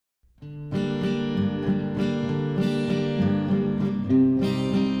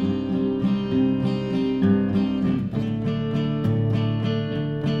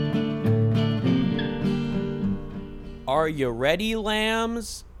Are you ready,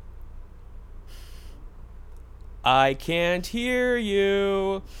 lambs? I can't hear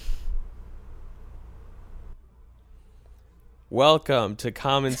you. Welcome to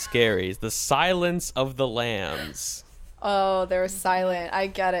Common Scaries, the silence of the lambs. Oh, they're silent. I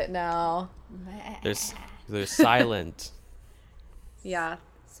get it now. They're silent. Yeah.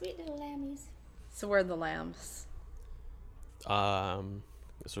 Sweet little lammies. So we're the lambs. So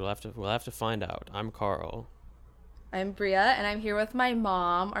we'll have to find out. I'm Carl. I'm Bria, and I'm here with my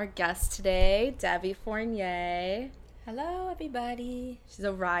mom, our guest today, Debbie Fournier. Hello, everybody. She's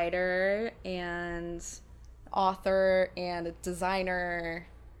a writer and author and a designer.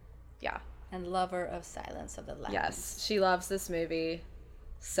 Yeah. And lover of Silence of the Lambs. Yes, she loves this movie.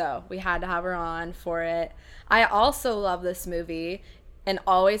 So we had to have her on for it. I also love this movie and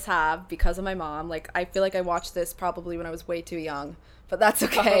always have because of my mom. Like, I feel like I watched this probably when I was way too young, but that's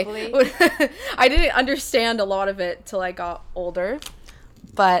okay. I didn't understand a lot of it till I got older.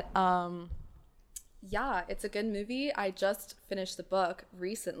 But yeah, it's a good movie. I just finished the book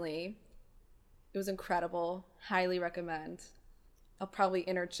recently. It was incredible. Highly recommend. I'll probably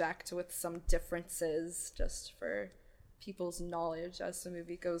interject with some differences just for people's knowledge as the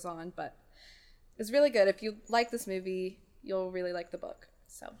movie goes on, but it's really good. If you like this movie, you'll really like the book.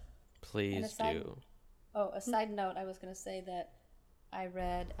 So Please do. Oh, a side note, I was going to say that I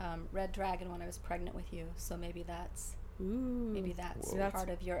read Red Dragon when I was pregnant with you, so maybe that's part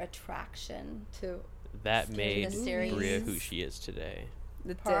of your attraction to that in made the series. Bria who she is today.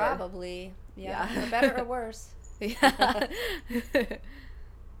 Probably. Yeah. For better or worse. Yeah.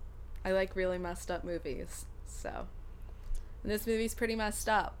 I like really messed up movies. So, and this movie's pretty messed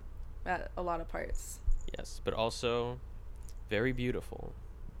up at a lot of parts. Yes, but also very beautiful.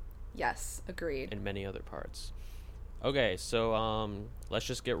 Yes, agreed. In many other parts. Okay, so let's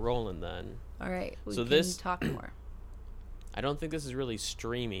just get rolling then. All right. So this talk more. I don't think this is really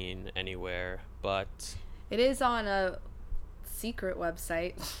streaming anywhere, but it is on a secret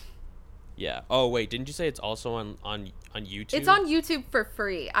website. Yeah. Oh wait, didn't you say it's also on YouTube? It's on YouTube for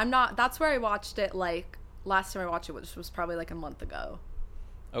free. That's where I watched it. Like last time I watched it, which was probably like a month ago.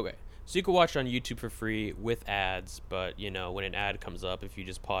 Okay. So you can watch it on YouTube for free with ads, but when an ad comes up, if you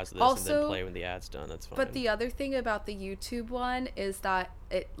just pause this and then play when the ad's done, that's fine. But the other thing about the YouTube one is that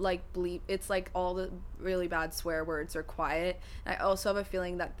it like it's like all the really bad swear words are quiet. And I also have a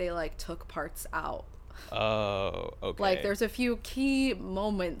feeling that they like took parts out. Oh, okay. Like there's a few key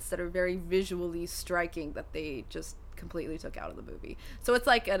moments that are very visually striking that they just completely took out of the movie. So it's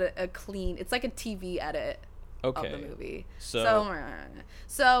like a clean, it's like a TV edit. Okay. Of the movie.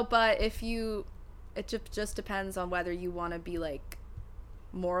 So but if you, it just depends on whether you want to be like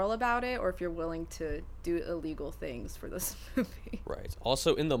moral about it or if you're willing to do illegal things for this movie. Right.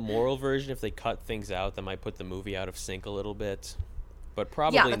 Also, in the moral version, if they cut things out, that might put the movie out of sync a little bit. But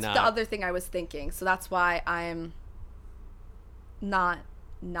probably not. Yeah, that's the other thing I was thinking. So that's why I'm not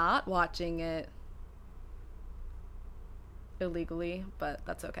watching it illegally, but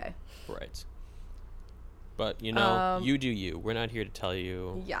that's okay. Right. But you do you. We're not here to tell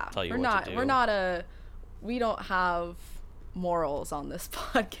you. Yeah, what to do. We don't have morals on this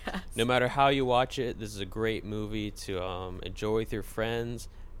podcast. No matter how you watch it, this is a great movie to enjoy with your friends.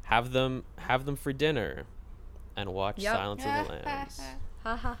 Have them for dinner, and watch Silence of the Lambs.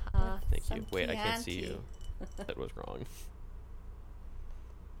 Ha ha ha. Thank you. Wait, I can't see you. That was wrong.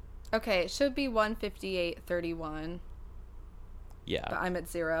 Okay, it should be 1:58:31. Yeah. But I'm at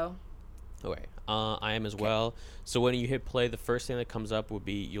 0. Okay. I am as well. So when you hit play, the first thing that comes up would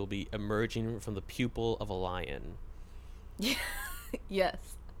be you'll be emerging from the pupil of a lion. Yes.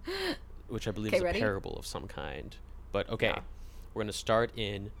 Which I believe is a parable of some kind. But okay, yeah. We're gonna start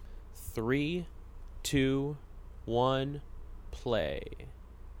in 3, 2, 1, play.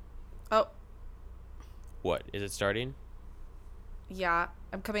 Oh. What is it starting? Yeah,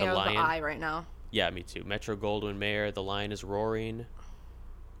 I'm coming out of the eye right now. Yeah, me too. Metro Goldwyn Mayer. The lion is roaring.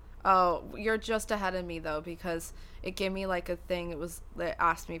 Oh, you're just ahead of me though, because it gave me like a thing. It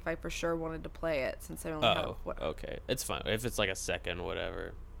asked me if I for sure wanted to play it since I only have. Okay, it's fine if it's like a second,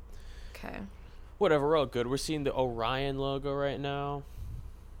 whatever. Okay. Whatever, we're all good. We're seeing the Orion logo right now.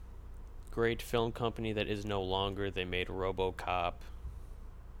 Great film company that is no longer. They made RoboCop,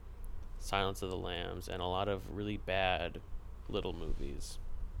 Silence of the Lambs, and a lot of really bad little movies.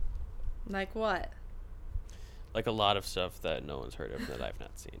 Like what? Like a lot of stuff that no one's heard of that I've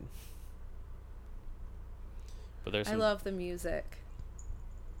not seen. But I love the music.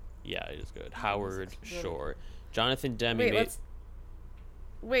 Yeah, it is good. Howard Shore. Jonathan Demme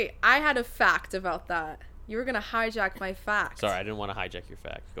Wait, I had a fact about that. You were gonna hijack my fact. Sorry, I didn't want to hijack your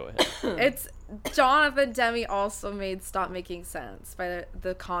fact. Go ahead. It's Jonathan Demme also made Stop Making Sense by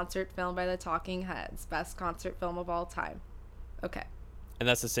the concert film by the Talking Heads, best concert film of all time. Okay. And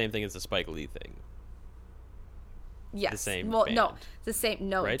that's the same thing as the Spike Lee thing. Yes. The same. Well, band, no, the same.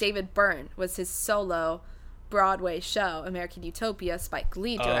 No, right? David Byrne was his solo Broadway show, American Utopia. Spike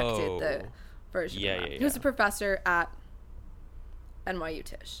Lee directed the version. Yeah. He was a professor at NYU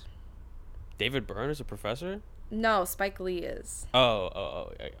Tisch. David Byrne is a professor? No, Spike Lee is. Oh,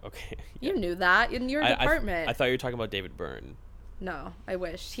 okay. Yeah. You knew that in your department. I thought you were talking about David Byrne. No, I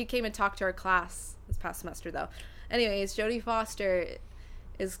wish. He came and talked to our class this past semester, though. Anyways, Jodie Foster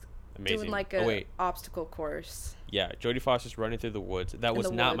is doing like a obstacle course. Yeah, Jodie Foster's running through the woods. That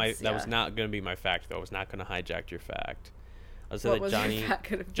was not going to be my fact, though. I was not going to hijack your fact. I was saying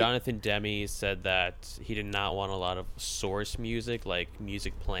that Jonathan Demme said that he did not want a lot of source music, like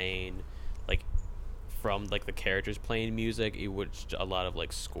music playing, like from like the characters playing music. It would a lot of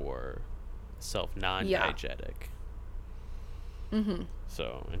like score, non-diegetic. Mm-hmm.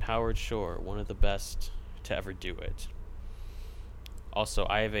 So, and Howard Shore, one of the best to ever do it. Also,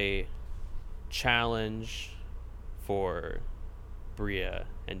 I have a challenge for Bria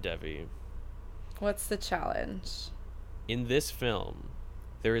and Devi. What's the challenge? In this film,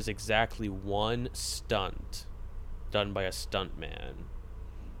 there is exactly one stunt done by a stuntman.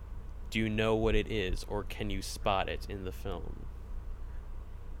 Do you know what it is, or can you spot it in the film?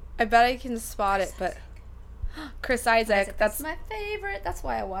 I bet I can spot it, but Chris Isaak. That's my favorite. That's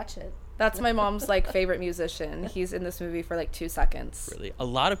why I watch it. That's my mom's like favorite musician. He's in this movie for like 2 seconds. Really? A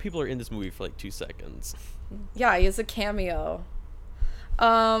lot of people are in this movie for like 2 seconds. Yeah, he has a cameo.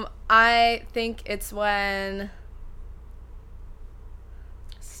 I think it's when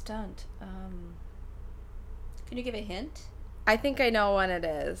stunt. Can you give a hint? I think I know when it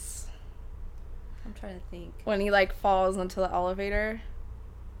is. I'm trying to think. When he like falls into the elevator.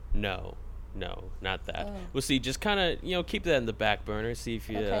 No, not that. Oh. Well, see, just kind of keep that in the back burner. See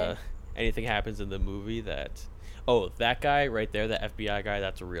if anything happens in the movie that. Oh, that guy right there, the FBI guy.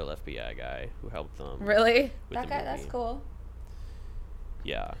 That's a real FBI guy who helped them. Really? That guy. That's cool.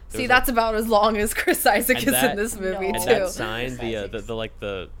 Yeah. See, that's about as long as Chris Isaak is in this movie too. And that sign,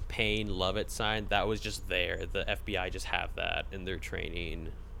 the pain, love it sign, that was just there. The FBI just have that in their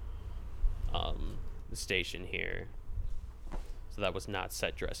training station here. So that was not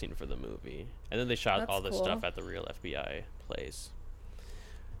set dressing for the movie. And then they shot all this stuff at the real FBI place.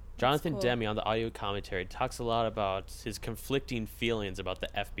 Jonathan Demme on the audio commentary talks a lot about his conflicting feelings about the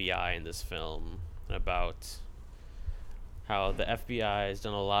FBI in this film, and about how the FBI has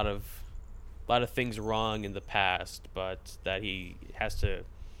done a lot of things wrong in the past, but that he has to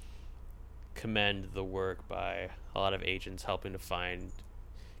commend the work by a lot of agents helping to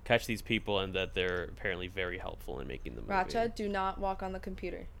catch these people, and that they're apparently very helpful in making the movie. Racha, do not walk on the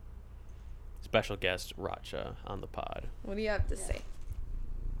computer. Special guest Racha on the pod. What do you have to say?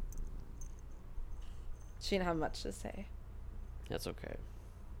 She didn't have much to say. That's okay.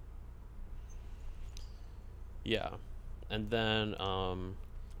 Yeah. And then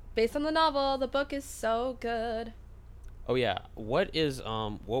based on the novel, the book is so good. Oh yeah. What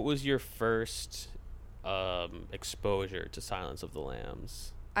was your first exposure to Silence of the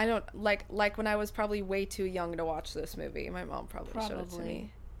Lambs? I don't like when I was probably way too young to watch this movie. My mom probably showed it to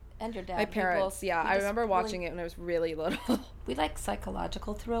me. And your dad. My parents, yeah. I remember watching it when I was really little. We like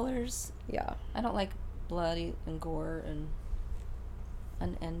psychological thrillers. Yeah. I don't like bloody and gore and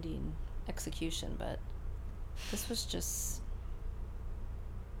unending execution, but this was just,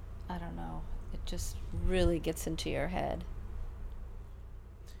 I don't know. It just really gets into your head.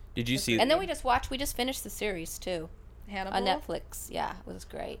 Did you see? And then we just finished the series too. Hannibal? On Netflix. Yeah, it was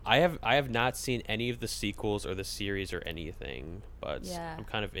great. I have not seen any of the sequels or the series or anything, but I'm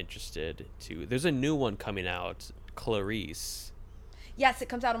kind of interested to. There's a new one coming out, Clarice. Yes, it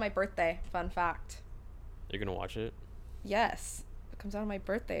comes out on my birthday. Fun fact. You're gonna watch it? Yes, it comes out on my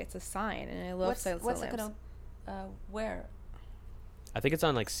birthday. It's a sign, and I love Silence of the Lambs. What's it gonna? Where? I think it's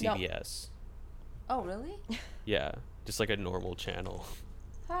on like CBS. No. Oh, really? Yeah, just like a normal channel.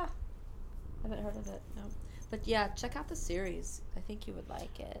 Huh. I haven't heard of it. No. But yeah, check out the series. I think you would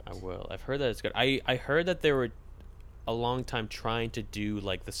like it. I will. I've heard that it's good. I heard that they were a long time trying to do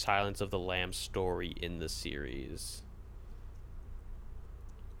like the Silence of the Lambs story in the series.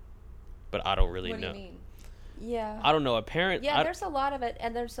 But I don't really know. What do you mean? Yeah. I don't know. Apparently, yeah, there's a lot of it,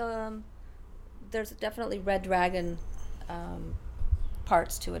 and there's definitely Red Dragon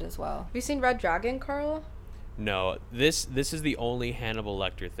parts to it as well. Have you seen Red Dragon, Carl? No, this is the only Hannibal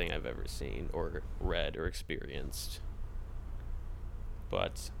Lecter thing I've ever seen or read or experienced.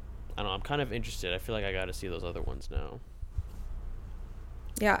 But I don't know. I'm kind of interested. I feel like I got to see those other ones now.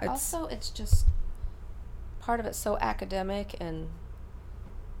 Yeah. It's just part of it's so academic, and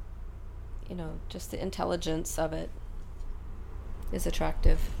just the intelligence of it is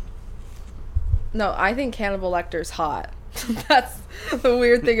attractive. No, I think Hannibal Lecter's hot. That's the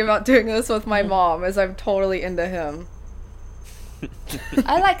weird thing about doing this with my mom, is I'm totally into him.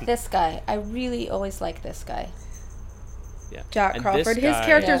 I like this guy. I really always like this guy. Yeah. Jack Crawford. His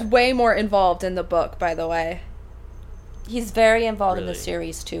character's way more involved in the book, by the way. He's very involved in the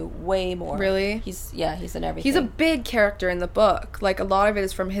series too. Way more. Really? He's in everything. He's a big character in the book. Like, a lot of it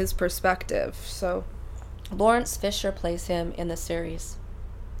is from his perspective. So Lawrence Fisher plays him in the series.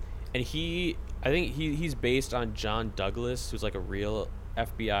 And I think he's based on John Douglas, who's like a real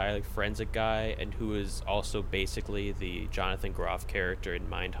FBI like forensic guy, and who is also basically the Jonathan Groff character in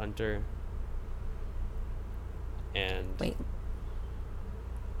Mindhunter. And wait,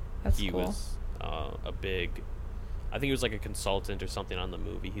 that's he cool. was a big, I think he was like a consultant or something on the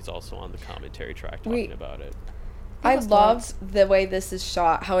movie. He's also on the commentary track talking about it. I love the way this is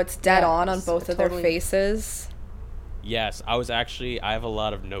shot, how it's dead on both of their faces. Yes, I have a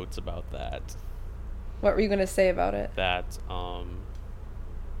lot of notes about that. What were you going to say about it? That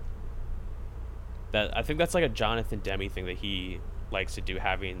I think that's like a Jonathan Demme thing that he likes to do,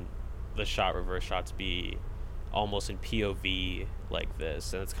 having the reverse shots be almost in POV like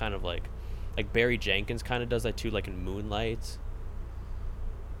this. And it's kind of like Barry Jenkins kind of does that too, like in Moonlight.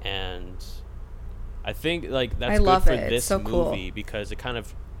 And I think like that's good for this movie because it kind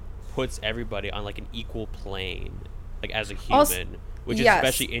of puts everybody on like an equal plane, like as a human, which is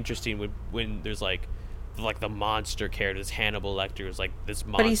especially interesting when there's like the monster characters. Hannibal Lecter is like this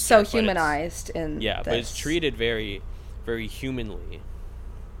monster, but he's so humanized in but it's treated very, very humanly.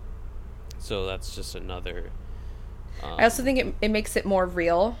 So that's just another. I also think it makes it more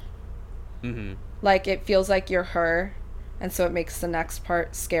real. Mm-hmm. Like, it feels like you're her, and so it makes the next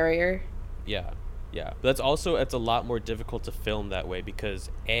part scarier. Yeah. But it's a lot more difficult to film that way because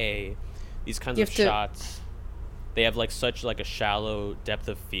these kinds of shots, they have like such like a shallow depth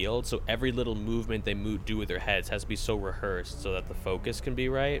of field, so every little movement they do with their heads has to be so rehearsed so that the focus can be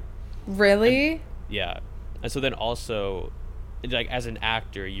right. Really? And so then also, like, as an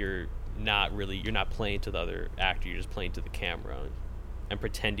actor, you're not playing to the other actor, you're just playing to the camera and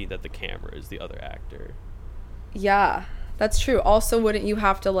pretending that the camera is the other actor. Yeah, that's true. Also, wouldn't you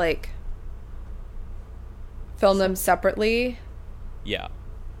have to like film them separately? Yeah.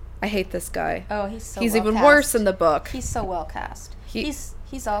 I hate this guy. Oh, he's well even cast. Worse in the book. He's so well cast. He's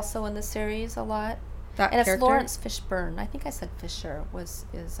also in the series a lot. That character? It's Lawrence Fishburne. I think I said Fisher is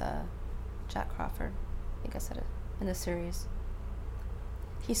Jack Crawford. I think I said it in the series.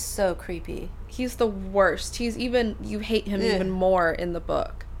 He's so creepy. He's the worst. You hate him even more in the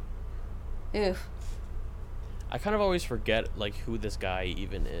book. Oof. I kind of always forget like who this guy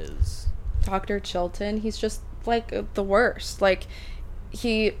even is. Dr. Chilton. He's just like the worst. Like,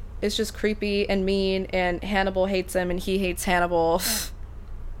 he is just creepy and mean, and Hannibal hates him and he hates Hannibal.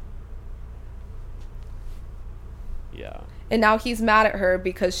 Yeah. And now he's mad at her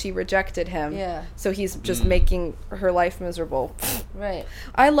because she rejected him. Yeah. So he's just making her life miserable. Right.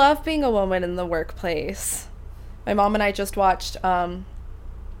 I love being a woman in the workplace. My mom and I just watched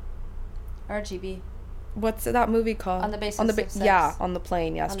RGB. What's that movie called? On the Basis of Sex. Yeah, on the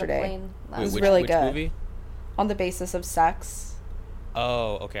plane yesterday. On the plane. It was really good. Movie? On the Basis of Sex.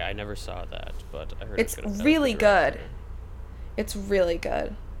 Oh, okay. I never saw that, but I heard it's really good. It's really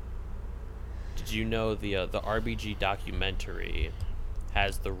good. Did you know the RBG documentary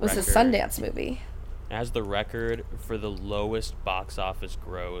has the record? It was a Sundance movie. It has the record for the lowest box office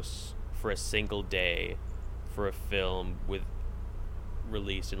gross for a single day for a film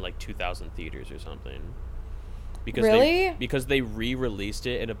released in like 2,000 theaters or something. Because because they re-released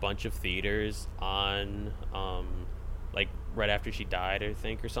it in a bunch of theaters on like right after she died, I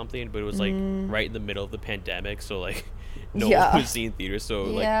think, or something, but it was like right in the middle of the pandemic, so like no one was seeing theaters, so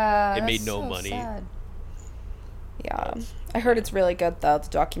like it made no money. Sad. Yeah. I heard it's really good though, the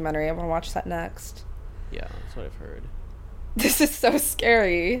documentary. I want to watch that next. Yeah, that's what I've heard. This is so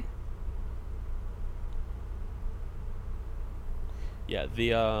scary. Yeah,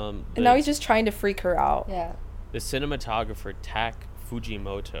 and now he's just trying to freak her out. Yeah. The cinematographer Tak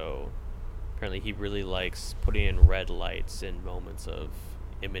Fujimoto, apparently he really likes putting in red lights in moments of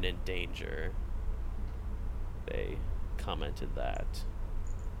imminent danger. They commented that.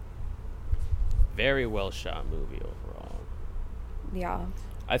 Very well shot movie overall. Yeah.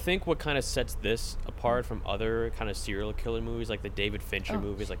 I think what kind of sets this apart from other kind of serial killer movies, like the David Fincher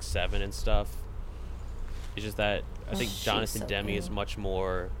movies, like Seven and stuff, is just that I think Jonathan Demme is much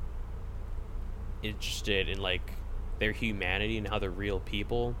more interested in like their humanity and how they're real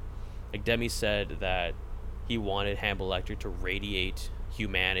people. Like Demi said that he wanted Hannibal Lecter to radiate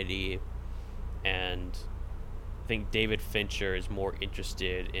humanity, and I think David Fincher is more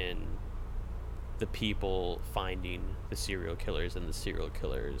interested in the people finding the serial killers and the serial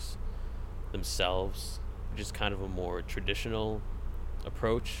killers themselves, which is kind of a more traditional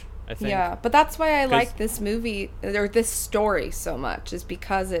approach, I think. Yeah, but that's why I like this movie or this story so much, is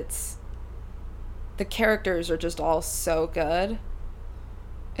because it's the characters are just all so good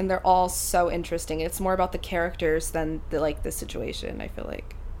and they're all so interesting. It's more about the characters than the situation, I feel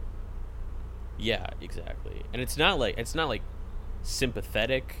like. Yeah, exactly. And it's not like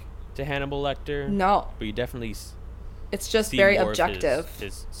sympathetic to Hannibal Lecter. No. But you definitely it's just very objective.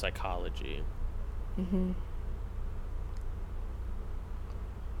 His psychology. Mm-hmm.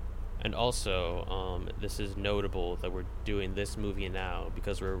 And also, this is notable that we're doing this movie now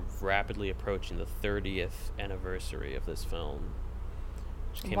because we're rapidly approaching the 30th anniversary of this film,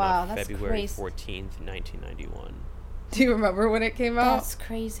 which came out February 14th, 1991. Do you remember when it came out? That's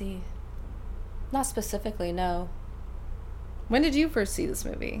crazy. Not specifically, no. When did you first see this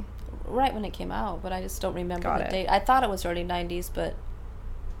movie? Right when it came out, but I just don't remember the date. I thought it was early 90s, but...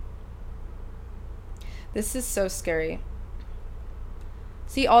 This is so scary.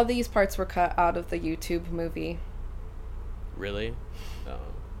 See, all these parts were cut out of the YouTube movie. Really? Oh.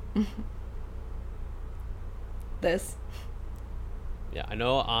 This. Yeah, I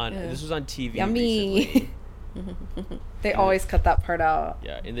know this was on TV Yummy. recently. They always cut that part out.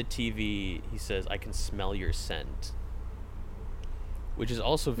 Yeah, in the TV, he says, "I can smell your scent." Which is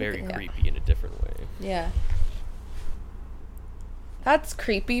also very creepy in a different way. Yeah. That's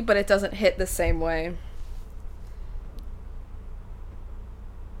creepy, but it doesn't hit the same way.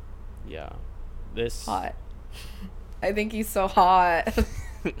 Yeah. This... Hot. I think he's so hot.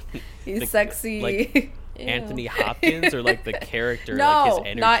 He's sexy. Like Anthony Hopkins or like the character, no, like his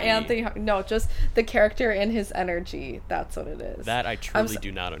energy? Not Anthony. No, just the character and his energy. That's what it is. That I truly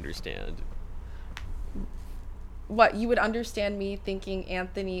do not understand. What, you would understand me thinking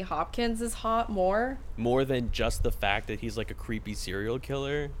Anthony Hopkins is hot more? More than just the fact that he's like a creepy serial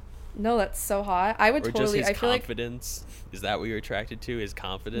killer? No, that's so hot. I would totally... Or just his confidence? Is that what you're attracted to? His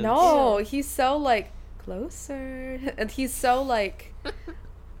confidence? No, he's so like closer. And he's so like...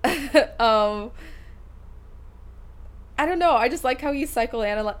 I don't know. I just like how he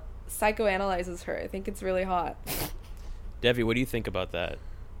psychoanalyzes her. I think it's really hot. Devi, what do you think about that?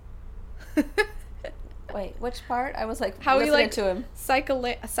 Wait, which part? I was like, how he like to him.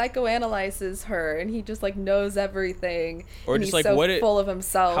 Psychoanalyzes her, and he just like knows everything. Or and just he's like so full of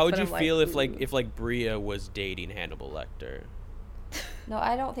himself. How would you feel if Bria was dating Hannibal Lecter? No,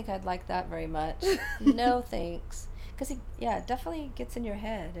 I don't think I'd like that very much. No thanks, because he definitely gets in your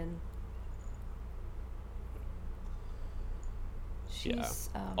head and.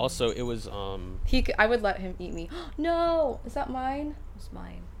 Also, it was I would let him eat me. No, is that mine? It was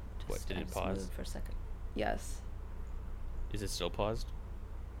mine. What, did it pause for a second? Yes. Is it still paused?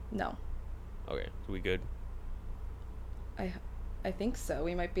 No. Okay, are we good? I think so.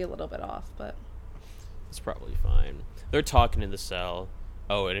 We might be a little bit off, but it's probably fine. They're talking in the cell.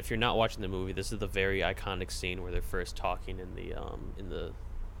 Oh, and if you're not watching the movie, this is the very iconic scene where they're first talking in the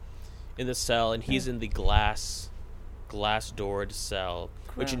cell, and he's in the glass doored cell.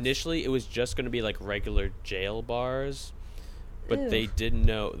 Gross. Which initially it was just going to be like regular jail bars, but they didn't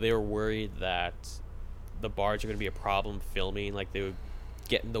know. They were worried that the bars are going to be a problem filming, like they would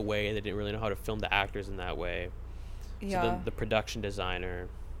get in the way. They didn't really know how to film the actors in that way. Yeah. So then the production designer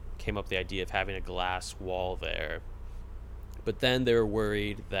came up with the idea of having a glass wall there, but then they were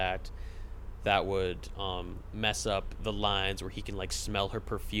worried that would mess up the lines where he can like smell her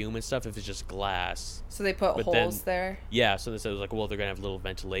perfume and stuff if it's just glass. So they put holes there? Yeah, so they said it was like, well, they're going to have little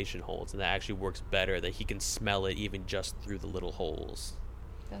ventilation holes, and that actually works better, that he can smell it even just through the little holes.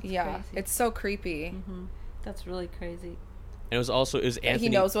 That's crazy. It's so creepy. Mm-hmm. That's really crazy. And it was Anthony... He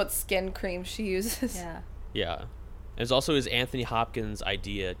knows what skin cream she uses. Yeah. It was also Anthony Hopkins'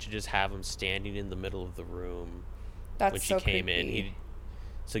 idea to just have him standing in the middle of the room. That's when she so came creepy. in. He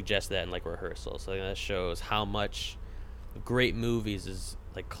suggested that in like rehearsal. So I think that shows how much great movies is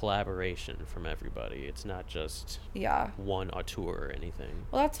like collaboration from everybody. It's not just one auteur or anything.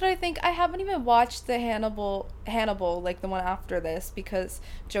 Well, that's what I think. I haven't even watched the Hannibal, like the one after this, because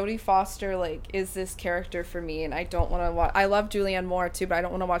Jodie Foster like is this character for me, and I don't want to watch. I love Julianne Moore too, but I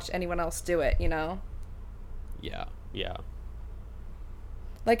don't want to watch anyone else do it. You know? Yeah.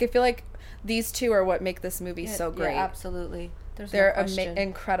 Like I feel like these two are what make this movie so great. Yeah, absolutely. They're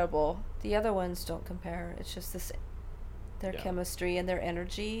incredible. The other ones don't compare. It's just this, their chemistry and their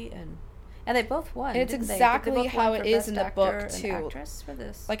energy, and And they both won. And it's exactly how it is in the book too. Actress for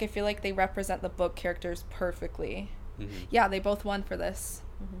this. Like I feel like they represent the book characters perfectly. Mm-hmm. Yeah, they both won for this.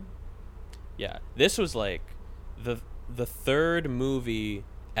 Mm-hmm. Yeah, this was like the third movie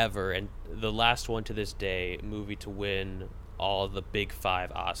ever, and the last one to this day, movie to win all the big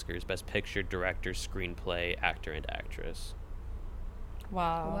 5 Oscars: Best Picture, Director, Screenplay, Actor, and Actress.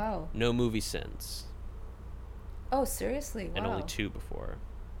 Wow. No movie since. Oh, seriously? Wow. And only 2 before.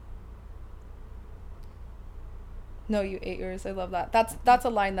 No, you ate yours. I love that. That's a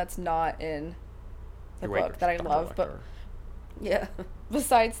line that's not in the book that I love, but yeah.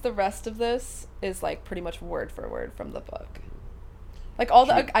 Besides, the rest of this is like pretty much word for word from the book. Like all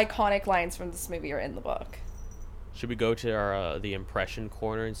the iconic lines from this movie are in the book. Should we go to our the impression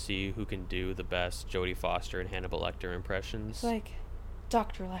corner and see who can do the best Jodie Foster and Hannibal Lecter impressions? It's like,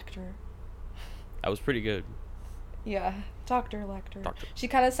 Dr. Lecter. That was pretty good. Yeah, Dr. Lecter. She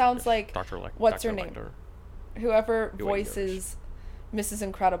kind of sounds like what's her name? Whoever voices Mrs.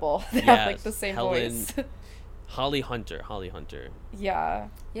 Incredible. They have like the same voice. Holly Hunter. Yeah.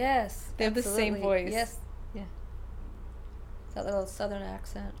 Yes. They have the same voice. Yes. Yeah. That little southern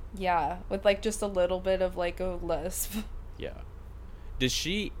accent. Yeah, with like just a little bit of like a lisp. Yeah. Does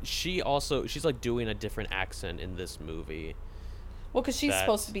she also, she's like doing a different accent in this movie. Well, because she's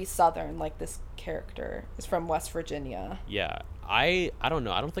supposed to be southern, like this character is from West Virginia. Yeah. I don't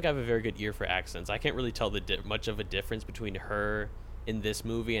know. I don't think I have a very good ear for accents. I can't really tell much of a difference between her in this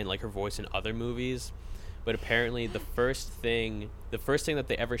movie and like her voice in other movies. But apparently the first thing that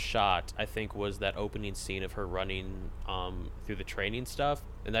they ever shot, I think, was that opening scene of her running through the training stuff,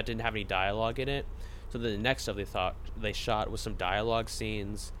 and that didn't have any dialogue in it. So the next stuff they shot was some dialogue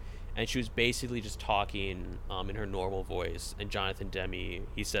scenes, and she was basically just talking in her normal voice. And Jonathan Demme,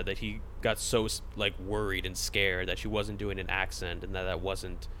 he said that he got so like worried and scared that she wasn't doing an accent, and that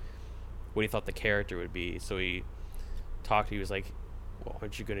wasn't what he thought the character would be. So he was like, well,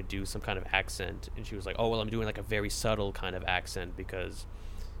 aren't you going to do some kind of accent? And she was like, oh, well, I'm doing like a very subtle kind of accent because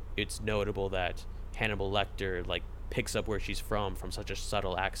it's notable that Hannibal Lecter like picks up where she's from such a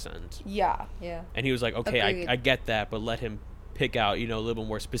subtle accent. Yeah. And he was like, okay, I get that, but let him pick out, a little bit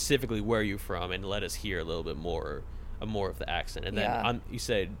more specifically where you're from and let us hear a little bit more of the accent. And then he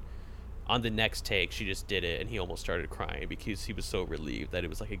said on the next take, she just did it, and he almost started crying because he was so relieved that it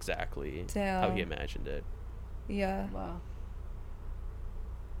was like exactly how he imagined it. Yeah. Wow.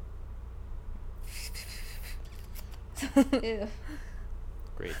 Ew.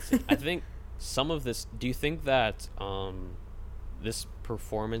 Great. I think some of this, do you think that this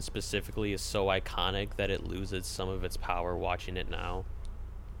performance specifically is so iconic that it loses some of its power watching it now?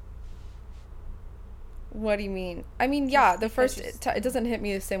 What do you mean? I mean, yeah, the first it doesn't hit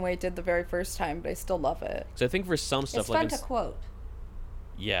me the same way it did the very first time, but I still love it. So I think for some stuff, it's fun to quote.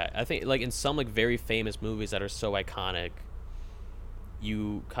 Yeah, I think like in some like very famous movies that are so iconic,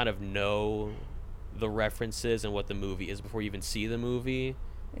 you kind of know the references and what the movie is before you even see the movie,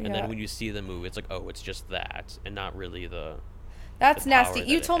 and then when you see the movie, it's like, oh, it's just that, and not really That's nasty.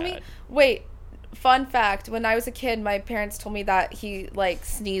 You told me. Wait, fun fact: when I was a kid, my parents told me that he like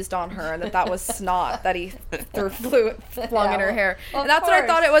sneezed on her, and that was snot that he flung in her hair, and that's what I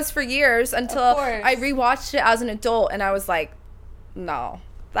thought it was for years until I rewatched it as an adult, and I was like, no,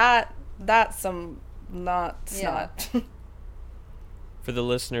 that's some not snot. For the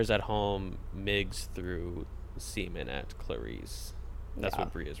listeners at home, Migs threw semen at Clarice. That's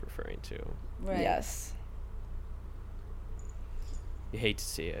what Brie is referring to. Right. Yes. You hate to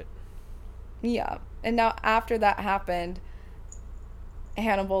see it. Yeah. And now after that happened,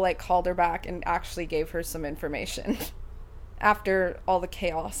 Hannibal like called her back and actually gave her some information after all the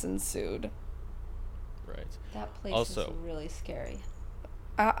chaos ensued. Right. That place is really scary.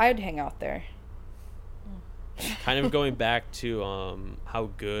 I'd hang out there. Kind of going back to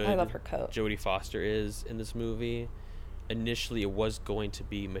how good I love her coat. Jodie Foster is in this movie. Initially, it was going to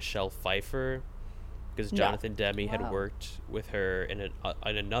be Michelle Pfeiffer because Jonathan Demme had worked with her in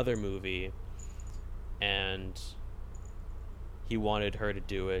another movie, and he wanted her to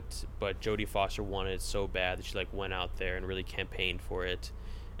do it, but Jodie Foster wanted it so bad that she like went out there and really campaigned for it.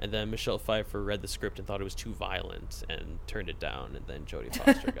 And then Michelle Pfeiffer read the script and thought it was too violent and turned it down, and then Jodie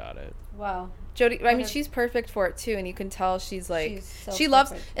Foster got it. Wow. Jodie, I mean, she's perfect for it too, and you can tell she's like, she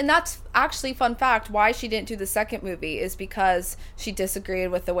loves, and that's actually fun fact, why she didn't do the second movie is because she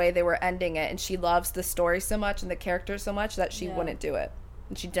disagreed with the way they were ending it, and she loves the story so much and the characters so much that she wouldn't do it,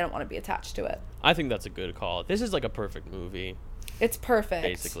 and she didn't want to be attached to it. I think that's a good call. This is like a perfect movie. It's perfect.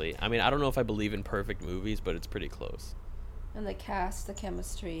 Basically. I mean, I don't know if I believe in perfect movies, but it's pretty close. And the cast, the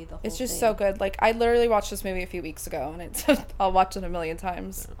chemistry, the whole It's just thing. so good. Like, I literally watched this movie a few weeks ago, and it's I'll watch it a million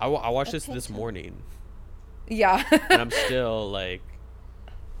times. I watched this morning. Yeah. And I'm still like,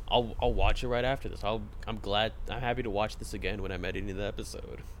 I'll watch it right after this. I'm happy to watch this again when I'm editing the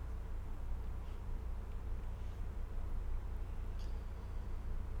episode.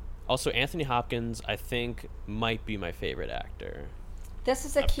 Also, Anthony Hopkins, I think, might be my favorite actor. This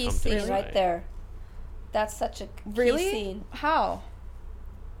is a key scene right there. That's such a key scene. How?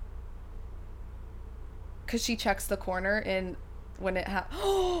 Because she checks the corner and when it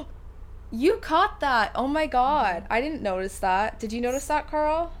Oh, you caught that. Oh my god. I didn't notice that. Did you notice that,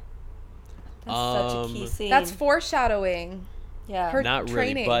 Carl? That's such a key scene. That's foreshadowing. Yeah. Her Not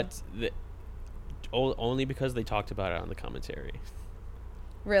training. really, but only because they talked about it on the commentary.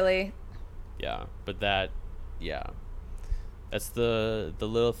 Really? Yeah, but that's the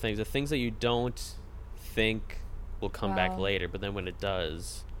little things, the things that you don't think will come back later, but then when it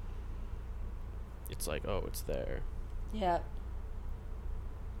does, it's like, oh, it's there. Yeah.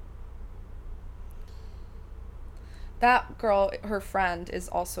 That girl, her friend, is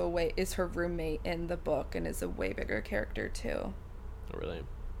also is her roommate in the book and is a way bigger character too. Oh, really?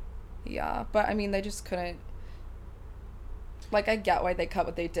 Yeah, but I mean, they just couldn't. Like, I get why they cut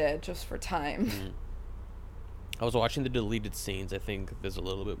what they did just for time. Mm-hmm. I was watching the deleted scenes. I think there's a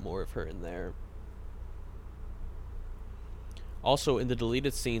little bit more of her in there. Also, in the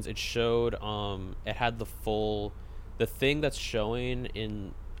deleted scenes, it showed it had the thing that's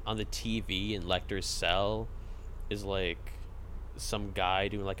showing on the TV in Lecter's cell is like some guy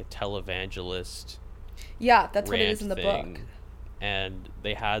doing like a televangelist. Yeah, that's what it is in the book. And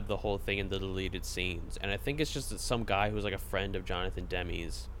they had the whole thing in the deleted scenes, and I think it's just some guy who's like a friend of Jonathan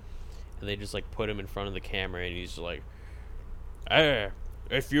Demme's, and they just like put him in front of the camera, and he's like, "Hey,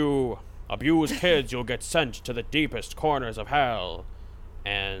 if you abuse kids, you'll get sent to the deepest corners of hell,"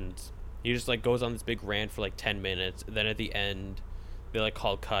 and he just like goes on this big rant for like 10 minutes, and then at the end, they like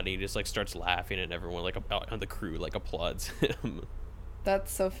call cut, and he just like starts laughing, and everyone like on the crew like applauds him.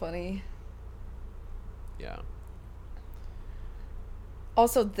 That's so funny. Yeah.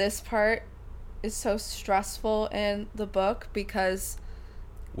 Also, this part is so stressful in the book because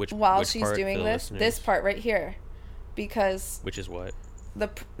which she's doing this part right here, because which is what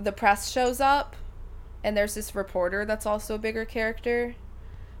the press shows up, and there's this reporter that's also a bigger character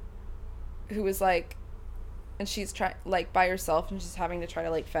who is like, and she's trying like by herself, and she's having to try to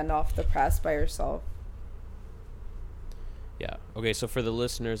like fend off the press by herself. Yeah. Okay, so for the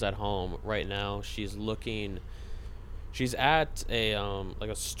listeners at home right now, she's at a like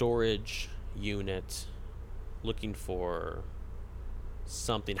a storage unit looking for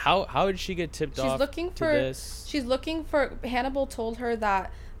something. How did she get tipped off to this? She's looking for Hannibal told her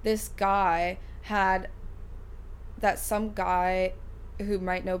that some guy who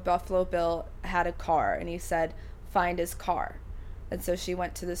might know Buffalo Bill had a car, and he said find his car. And so she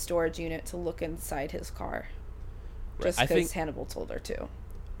went to the storage unit to look inside his car. Just because Hannibal told her to.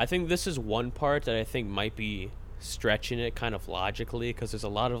 I think this is one part that I think might be stretching it kind of logically, because there's a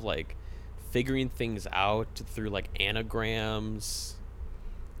lot of like figuring things out through like anagrams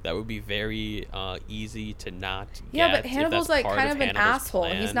that would be very easy to not get. But Hannibal's like kind of an asshole.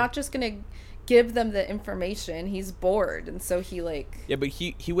 Plan. He's not just gonna give them the information. He's bored, and so he like but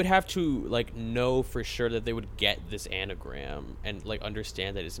he would have to like know for sure that they would get this anagram and like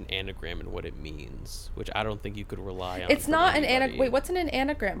understand that it's an anagram and what it means, which I don't think you could rely on. It's not an anagram. Wait, what's an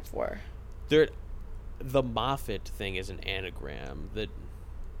anagram for? The Moffat thing is an anagram. That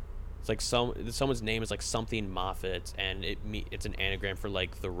it's like someone's name is like something Moffat, and it's an anagram for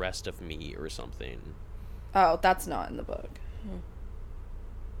like the rest of me or something. Oh, that's not in the book.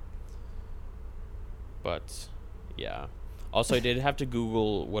 But yeah. Also, I did have to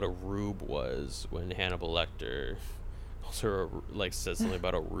Google what a rube was when Hannibal Lecter also like said something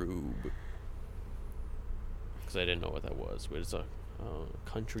about a rube, because I didn't know what that was. But it's a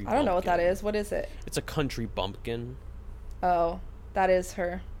country. I don't know what that is. What is it? It's a country bumpkin. Oh, that is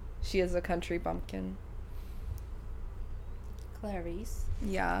her. She is a country bumpkin. Clarice.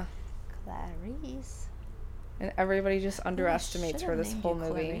 Yeah. Clarice. And everybody just underestimates her this whole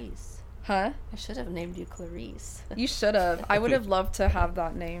movie. Clarice. Huh? I should have named you Clarice. You should have. I would have loved to have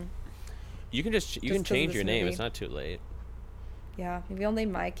that name. You can you can change your name. It's not too late. Yeah, maybe I'll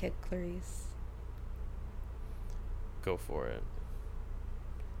name my kid Clarice. Go for it.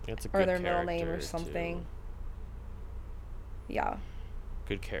 That's a or good their middle name or something. Too. Yeah.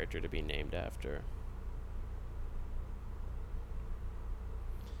 Good character to be named after.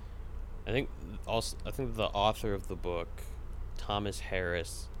 I think the author of the book, Thomas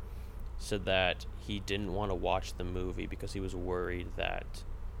Harris, said that he didn't want to watch the movie because he was worried that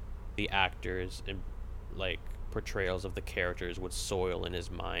the actors and like portrayals of the characters would soil in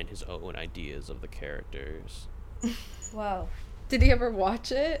his mind his own ideas of the characters. Wow. Did he ever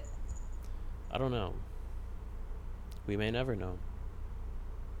watch it? I don't know. We may never know.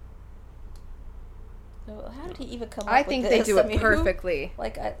 How did he even come up I with think this? they do it perfectly.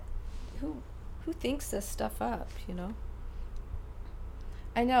 Who thinks this stuff up, you know?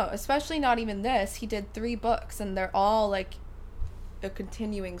 I know, especially not even this. He did 3 books, and they're all, like, a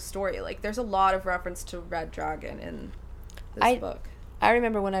continuing story. Like, there's a lot of reference to Red Dragon in this book. I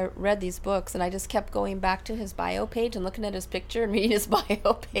remember when I read these books, and I just kept going back to his bio page and looking at his picture and reading his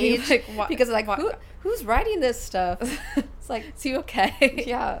bio page. Like, because, like, who's writing this stuff? It's like, is he okay?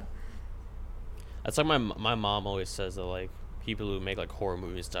 Yeah. That's like my mom always says that, like, people who make, like, horror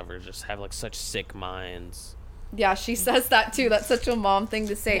movie and stuff are just have, like, such sick minds. Yeah, she says that too. That's such a mom thing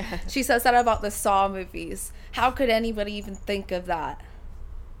to say. Yeah. She says that about the Saw movies. How could anybody even think of that?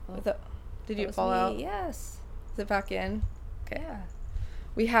 Did you fall out? Yes. Is it back in? Okay. Yeah.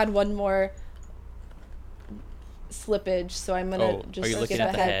 We had one more slippage, so I'm gonna just. Are you looking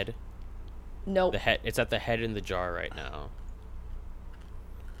at the head? Nope. The head. It's at the head in the jar right now.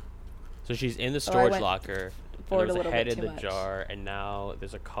 So she's in the storage locker. There's a head in the jar, and now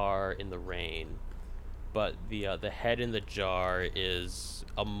there's a car in the rain. But the head in the jar is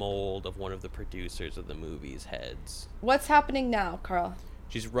a mold of one of the producers of the movie's heads. What's happening now, Carl?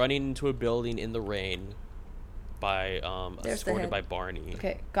 She's running into a building in the rain, escorted by Barney.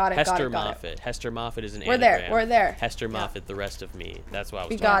 Okay, got it. Hester Moffat. Hester Moffat is an anagram. We're there. Hester Moffat, the rest of me. That's what I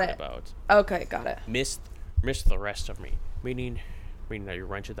was talking about. Okay, got it. Miss the rest of me. Meaning that you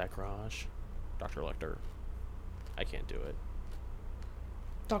rented that garage, Dr. Lecter. I can't do it.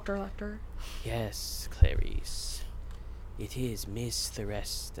 Dr. Lecter? Yes, Clarice. It is Miss the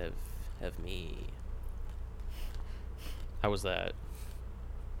rest of me. How was that?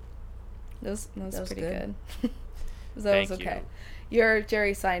 That was pretty good. That was okay. Your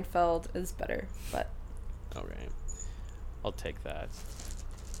Jerry Seinfeld is better, but... Okay. I'll take that.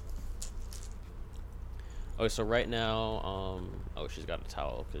 Oh, so right now, she's got a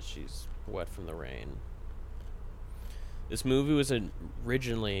towel because she's wet from the rain. This movie was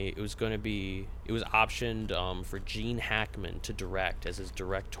originally, it was optioned for Gene Hackman to direct as his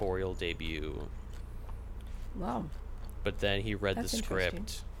directorial debut. Wow. But then he read the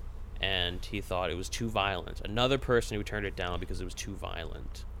script and he thought it was too violent. Another person who turned it down because it was too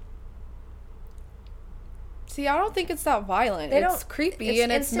violent. See, I don't think it's that violent. It's creepy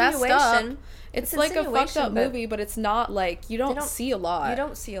and it's messed up. It's like a fucked up movie, but it's not like, you don't see a lot. You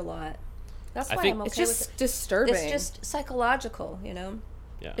don't see a lot. That's why I'm okay with it. It's just disturbing. It's just psychological, you know?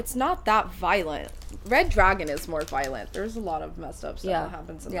 Yeah. It's not that violent. Red Dragon is more violent. There's a lot of messed up stuff that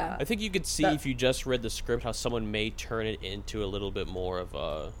happens in that. I think you could see if you just read the script how someone may turn it into a little bit more of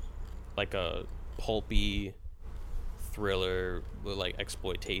a pulpy thriller, like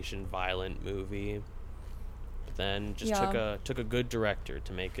exploitation, violent movie. But then just took a good director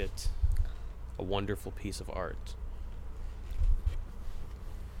to make it a wonderful piece of art.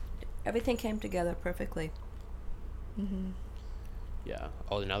 Everything came together perfectly. Mm-hmm. Yeah.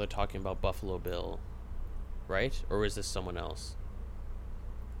 Oh, now they're talking about Buffalo Bill, right? Or is this someone else?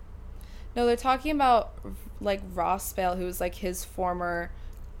 No, they're talking about like Ross Vale, who was like his former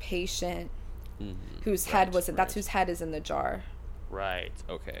patient, whose head was that's whose head is in the jar. Right.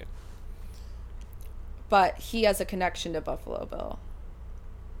 Okay. But he has a connection to Buffalo Bill.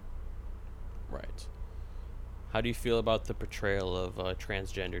 Right. How do you feel about the portrayal of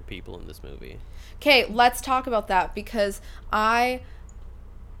transgendered people in this movie? Okay, let's talk about that because I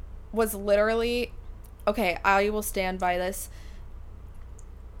was literally... Okay, I will stand by this.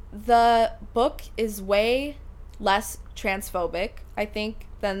 The book is way less transphobic, I think,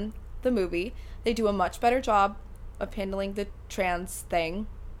 than the movie. They do a much better job of handling the trans thing,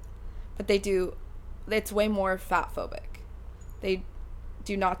 but it's way more fat phobic. They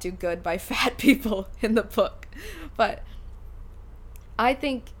do not do good by fat people in the book. But I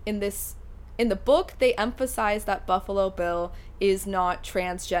think in the book, they emphasize that Buffalo Bill is not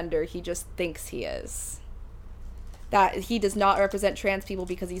transgender. He just thinks he is. That he does not represent trans people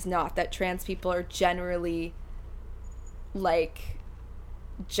because he's not. That trans people are generally like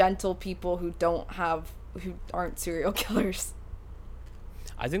gentle people who aren't serial killers.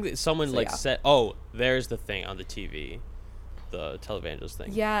 I think that someone said, there's the thing on the TV. The televangelist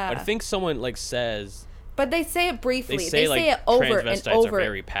thing. Yeah. But I think someone says... But they say it briefly. They say like, it over and over. Transvestites are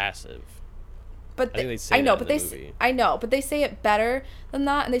very passive. But I know, but they say it better than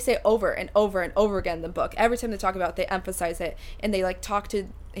that, and they say it over and over and over again in the book. Every time they talk about it, they emphasize it, and they like talk to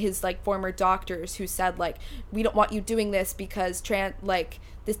his like former doctors who said like, we don't want you doing this because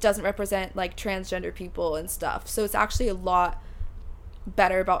this doesn't represent like transgender people and stuff. So it's actually a lot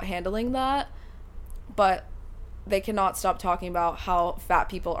better about handling that, but they cannot stop talking about how fat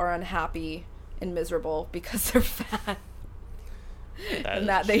people are unhappy and miserable because they're fat. And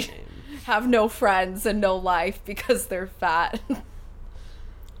that they have no friends and no life because they're fat.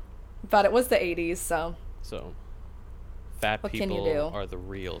 But it was the 80s, so fat people are the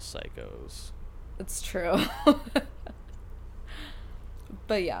real psychos. It's true.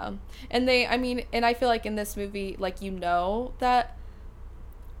 But yeah. And I feel like in this movie, like, that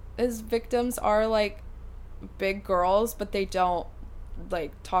his victims are like big girls, but they don't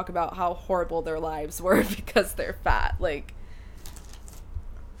like talk about how horrible their lives were because they're fat. Like,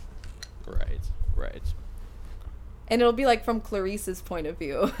 Right. And it'll be like from Clarice's point of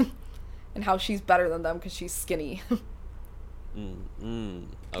view and how she's better than them because she's skinny. Okay.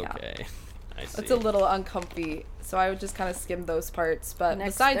 Yeah. I see. It's a little uncomfy, so I would just kind of skim those parts. But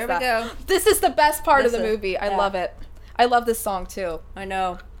besides there that, we go. This is the best part of the movie. I love it. I love this song too. I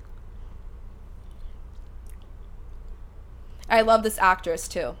know. I love this actress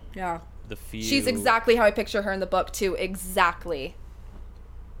too. Yeah. She's exactly how I picture her in the book too. Exactly.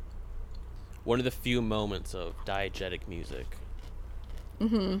 One of the few moments of diegetic music.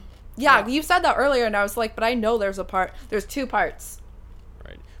 Mm-hmm. Yeah, you said that earlier, and I was like, but I know there's two parts.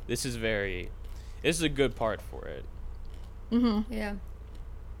 Right. This is a good part for it. Mm-hmm. Yeah.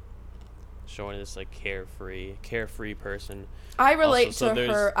 Showing this like carefree person. I relate to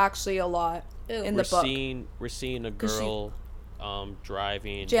her actually a lot in the book. We're seeing a girl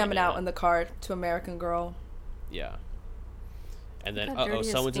driving, jamming out in the car to American Girl. Yeah. And then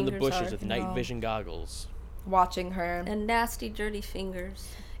someone's in the bushes with night vision goggles, watching her, and nasty dirty fingers.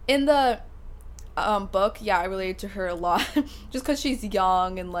 In the book, I related to her a lot just because she's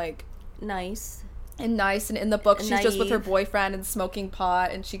young and like nice, and in the book she's naive. Just with her boyfriend and smoking pot,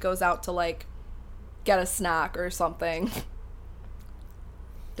 and she goes out to like get a snack or something.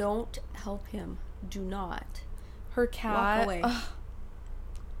 Don't help him. Do not. Her cat. Walk away.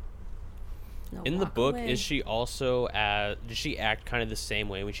 No, in the book, does she act kind of the same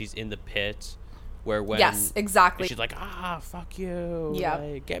way when she's in the pit? Yes, exactly. She's like, fuck you. Yeah.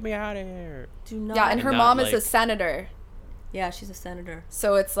 Like, get me out of here. Do not. Yeah, and her mom is a senator. Yeah, she's a senator.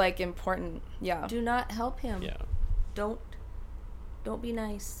 So it's like important. Yeah. Do not help him. Yeah. Don't be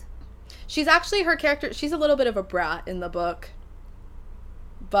nice. She's actually, her character, she's a little bit of a brat in the book.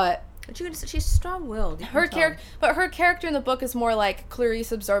 But she's strong-willed. Her character in the book is more like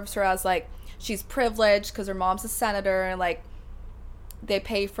Clarice observes her as like, she's privileged because her mom's a senator and like they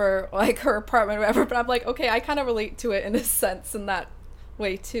pay for like her apartment or whatever. But I'm like, okay, I kind of relate to it in a sense in that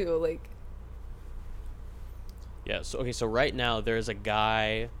way too. Like, yeah. So right now there's a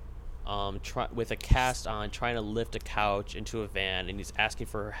guy with a cast on trying to lift a couch into a van, and he's asking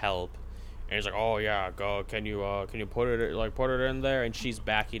for her help. And he's like, "Oh yeah, go. Can you put it in there?" And she's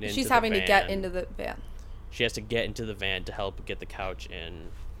backing into. She's the having van. to get into the van. She has to get into the van to help get the couch in,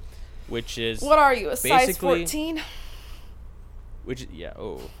 which is what are you, a size 14? Which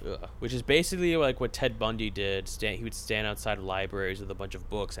is basically like what Ted Bundy did. He would stand outside of libraries with a bunch of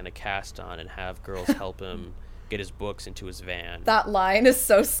books and a cast on, and have girls help him get his books into his van. That line is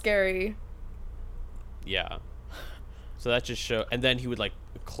so scary. Yeah. So that just shows, and then he would like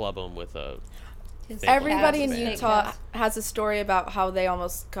club him with a. Everybody in Utah has a story about how they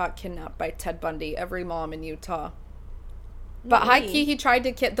almost got kidnapped by Ted Bundy. Every mom in Utah. But high key, he tried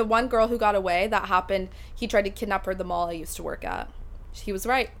to the one girl who got away. That happened. He tried to kidnap her at the mall I used to work at. He was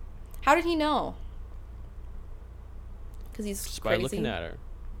right. How did he know? Because he's just crazy. By looking at her,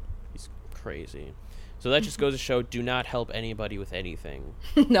 he's crazy. So that just goes to show: do not help anybody with anything.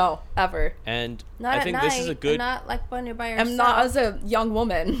 No, ever. And not I think at this night, is a good. Not like when you're by yourself. I'm not as a young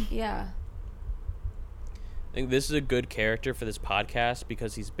woman. Yeah. I think this is a good character for this podcast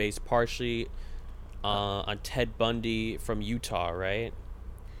because he's based partially on Ted Bundy from Utah, right?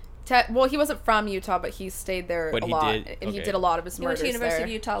 Well, he wasn't from Utah, but he stayed there a lot, and he did a lot of his murders there. He went to University of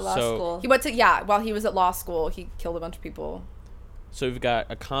Utah Law School. He went to while he was at law school, he killed a bunch of people. So we've got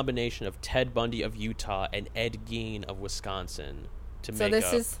a combination of Ted Bundy of Utah and Ed Gein of Wisconsin to make up. So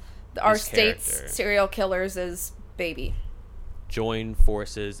this is our state's serial killers' is baby. Join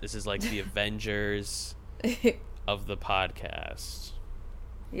forces. This is like the Avengers of the podcast.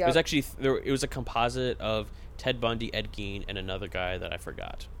 Yep. It was actually it was a composite of Ted Bundy, Ed Gein, and another guy that I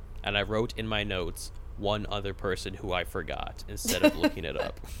forgot. And I wrote in my notes one other person who I forgot instead of looking it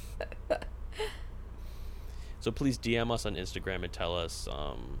up. So please DM us on Instagram and tell us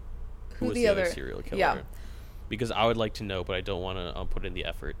who was the other other serial killer. Yeah. Because I would like to know, but I don't want to put in the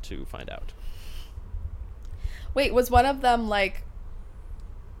effort to find out. Wait, was one of them like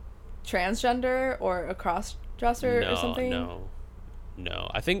transgender or a cross-dresser or something?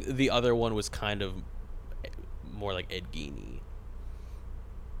 No. I think the other one was kind of more like Ed Gein.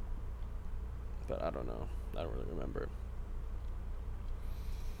 But I don't know. I don't really remember.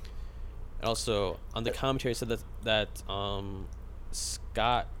 And also, on the commentary, it said that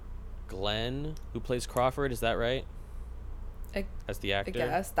Scott Glenn, who plays Crawford, is that right? As the actor? I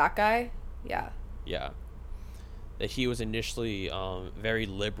guess. That guy? Yeah. Yeah. That he was initially very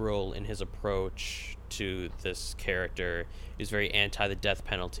liberal in his approach to this character. He was very anti the death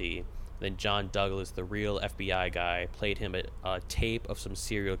penalty. Then John Douglas, the real FBI guy, played him a tape of some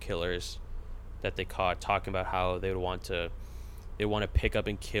serial killers that they caught, talking about how they want to pick up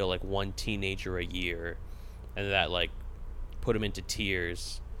and kill like one teenager a year, and that like put him into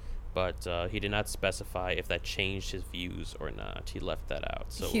tears. But he did not specify if that changed his views or not. He left that out.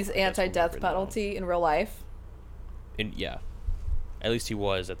 So he's anti-death penalty in real life. Yeah, at least he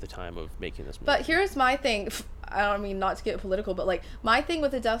was at the time of making this movie. But here's my thing. I don't mean not to get political, but like my thing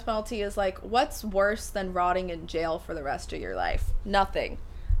with the death penalty is like, what's worse than rotting in jail for the rest of your life? Nothing.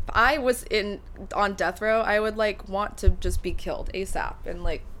 If I was on death row, I would like want to just be killed ASAP, and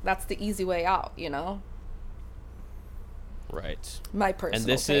like that's the easy way out, you know? Right. My personal.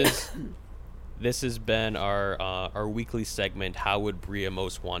 And this has been our weekly segment. How would Bria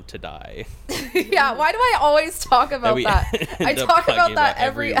most want to die? Yeah. Why do I always talk about that? I talk about that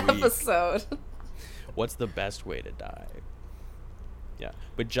every episode. What's the best way to die? Yeah,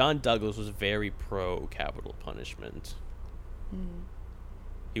 but John Douglas was very pro capital punishment.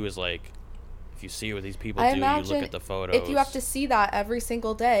 He was like, if you see what these people do, you look at the photos. If you have to see that every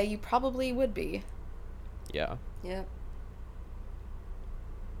single day, you probably would be. Yeah. Yep.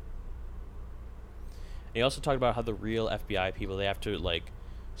 He also talked about how the real FBI people, they have to like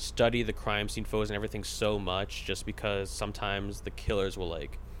study the crime scene photos and everything so much, just because sometimes the killers will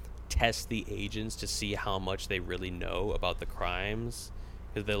like test the agents to see how much they really know about the crimes,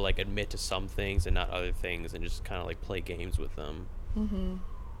 because they'll like admit to some things and not other things, and just kind of like play games with them. Mm-hmm.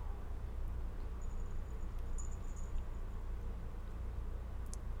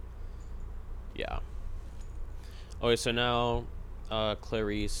 Yeah. Okay, so now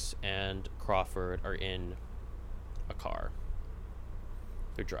Clarice and Crawford are in a car.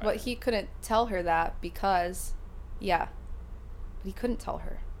 They're driving. But he couldn't tell her that because, yeah, he couldn't tell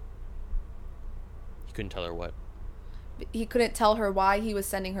her. He couldn't tell her what? He couldn't tell her why he was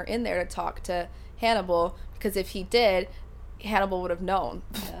sending her in there to talk to Hannibal, because if he did, Hannibal would have known.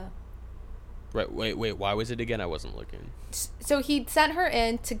 Yeah. Right, wait, why was it again? I wasn't looking. So he sent her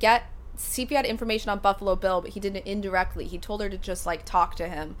in to see if he had information on Buffalo Bill, but he did it indirectly. He told her to just like talk to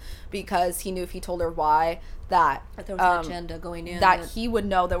him because he knew if he told her why, that there was an agenda going in, that he would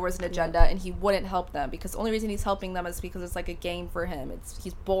know there was an agenda, and he wouldn't help them, because the only reason he's helping them is because it's like a game for him.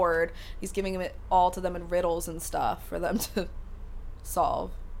 He's bored. He's giving it all to them in riddles and stuff for them to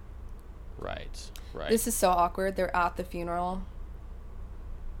solve. Right. This is so awkward. They're at the funeral.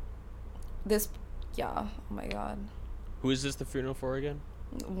 Oh my god. Who is this the funeral for again?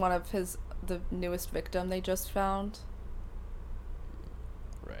 One of the newest victim they just found.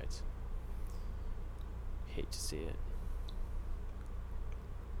 Right. Hate to see it.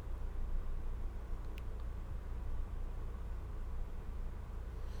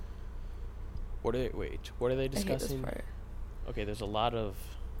 What are they discussing? I hate this part. Okay, there's a lot of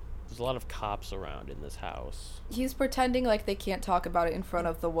cops around in this house. He's pretending like they can't talk about it in front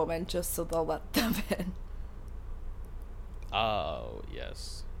of the woman just so they'll let them in. Oh,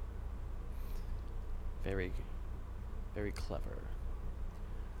 yes. Very, very clever.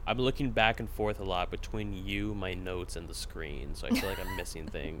 I'm looking back and forth a lot between you, my notes, and the screen, so I feel like I'm missing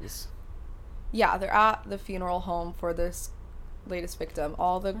things. Yeah, they're at the funeral home for this latest victim.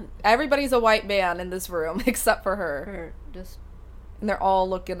 Everybody's a white man in this room except for her. And they're all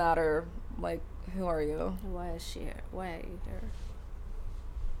looking at her like, who are you? Why is she here? Why are you here?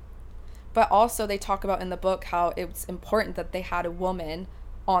 But also they talk about in the book how it's important that they had a woman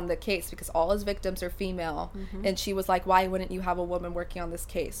on the case because all his victims are female. Mm-hmm. And she was like, why wouldn't you have a woman working on this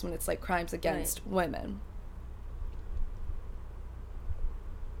case when it's like crimes against women?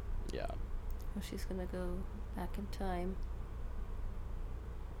 Yeah. Well, she's gonna go back in time.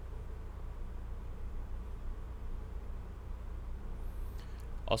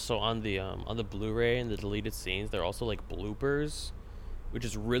 Also on the Blu-ray and the deleted scenes, there are also like bloopers, which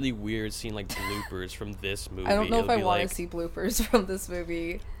is really weird seeing like bloopers from this movie. I don't know if I want to see bloopers from this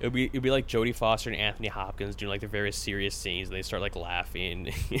movie. It'd be like Jodie Foster and Anthony Hopkins doing like the very serious scenes, and they start like laughing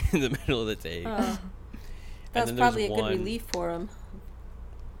in the middle of the take. That's probably a good relief for him.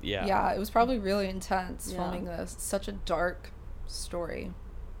 Yeah. Yeah, it was probably really intense filming this. It's such a dark story.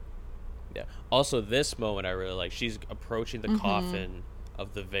 Yeah. Also, this moment I really like. She's approaching the coffin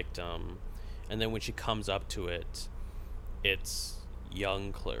of the victim, and then when she comes up to it, it's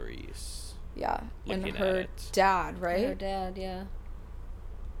young Clarice. Yeah, and her dad, right? Her dad, yeah.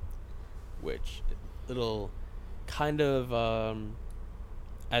 Which little kind of,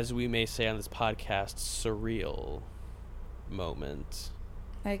 as we may say on this podcast, surreal moment.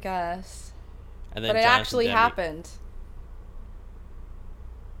 I guess. And then but it actually happened.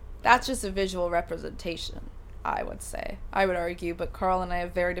 That's just a visual representation, I would say. I would argue, but Carl and I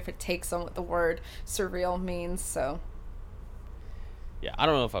have very different takes on what the word surreal means, so. Yeah, I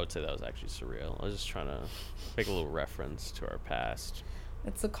don't know if I would say that was actually surreal. I was just trying to make a little reference to our past.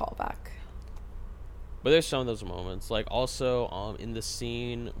 It's a callback. But there's some of those moments. Like, also, in the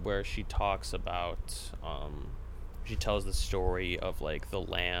scene where she talks about, she tells the story of, like, the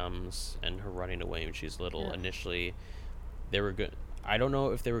lambs and her running away when she's little. Yeah. Initially, they were good. I don't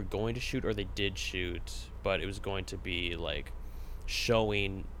know if they were going to shoot or they did shoot, but it was going to be, like,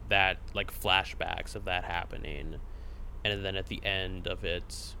 showing that, like, flashbacks of that happening. And then at the end of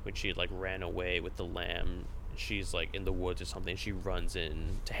it, when she, like, ran away with the lamb, she's, like, in the woods or something, she runs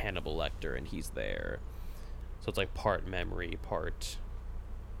in to Hannibal Lecter, and he's there. So it's, like, part memory, part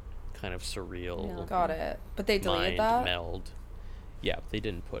kind of surreal. Yeah. Got it. But they deleted that? Meld. Yeah, they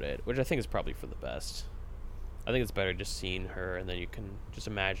didn't put it, which I think is probably for the best. I think it's better just seeing her, and then you can just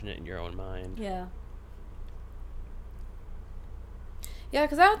imagine it in your own mind. Yeah. Yeah,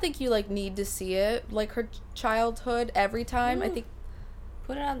 because I don't think you, like, need to see it, like, her childhood every time. I think...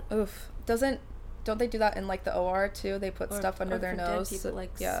 Put it on... Oof. Don't they do that in, like, the OR, too? They put stuff under their nose. Dead people,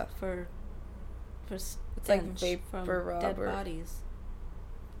 like, yeah. For it's like vapor rub dead bodies.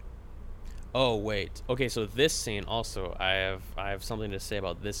 Oh, wait. Okay, so this scene also, I have something to say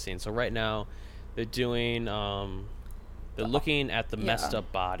about this scene. So right now, they're doing, they're looking at the messed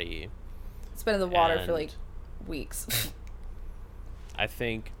up body. It's been in the water for, like, weeks. I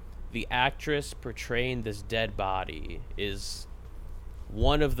think the actress portraying this dead body is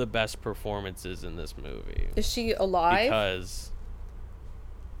one of the best performances in this movie. Is she alive? Because,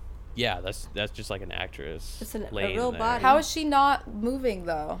 yeah, that's just like an actress. It's a real body. How is she not moving,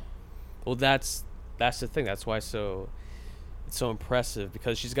 though? Well, that's the thing. That's why it's so impressive,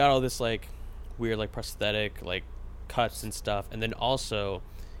 because she's got all this, like, weird, like, prosthetic, like, cuts and stuff. And then also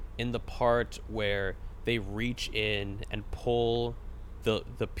in the part where they reach in and pull the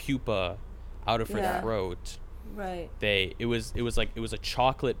pupa out of her throat. Right. It was a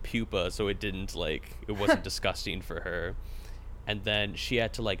chocolate pupa, so it wasn't disgusting for her. And then she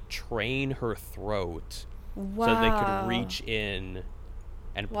had to, like, train her throat so they could reach in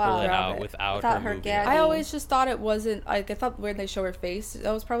and pull it out without her moving. I always just thought it wasn't, like, I thought when they show her face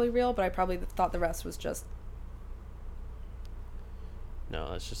that was probably real, but I probably thought the rest was just...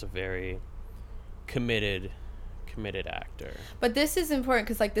 No, it's just a very committed actor. But this is important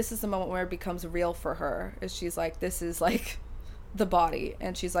because, like, this is the moment where it becomes real for her. Is she's like, this is, like, the body,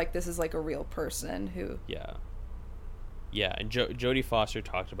 and she's like, this is, like, a real person who... Yeah, and Jodie Foster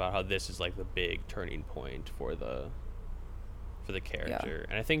talked about how this is, like, the big turning point for the character.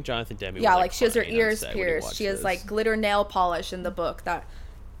 And I think Jonathan Demme was, like, she has her ears pierced. She has, like, glitter nail polish in the book.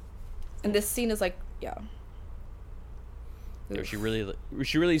 And this scene is, like, she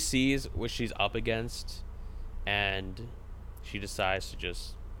really sees what she's up against, and she decides to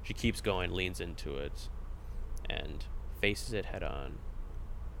she keeps going, leans into it, and faces it head on.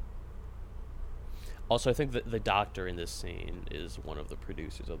 Also, I think that the doctor in this scene is one of the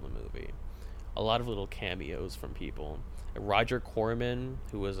producers of the movie. A lot of little cameos from people. Roger Corman,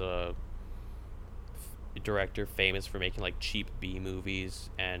 who was a director famous for making, like, cheap B movies,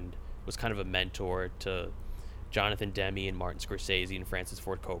 and was kind of a mentor to Jonathan Demme and Martin Scorsese and Francis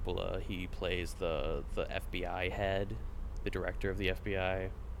Ford Coppola. He plays the FBI head, the director of the FBI,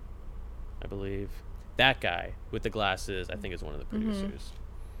 I believe. That guy with the glasses, I think, is one of the producers.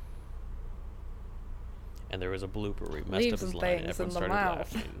 And there was a blooper where he messed up his line and everyone started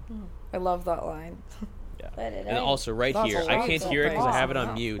laughing. I love that line. Yeah. And also right here, I can't hear it because I have it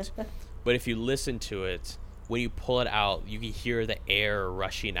on mute, but if you listen to it, when you pull it out, you can hear the air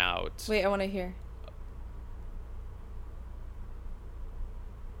rushing out. Wait, I want to hear.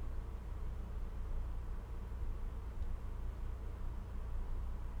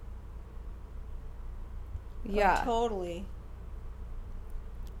 Yeah. Oh, totally.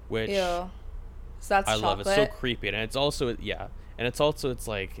 which So that's I chocolate. love. It's so creepy, and it's also it's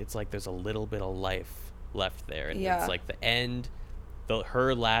like there's a little bit of life left there, and it's like the end,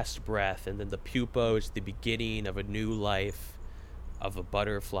 her last breath, and then the pupa is the beginning of a new life, of a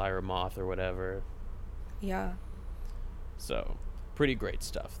butterfly or moth or whatever. Yeah. So, pretty great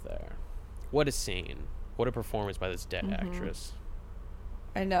stuff there. What a scene! What a performance by this dead actress.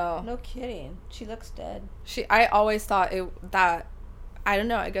 I know. No kidding. She looks dead. I always thought that I don't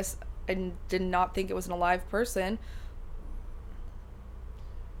know. I guess I did not think it was an alive person.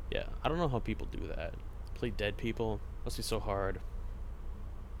 Yeah, I don't know how people do that. Play dead people. Must be so hard.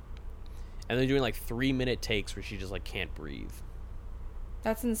 And they're doing like 3-minute takes where she just like can't breathe.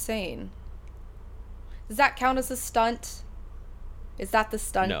 That's insane. Does that count as a stunt? Is that the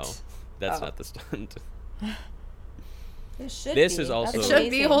stunt? No, that's not the stunt. It should this be. is also It should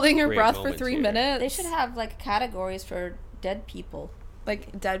be holding her breath for moment 3 here. minutes. They should have like categories for dead people.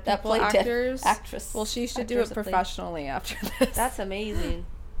 Like dead That people play dead actors. actress. Well, she should do it Actors that play- professionally after this. That's amazing.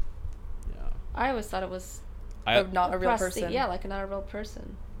 Yeah. I always thought it was not a real prosthetic. person. Yeah, like not a real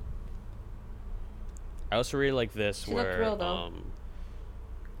person. I also really like this She looked where real, though.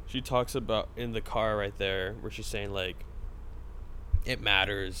 she talks about in the car right there where she's saying like it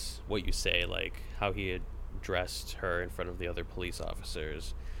matters what you say, like how he had dressed her in front of the other police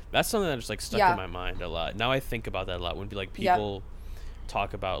officers. That's something that just like stuck in my mind a lot. Now I think about that a lot when like people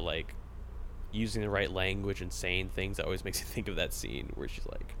talk about like using the right language and saying things. That always makes you think of that scene where she's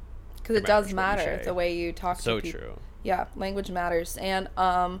like, because it does matter the way you talk to people. So true. Yeah, language matters. And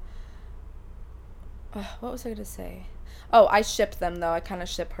what was I gonna say? Oh, I ship them though. I kind of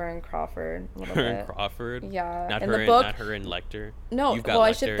ship her and Crawford a little bit. Her and Crawford. Yeah. Not in her the book, not her and Lecter. No, You've got well, Lecter.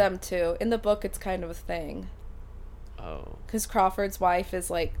 I ship them too. In the book, it's kind of a thing. Oh. Because Crawford's wife is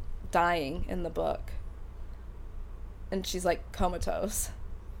like dying in the book, and she's like comatose.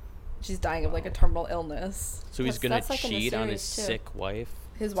 She's dying of like a terminal illness. So he's gonna like cheat on his too. sick wife.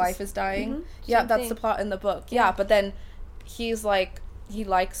 His wife is dying. Mm-hmm. Yeah, Same that's thing. the plot in the book. Yeah, but then he's like he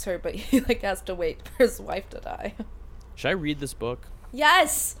likes her, but he like has to wait for his wife to die. Should I read this book?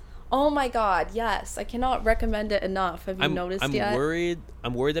 Yes. Oh my God, yes. I cannot recommend it enough. Have you noticed I'm yet?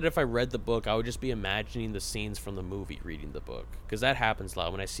 I'm worried that if I read the book, I would just be imagining the scenes from the movie reading the book. Because that happens a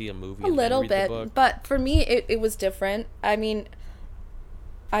lot when I see a movie. A and little then read bit, the book. but for me, it was different. I mean,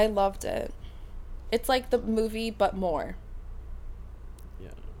 I loved it. It's like the movie, but more. Yeah.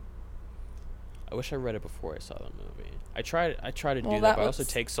 I wish I read it before I saw the movie. I try to do that, but it also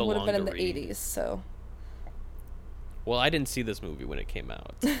takes so long to read. Would have been in the 80s, so. Well, I didn't see this movie when it came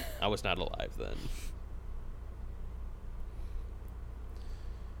out. I was not alive then.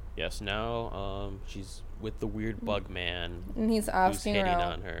 Yes, now she's with the weird bug man. And he's asking who's her hitting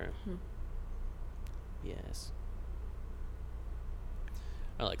out. on her. Yes.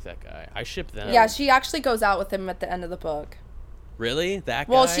 I like that guy. I ship them. Yeah, she actually goes out with him at the end of the book. Really? That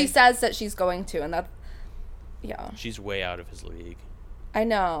guy? Well, she says that she's going to, and that. Yeah. She's way out of his league. I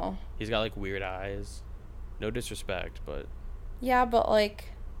know. He's got like weird eyes. No disrespect, but Yeah, but like.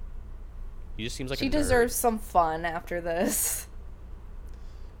 he just seems like she a nerd. deserves some fun after this.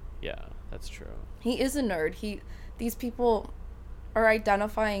 Yeah, that's true. He is a nerd. These people are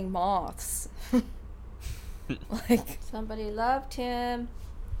identifying moths. Like Somebody loved him.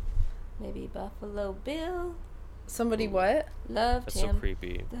 Maybe Buffalo Bill somebody what? loved That's him. so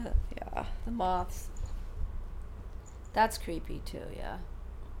creepy. Yeah. The moths. That's creepy too. Yeah.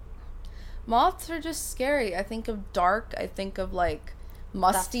 Moths are just scary. I think of dark. I think of like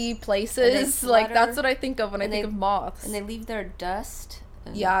musty And places. they Like flutter, that's what I think of when I and think they- of moths. And they leave their dust.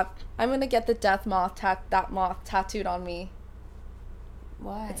 And Yeah, I'm gonna get the death moth that moth tattooed on me.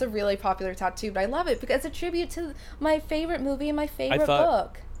 Why? It's a really popular tattoo, but I love it because it's a tribute to my favorite movie and my favorite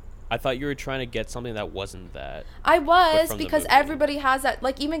book. I thought you were trying to get something that wasn't that. I was from the because movie. everybody has that.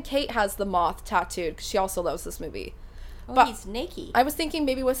 Like even Kate has the moth tattooed because she also loves this movie. Oh, but he's naked. I was thinking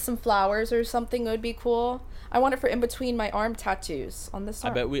maybe with some flowers or something would be cool. I want it for in between my arm tattoos on this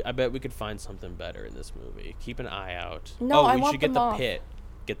arm. I bet we could find something better in this movie. Keep an eye out. No, I we want should get the the moth. pit.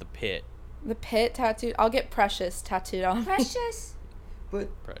 Get the pit. The pit tattooed. I'll get Precious tattooed on me. Precious. But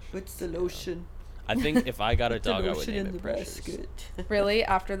Precious. what's the lotion? I think if I got a Put the dog, I would lotion name in it the Precious. basket. Really?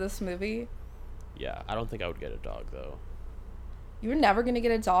 After this movie? Yeah, I don't think I would get a dog though. You're never gonna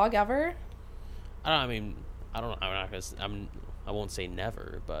get a dog ever? I'm not gonna. I won't say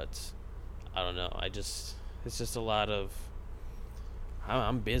never, but I don't know. It's just a lot of.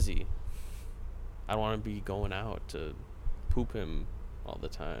 I'm busy. I don't want to be going out to poop him all the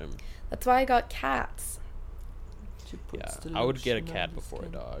time. That's why I got cats. She Yeah, puts the I would get a lotion on cat the before a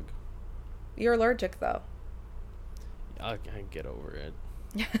skin. dog. You're allergic though. I can get over it.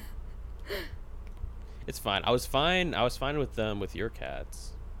 It's fine. I was fine with them with your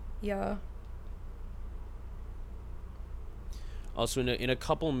cats. Yeah. Also, in a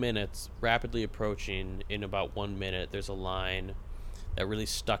couple minutes, rapidly approaching, in about 1 minute, there's a line that really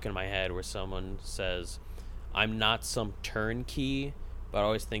stuck in my head where someone says, "I'm not some turnkey," but I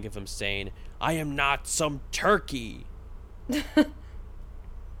always think of him saying, "I am not some turkey." So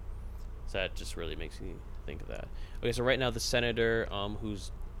that just really makes me think of that. Okay, so right now the senator,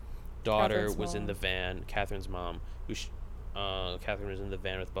 whose daughter Catherine's was in mom. the van, Catherine's mom, Catherine was in the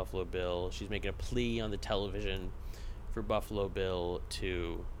van with Buffalo Bill. She's making a plea on the television for Buffalo Bill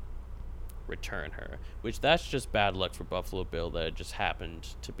to return her, which that's just bad luck for Buffalo Bill that it just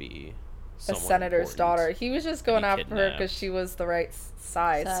happened to be A senator's daughter. He was just going after her because she was the right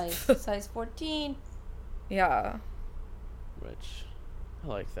size. Size 14. Yeah. Which, I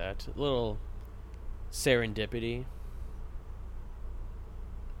like that. A little serendipity.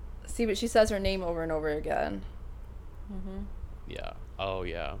 See, but she says her name over and over again. Mm-hmm. Yeah. Oh,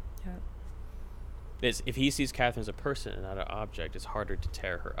 yeah. Yeah. If he sees Catherine as a person and not an object, it's harder to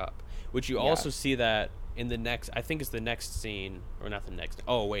tear her up. Which you also see that in the next, I think it's the next scene, or not the next.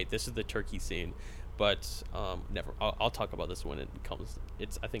 Oh wait, this is the turkey scene, but never. I'll talk about this when it comes.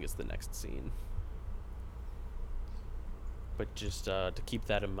 I think it's the next scene. But just to keep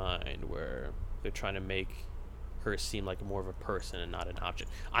that in mind, where they're trying to make her seem like more of a person and not an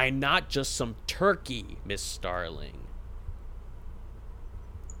object. I'm not just some turkey, Miss Starling.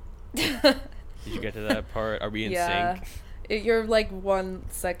 Did you get to that part? Are we in sync? You're like 1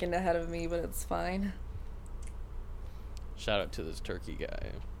 second ahead of me, but it's fine. Shout out to this turkey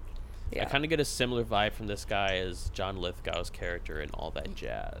guy. Yeah. I kind of get a similar vibe from this guy as John Lithgow's character in All That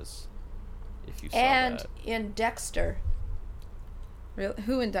Jazz. If you saw And that. in Dexter, Really?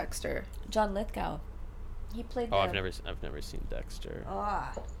 Who in Dexter? John Lithgow. He played. Oh, I've never seen Dexter.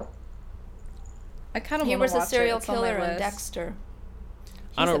 Ah. I kind of He want to was watch a serial it. It's on my killer in list. Dexter.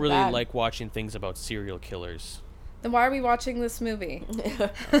 I don't He's a really bad- like watching things about serial killers. Then why are we watching this movie?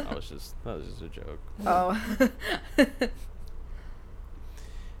 That was just a joke. Oh.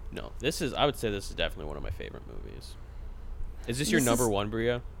 No, I would say this is definitely one of my favorite movies. Is this your number one,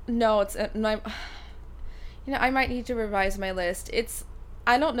 Bria? No, it's my. You know, I might need to revise my list.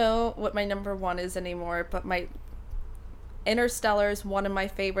 I don't know what my number one is anymore, but my Interstellar is one of my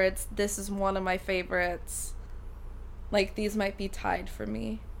favorites. This is one of my favorites. Like, these might be tied for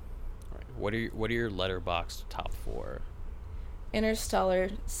me. All right. What are your Letterboxd top 4?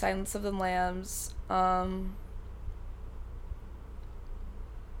 Interstellar, Silence of the Lambs. I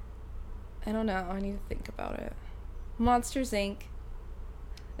don't know. I need to think about it. Monsters, Inc.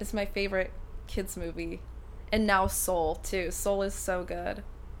 is my favorite kids movie. And now Soul, too. Soul is so good.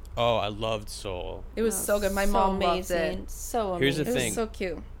 Oh, I loved Soul. It was so good. My mom loved it. So amazing. Here's the It thing. was so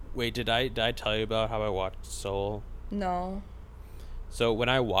cute. Wait, did I tell you about how I watched Soul? No. So when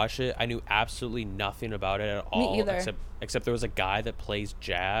I watched it, I knew absolutely nothing about it at all. Me either. Except there was a guy that plays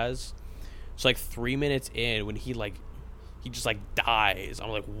jazz. So like 3 minutes in, when he just like dies, I'm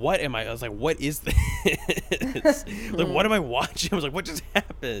like, what am I? I was like, what is this? Like, what am I watching? I was like, what just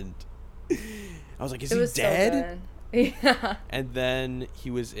happened? I was like, is he dead? So good. Yeah. And then he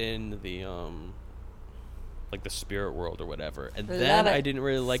was in the like the spirit world or whatever. And then I didn't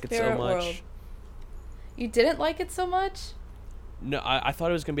really like it so much. World. You didn't like it so much? No, I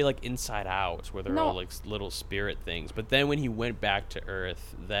thought it was gonna be like Inside Out, where they're all like little spirit things. But then when he went back to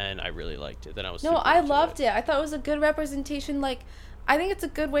Earth, then I really liked it. Then I was I loved it. I thought it was a good representation. Like, I think it's a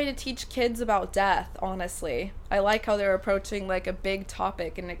good way to teach kids about death. Honestly, I like how they're approaching like a big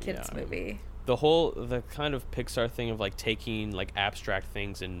topic in a kids movie. The kind of Pixar thing of like taking like abstract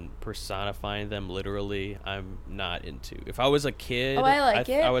things and personifying them literally, I'm not into. If I was a kid,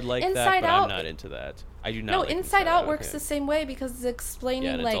 I would like that, but I'm not into that. I do not. No, like Inside Out works the same way because it's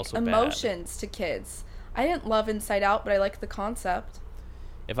explaining like emotions to kids. I didn't love Inside Out, but I like the concept.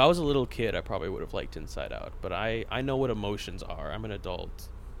 If I was a little kid, I probably would have liked Inside Out, but I know what emotions are. I'm an adult.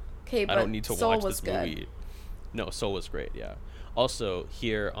 Okay, but I don't need to Soul watch was this movie. No, Soul was great, yeah. Also,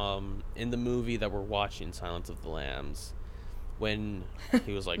 here, in the movie that we're watching, Silence of the Lambs, when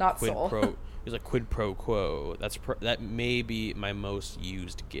he was like quid pro quo. That may be my most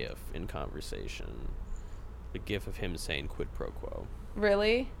used GIF in conversation. The GIF of him saying quid pro quo.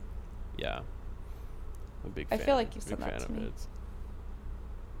 Really? Yeah. I'm a big fan. I feel like you said that to me. It.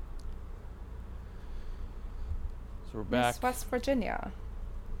 So we're back. Miss West Virginia.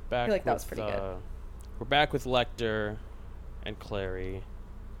 Back I feel like that was pretty good. We're back with Lecter and Clary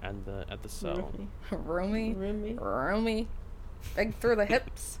and at the cell. Roomy. Big through the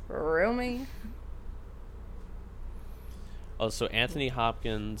hips. Roomy. Also, Anthony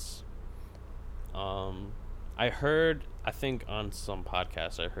Hopkins. I think on some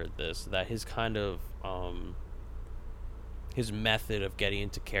podcast I heard this, that his kind of his method of getting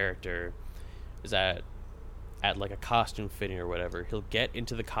into character is at like a costume fitting or whatever. He'll get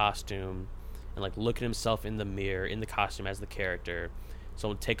into the costume and like look at himself in the mirror in the costume as the character. So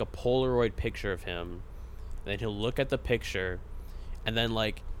he'll take a Polaroid picture of him, and then he'll look at the picture, and then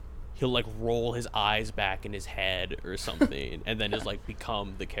like he'll like roll his eyes back in his head or something, and then just like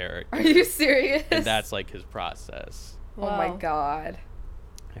become the character. Are you serious? And that's like his process. Wow. Oh my god.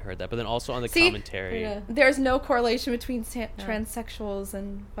 I heard that, but then also on the commentary, there's no correlation between transsexuals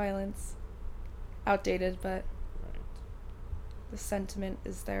and violence. Outdated, but right. The sentiment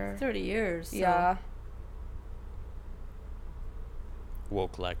is there. 30 years. So. Yeah.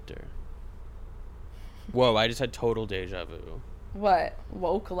 Woke Lecter. Whoa! I just had total deja vu. What?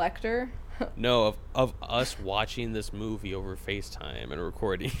 Woke Lecter? No, of us watching this movie over FaceTime and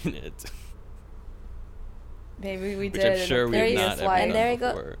recording it. Maybe we did. Which I'm sure we've not ever done and there you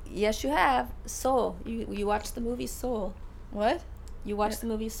before. go. Yes, you have. Soul. You watched the movie Soul. What? You watched the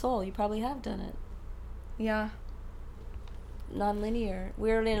movie Soul. You probably have done it. Yeah. Non-linear.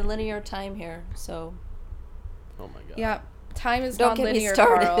 We're in a linear time here, so. Oh my god. Yeah, time is don't non-linear, get me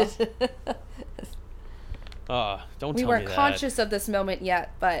started. Carl. Don't tell me that. We weren't conscious of this moment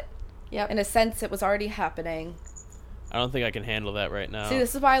yet, but yep. In a sense, it was already happening. I don't think I can handle that right now. See,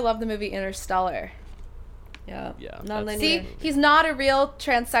 this is why I love the movie Interstellar. Yeah. Yeah. Non-linear. See, he's not a real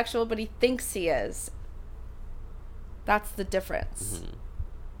transsexual, but he thinks he is. That's the difference. Mm-hmm.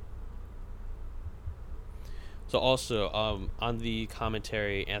 So also, on the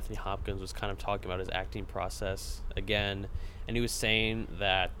commentary, Anthony Hopkins was kind of talking about his acting process again, and he was saying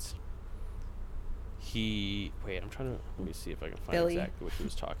that let me see if I can find exactly what he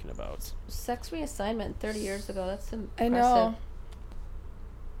was talking about. Sex reassignment 30 years ago. That's impressive. I know.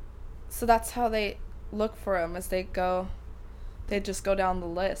 So that's how they look for him as they go. They just go down the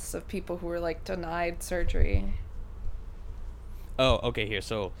list of people who were like denied surgery. Oh, okay, here.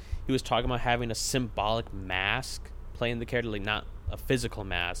 So he was talking about having a symbolic mask playing the character, like not a physical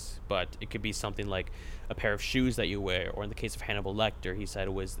mask, but it could be something like a pair of shoes that you wear, or in the case of Hannibal Lecter, he said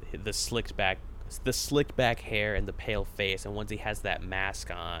it was the slicked back hair and the pale face, and once he has that mask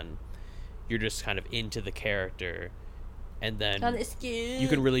on, you're just kind of into the character, and then you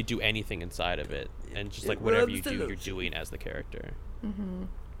can really do anything inside of it, and just like whatever you do, you're doing as the character. Mm-hmm.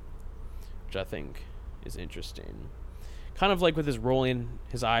 Which I think is interesting. Kind of like with his rolling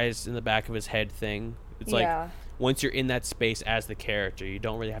his eyes in the back of his head thing. It's like once you're in that space as the character, you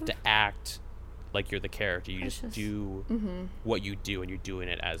don't really have to act like you're the character. You just do what you do, and you're doing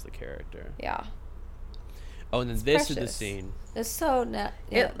it as the character. Yeah. Oh, and then this is the scene. It's so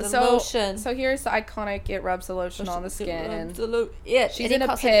lotion. So here's the iconic "It rubs the lotion on the skin." She's in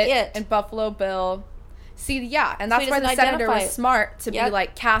a pit, and Buffalo Bill. See, yeah, and that's why the senator was smart to be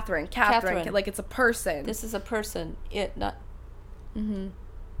like Catherine. Like it's a person. This is a person. It not. Mm-hmm.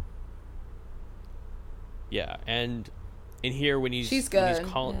 Yeah, and in here when he's good.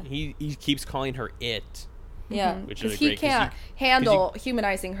 He keeps calling her it. Yeah, which is he can't handle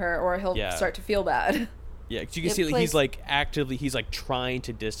humanizing her, or he'll start to feel bad. Yeah, because you can see he's like actively, he's like trying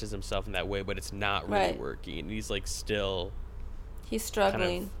to distance himself in that way, but it's not really working. He's like still. He's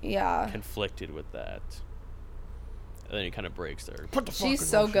struggling. Kind of conflicted with that. And then he kind of breaks there. Put the She's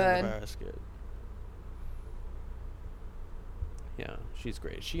so good. In the basket. Yeah, she's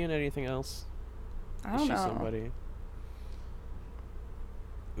great. Is she in anything else? I don't know. Somebody?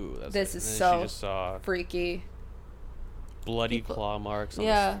 Ooh, that's this is so she just saw freaky. Bloody claw marks on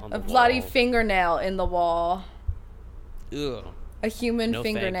the a bloody fingernail in the wall. Ugh. A human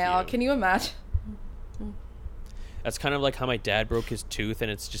fingernail. Can you imagine? That's kind of like how my dad broke his tooth,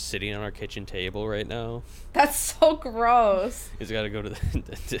 and it's just sitting on our kitchen table right now. That's so gross. He's got to go to the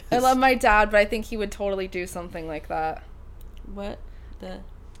dentist. I love my dad, but I think he would totally do something like that. What?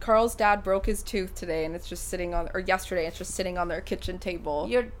 Carl's dad broke his tooth today, and it's just sitting on, or yesterday, it's just sitting on their kitchen table.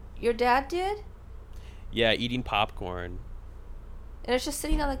 Your dad did? Yeah, eating popcorn. And it's just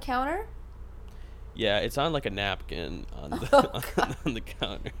sitting on the counter? Yeah, it's on like a napkin on the on the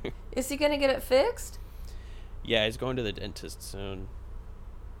counter. Is he gonna get it fixed? Yeah, he's going to the dentist soon.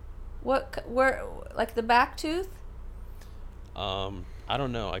 Where, like the back tooth? I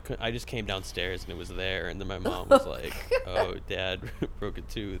don't know. I just came downstairs and it was there, and then my mom was like, "Oh, Dad broke a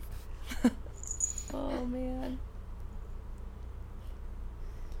tooth." Oh man.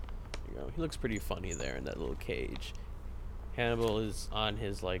 You know, he looks pretty funny there in that little cage. Hannibal is on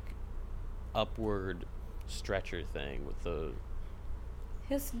his like upward stretcher thing with the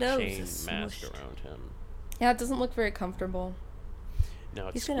his nose chain is mask smooshed around him. Yeah, it doesn't look very comfortable. No,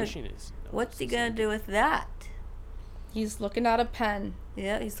 it's squishing his nose. What's he gonna do with that? He's looking at a pen.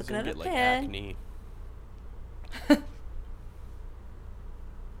 Yeah, he's looking at a like pen. Acne.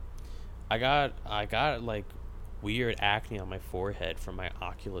 I got like weird acne on my forehead from my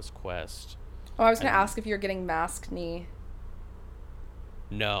Oculus Quest. Oh, I was gonna ask if you're getting mask knee.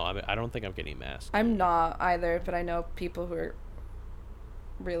 No, I don't think I'm getting masked. I'm not either, but I know people who are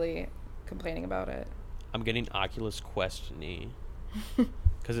really complaining about it. I'm getting Oculus Quest knee.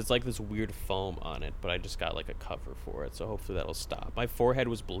 Because it's like this weird foam on it, but I just got like a cover for it, so hopefully that'll stop. My forehead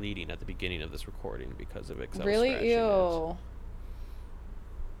was bleeding at the beginning of this recording because of it. Really? Ew.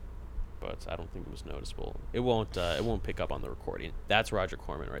 But I don't think it was noticeable. It won't pick up on the recording. That's Roger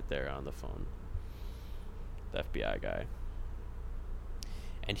Corman right there on the phone. The FBI guy.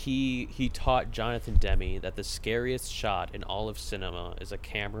 And he taught Jonathan Demme that the scariest shot in all of cinema is a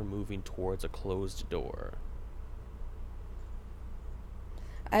camera moving towards a closed door.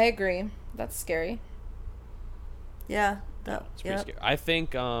 I agree. That's scary. Yeah, it's pretty scary. I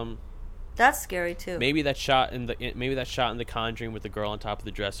think that's scary too. Maybe that shot in The Conjuring with the girl on top of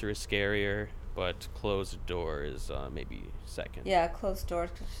the dresser is scarier, but closed door is maybe second. Yeah, closed door.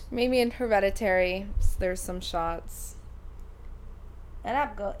 Maybe in Hereditary, there's some shots. And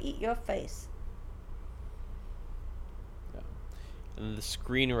I'm gonna eat your face. Yeah. And the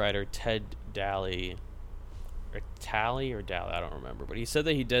screenwriter Ted Daly, or Talley or Daly, I don't remember, but he said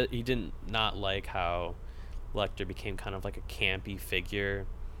that he didn't not like how Lecter became kind of like a campy figure.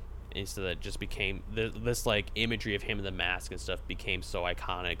 And so that just became this like imagery of him in the mask and stuff became so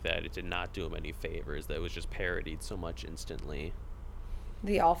iconic that it did not do him any favors. That it was just parodied so much instantly.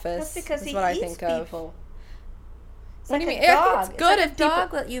 The Office. That's because is he what eats I think people. of. What do you mean? It's good if if dog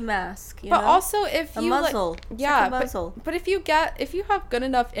people, let you mask, but know? Also if a you muzzle, like, yeah, like a muzzle. But if you have good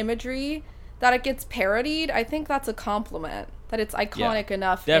enough imagery that it gets parodied, I think that's a compliment. That it's iconic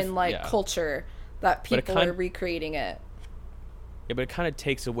enough in culture that people are recreating it. Yeah, but it kind of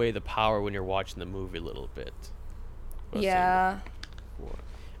takes away the power when you're watching the movie a little bit. Yeah.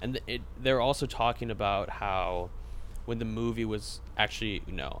 And they're also talking about how when the movie was actually,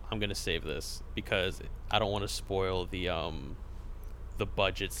 I'm going to save this because I don't want to spoil the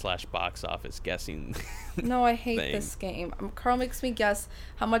budget / box office guessing. No, I hate this game. Carl makes me guess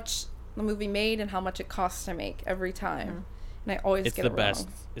how much the movie made and how much it costs to make every time. Mm-hmm. And I always get it wrong.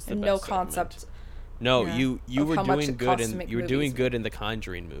 It's the best. No concept. No, you were doing good and you were doing good in the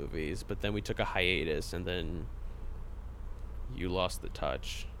Conjuring movies, but then we took a hiatus and then you lost the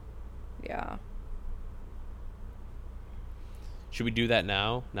touch. Yeah. Should we do that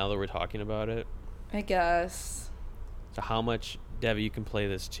now that we're talking about it? I guess. So how much, Debbie, you can play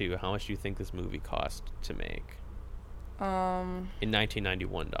this too. How much do you think this movie cost to make? In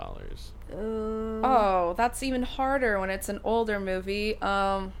 $1991. Oh, that's even harder when it's an older movie.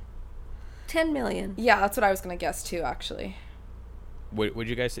 10 million. Yeah, that's what I was gonna guess too, actually. Would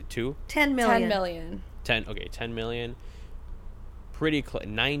you guys say 2? 10 million. 10 million. 10 million. Pretty close.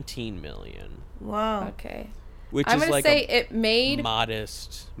 19 million. Wow. Okay. Which I'm is gonna like say it made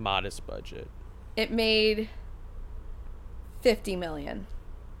modest budget. It made 50 million.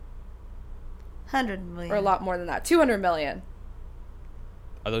 100 million. Or a lot more than that. 200 million.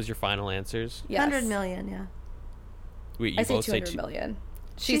 Are those your final answers? Yes. 100 million, yeah. Wait, you I say both 200 say million.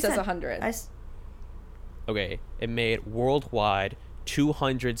 She says 100. Okay, it made worldwide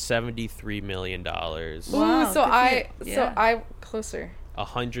 $273 million. Wow, so I closer.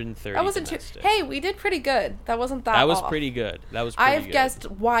 130. That wasn't domestic. too. Hey, we did pretty good. That wasn't that. That was off. pretty good. I've guessed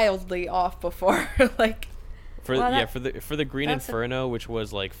wildly off before. Like for the Green Inferno, which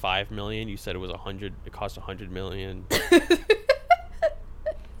was like 5 million. You said it was 100. It cost 100 million.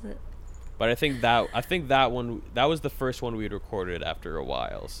 But I think that one, that was the first one we had recorded after a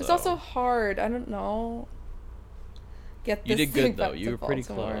while. So. It's also hard. I don't know. Get this. You did good though. You were pretty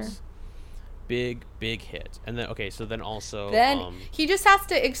Baltimore. close. Big hit. And then he just has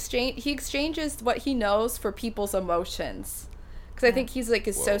to exchange. He exchanges what he knows for people's emotions. Because I think he's like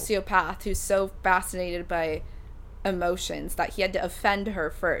a sociopath who's so fascinated by emotions that he had to offend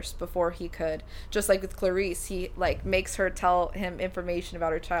her first before he could. Just like with Clarice, he like makes her tell him information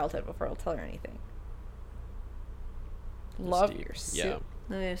about her childhood before he'll tell her anything. Love your soup.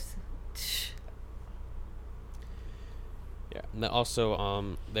 Yeah. Yeah. And then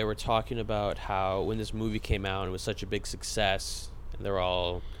also, they were talking about how when this movie came out, it was such a big success, and they're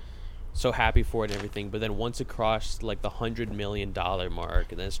all so happy for it and everything. But then once it crossed like the $100 million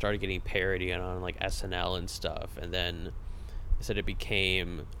mark, and then it started getting parodied on like SNL and stuff, and then they said it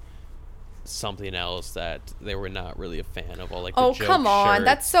became something else that they were not really a fan of. All like oh, the joke come on. shirts.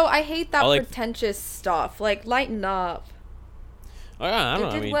 That's so, I hate that like, pretentious stuff. Like, lighten up. Oh, yeah, I don't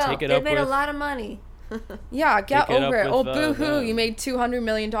know. I mean, take it they up made with... a lot of money. Yeah, get Pick it over up it. Oh, with, boo-hoo, them. you made $200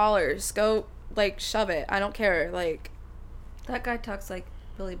 million. Go, like, shove it. I don't care. Like, That guy talks like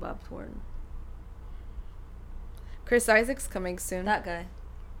Billy Bob Thornton. Chris Isaac's coming soon. That guy.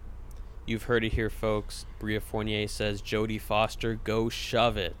 You've heard it here, folks. Bria Fournier says, Jodie Foster, go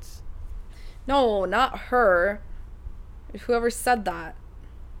shove it. No, not her. Whoever said that.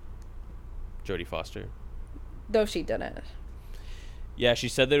 Jodie Foster. Though she didn't. Yeah, she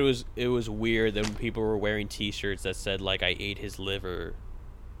said that it was weird that when people were wearing T-shirts that said like I ate his liver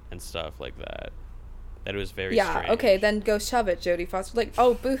and stuff like that. That it was very strange. Okay, then go shove it, Jodie Foster. Like,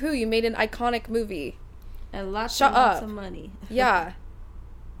 oh, boo-hoo, you made an iconic movie. And lots Shut and lots up. of money. Yeah.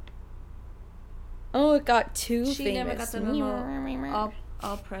 Oh, it got too She famous. never got the memo.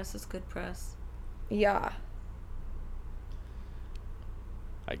 All press is good press. Yeah.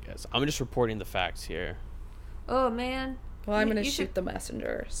 I guess I'm just reporting the facts here. Oh, man. Well, I'm You- gonna you shoot should- the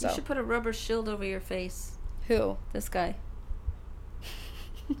messenger. So You should put a rubber shield over your face. who? This guy.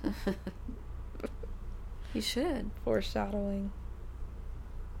 You should. Foreshadowing.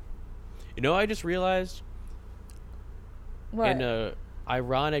 You know, I just realized What? in a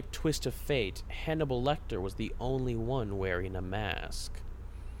ironic twist of fate, Hannibal Lecter was the only one wearing a mask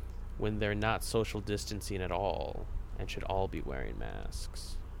when they're not social distancing at all and should all be wearing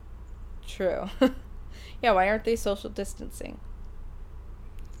masks. True. Yeah, why aren't they social distancing?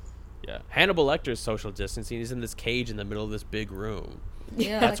 Yeah, Hannibal Lecter's social distancing. He's in this cage in the middle of this big room.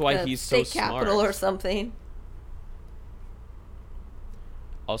 Yeah, That's like why the he's so state capital smart. or something.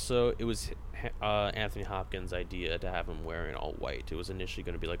 Also, it was Anthony Hopkins' idea to have him wearing all white. It was initially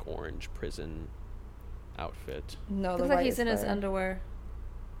going to be like orange prison outfit. No, the Looks white like he's is in his better. underwear.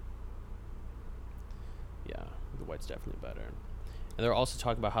 Yeah, the white's definitely better. And they're also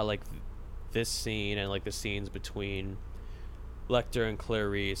talking about how like this scene and like the scenes between Lecter and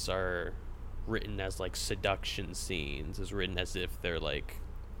Clarice are written as like seduction scenes, is written as if they're like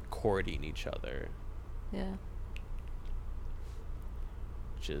courting each other, Yeah.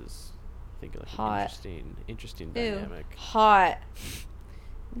 which is I think like Hot. an interesting Ew. dynamic. Hot.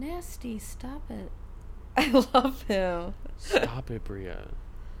 Nasty. Stop it. I love him. Stop it, Bria.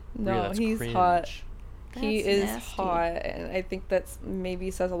 Bria, No, that's he's cringe. hot. He That's is nasty. hot, and I think that's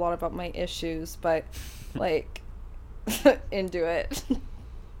maybe says a lot about my issues, but like into it.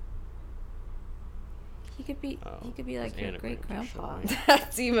 He could be. Oh, he could be like his your great anagrams are grandpa. showing.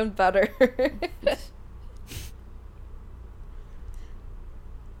 That's even better.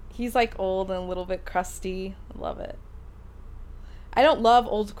 He's like old and a little bit crusty. I love it. I don't love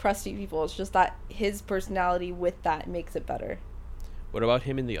old crusty people. It's just that his personality with that makes it better. What about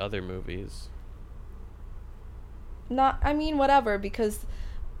him in the other movies? I mean, whatever, because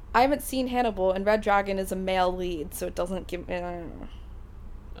I haven't seen Hannibal, and Red Dragon is a male lead, so it doesn't give me. I don't know.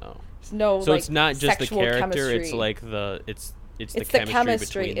 Oh. There's no. So like, it's not just the sexual character; chemistry. it's like it's the It's the chemistry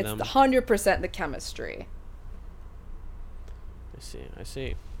chemistry. between It's them. the 100% the chemistry. I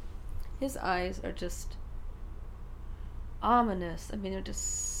see. His eyes are just ominous. I mean, they're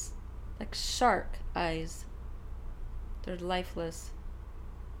just like shark eyes. They're lifeless.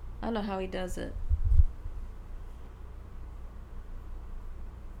 I don't know how he does it.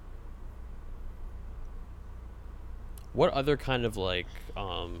 What other kind of like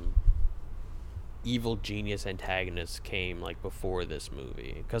evil genius antagonists came like before this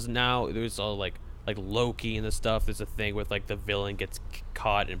movie? Because now there's all like Loki and the stuff. There's a thing with like the villain gets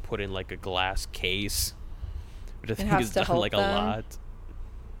caught and put in like a glass case, which I think has is to done help like a them. lot.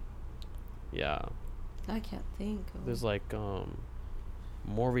 Yeah, I can't think. Of there's like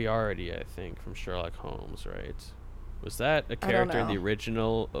Moriarty, I think, from Sherlock Holmes, right? Was that a character in the know.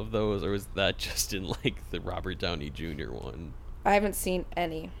 original of those, or was that just in like the Robert Downey Jr. one? I haven't seen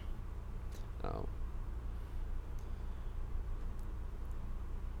any. Oh.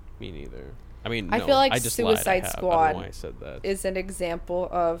 Me neither. I mean, I no, feel like I just lied. Suicide I don't Squad know why I said that. Is an example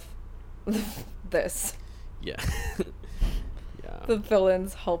of this. Yeah. Yeah. The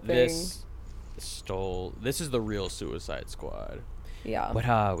villains helping. This is the real Suicide Squad. Yeah. What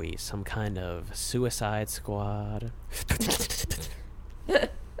are we? Some kind of Suicide Squad?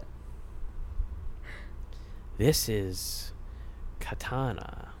 This is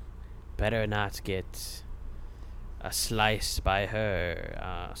Katana. Better not get sliced by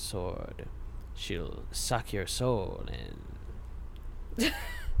her sword. She'll suck your soul in.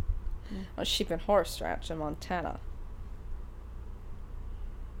 A sheep and horse ranch in Montana.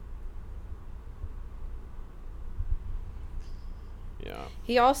 Yeah.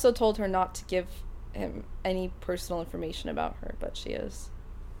 He also told her not to give him any personal information about her, but she is.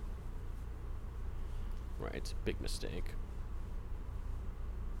 Right. Big mistake.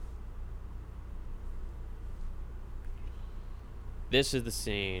 This is the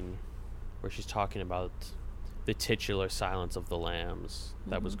scene where she's talking about the titular Silence of the Lambs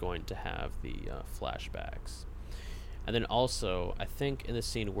that was going to have the flashbacks. And then also, I think in the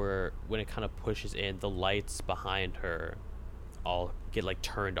scene where when it kind of pushes in, the lights behind her all get like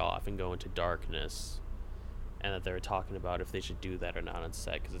turned off and go into darkness. And that they were talking about if they should do that or not on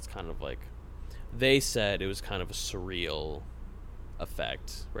set, because it's kind of like, they said it was kind of a surreal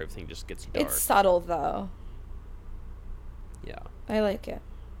effect where everything just gets dark. It's subtle, though. Yeah. I like it.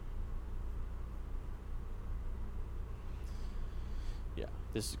 Yeah,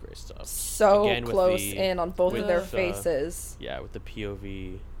 this is great stuff. So Again, with close the- in on both of with, their faces. Yeah, with the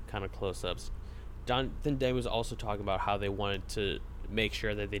POV kind of close-ups. Jonathan Demme was also talking about how they wanted to make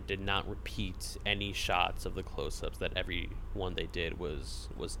sure that they did not repeat any shots of the close-ups, that every one they did was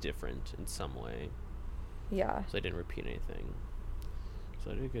different in some way. Yeah. So they didn't repeat anything. So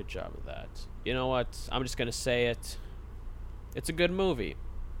they did a good job of that. You know what? I'm just going to say it. It's a good movie.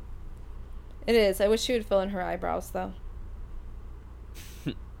 It is. I wish she would fill in her eyebrows, though.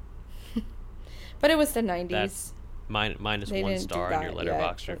 But it was the 90s. That's minus They one didn't do star in your that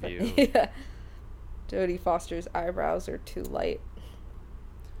Letterboxd yet. review. Yeah. Jodie Foster's eyebrows are too light.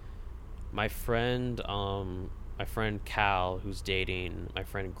 My friend Cal, who's dating my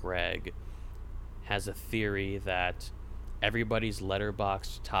friend Greg, has a theory that everybody's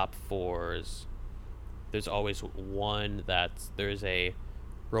Letterboxd top fours, there's always one there's a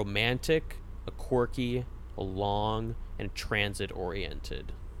romantic, a quirky, a long, and a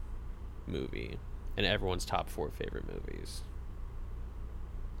transit-oriented movie in everyone's top 4 favorite movies.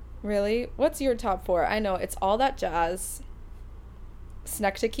 Really? What's your top 4? I know it's All That Jazz,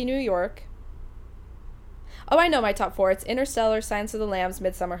 Synecdoche, New York. Oh, I know my top 4. It's Interstellar, Silence of the Lambs,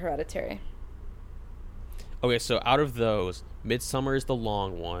 Midsommar, Hereditary. Okay, so out of those, Midsommar is the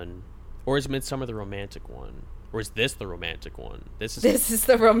long one, or is Midsommar the romantic one? Or is this the romantic one? This is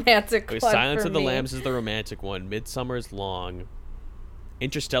the romantic okay, one. Silence for of the me. Lambs is the romantic one. Midsommar is long.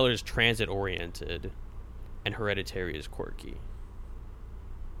 Interstellar is transit-oriented. And Hereditary is quirky.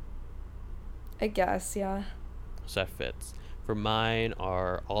 I guess, yeah. So that fits. For mine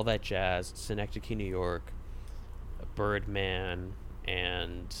are All That Jazz, Synecdoche, New York, Birdman,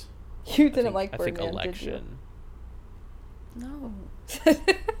 and You didn't like I Birdman, think Election. No. did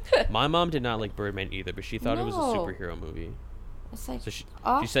you? My mom did not like Birdman either, but she thought it was a No. superhero movie. It's like So she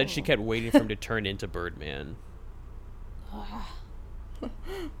awful. said she kept waiting for him to turn into Birdman.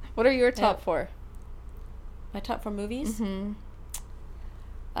 What are your top Yeah. 4? My top 4 movies? Mm-hmm.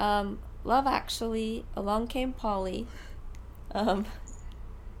 Love Actually, Along Came Polly.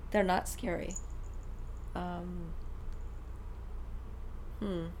 They're not scary. I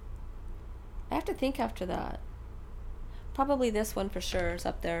have to think after that. Probably this one for sure is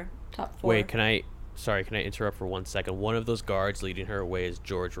up there, top 4. Wait, can I interrupt for 1 second? One of those guards leading her away is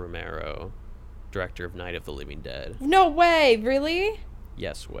George Romero, director of Night of the Living Dead. No way, really?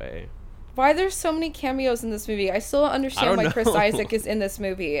 Yes way. Why there's so many cameos in this movie? I still don't understand why Chris know. Isaac is in this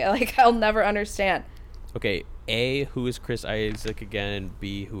movie. Like, I'll never understand. Okay, A, who is Chris Isaac again, and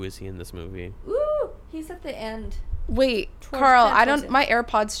B, who is he in this movie? Ooh, he's at the end. Wait, Towards Carl, that I don't. person. My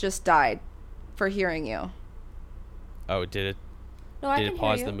AirPods just died for hearing you. Oh, did No, I it can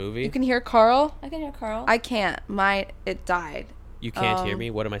pause hear the you. movie? You can hear Carl? I can hear Carl. I can't. It died. You can't hear um, me?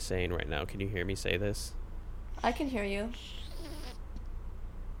 What am I saying right now? Can you hear me say this? I can hear you.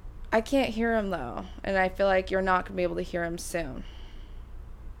 I can't hear him though, and I feel like you're not gonna be able to hear him soon.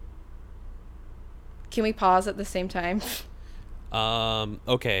 Can we pause at the same time?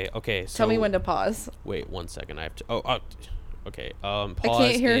 Okay. So Tell me when to pause. Wait 1 second. I have to. Okay. Pause. I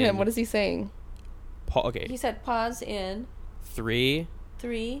can't hear him. What is he saying? Okay. He said pause in 3,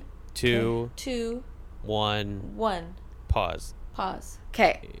 3, 2, 2, 1. 1. Pause. Pause.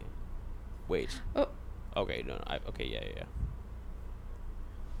 Okay. Wait. Oh. Okay. No. Okay. Yeah.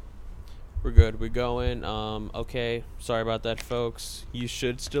 We're good. We're going. Okay. Sorry about that, folks. You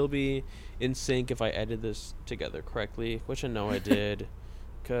should still be in sync if I edited this together correctly, which I know I did,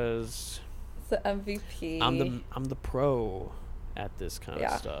 because It's the MVP. I'm the pro at this kind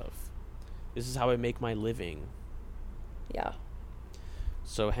of stuff. This is how I make my living. Yeah.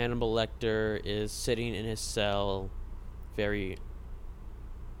 So Hannibal Lecter is sitting in his cell, very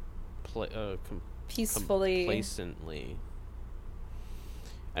Peacefully. complacently.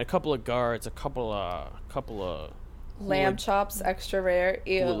 And a couple of guards, a couple of Lamb chops, extra rare.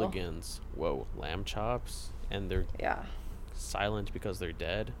 Ew. hooligans. Whoa, lamb chops, and they're Yeah. silent because they're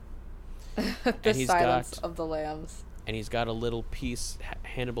dead. The silence of the lambs. And he's got a little piece.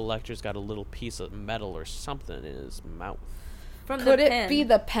 Hannibal Lecter's got a little piece of metal or something in his mouth. Could it be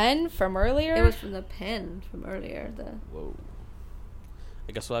the pen from earlier? It was from the pen from earlier. Whoa.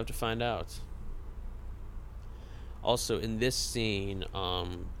 I guess we'll have to find out. Also, in this scene,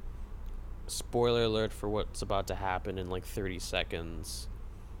 spoiler alert for what's about to happen in like 30 seconds.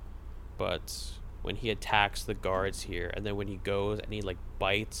 But when he attacks the guards here, and then when he goes and he like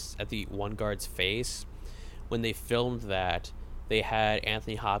bites at the one guard's face, when they filmed that, they had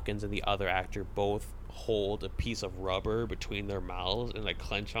Anthony Hopkins and the other actor both hold a piece of rubber between their mouths and like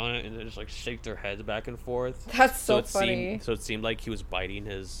clench on it and then just like shake their heads back and forth. That's so funny. So it seemed like he was biting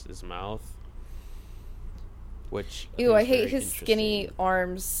his mouth. Which I hate his skinny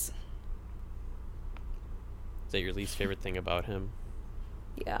arms. Is that your least favorite thing about him?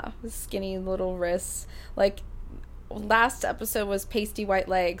 Yeah, his skinny little wrists. Like, last episode was pasty white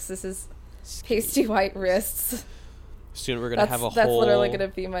legs. This is pasty white wrists. Soon we're gonna have that's literally gonna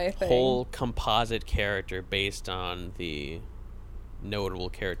be my thing. Whole composite character based on the notable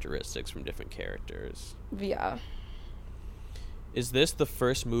characteristics from different characters. Yeah. Is this the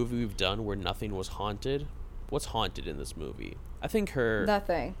first movie we've done where nothing was haunted? What's haunted in this movie? I think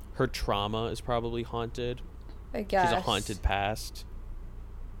nothing. Her trauma is probably haunted. I guess. She's a haunted past.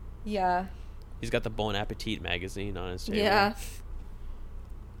 Yeah. He's got the Bon Appetit magazine on his table. Yeah.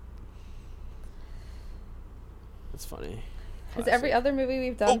 That's funny. Has every other movie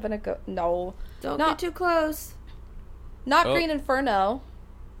we've done been a No. Don't get too close. Not Green Inferno.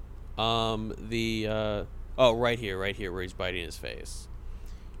 Right here where he's biting his face.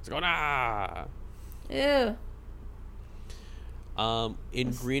 He's going, ah! Ew.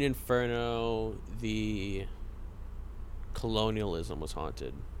 In Green Inferno, the colonialism was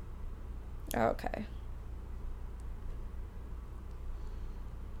haunted. Okay.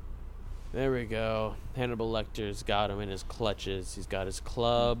 There we go. Hannibal Lecter's got him in his clutches. He's got his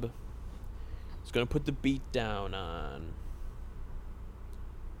club. He's gonna put the beat down on.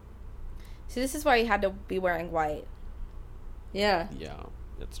 See, this is why he had to be wearing white. Yeah. Yeah,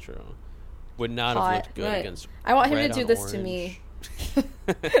 that's true. Would not have looked good against. I want him to do this orange. to me.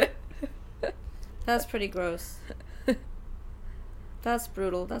 That's pretty gross. That's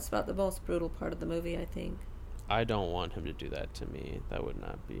brutal. That's about the most brutal part of the movie, I think. I don't want him to do that to me. That would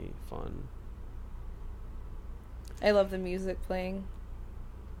not be fun. I love the music playing.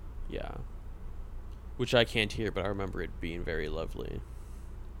 Yeah. Which I can't hear, but I remember it being very lovely.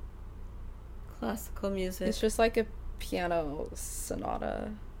 Classical music. It's just like a piano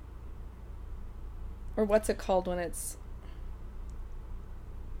sonata. Or what's it called when it's...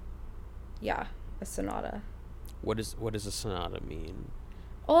 Yeah, a sonata. What does a sonata mean?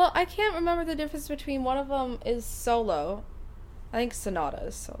 Well, I can't remember the difference between one of them is solo. I think sonata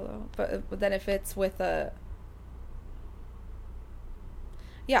is solo. But then if it's with a...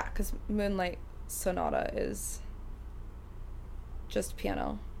 Yeah, because Moonlight Sonata is just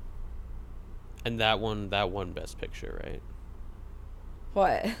piano. And that one Best Picture, right?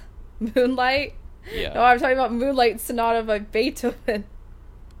 What? Moonlight? Yeah. No, I'm talking about Moonlight Sonata by Beethoven.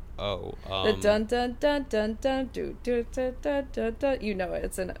 Oh, the dun dun dun dun dun do do dun dun dun dun. You know it.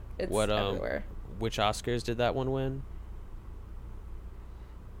 It's everywhere. Which Oscars did that one win?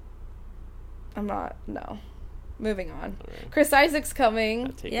 No. Moving on. Right. Chris Isaac's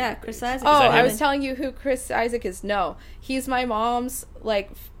coming. Yeah, Chris Isaac. Oh, I was telling you who Chris Isaac is. No, he's my mom's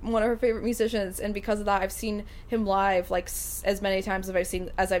one of her favorite musicians, and because of that, I've seen him live as many times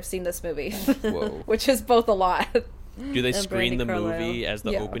as I've seen this movie. Whoa. Which is both a lot. Do they screen the movie as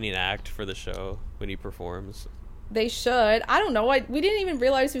the opening act for the show when he performs? They should. I don't know. We didn't even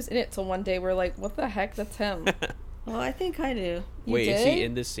realize he was in it till one day. We're like, what the heck? That's him. Well, I think I do. Wait, is he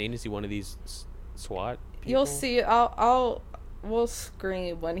in this scene? Is he one of these SWAT people? You'll see. We'll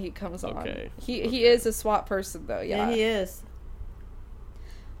scream when he comes on. Okay. He is a SWAT person though. Yeah, he is.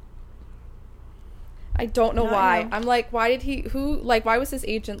 I don't know why. I'm like, why was this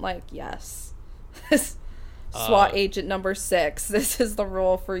agent like, yes, SWAT agent number 6, this is the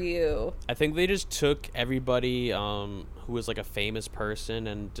role for you? I think they just took everybody who was like a famous person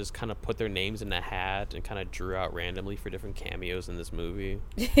and just kind of put their names in a hat and kind of drew out randomly for different cameos in this movie.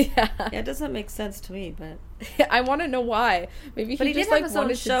 Yeah, it doesn't make sense to me, but I want to know why. Maybe he just did have his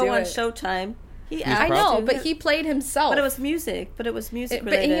own show on Showtime. I know, but he played himself. But it was music. Related.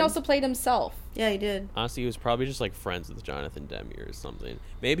 But he also played himself. Yeah, he did. Honestly, he was probably just like friends with Jonathan Demme or something.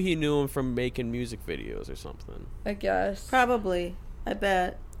 Maybe he knew him from making music videos or something. I guess. Probably. I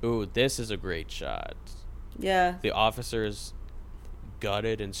bet. Ooh, this is a great shot. Yeah. The officer's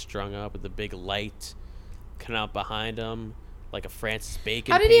gutted and strung up with a big light coming out behind him. like a Francis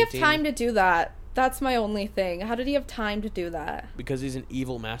Bacon How did he painting. have time to do that? That's my only thing. How did he have time to do that? Because he's an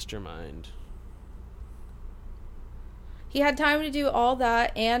evil mastermind. He had time to do all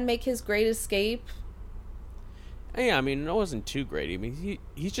that and make his great escape. Yeah, I mean, it wasn't too great. I mean,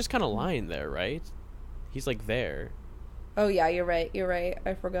 he's just kind of lying there, right? He's like there. Oh yeah, you're right.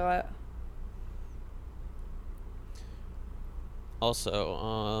 I forgot.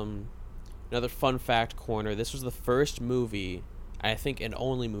 Also, another fun fact corner. This was the first movie, I think and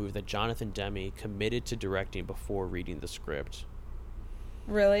only movie, that Jonathan Demme committed to directing before reading the script.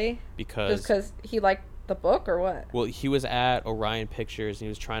 Really? Because he liked the book or what? Well, he was at Orion Pictures and he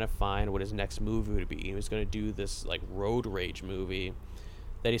was trying to find what his next movie would be. He was going to do this like road rage movie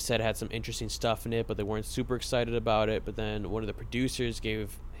that he said had some interesting stuff in it, but they weren't super excited about it. But then one of the producers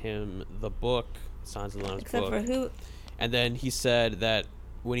gave him the book, Silence of the Lambs book. Except for who? And then he said that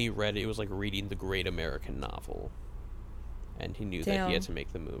when he read it, it was like reading the great American novel. And he knew that he had to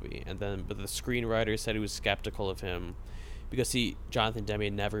make the movie. But the screenwriter said he was skeptical of him because Jonathan Demme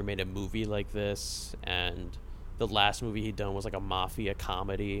had never made a movie like this, and the last movie he'd done was like a mafia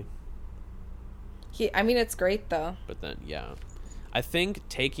comedy. It's great though. But then, yeah. I think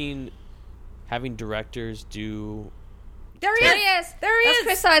having directors do... There he is! That's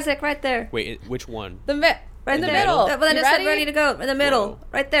Chris Isaak right there. Wait, which one? Right in the middle. But then it said ready to go in the middle. Whoa.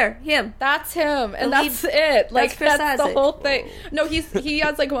 Right there. Him. That's him. And that's it. Like, that's the whole thing. Whoa. No, he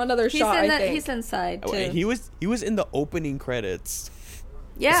has like one other shot, I think. He's inside, too. He was in the opening credits.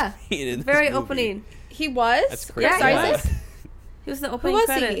 Yeah. Very opening. He was? That's crazy. Yeah, he was in the opening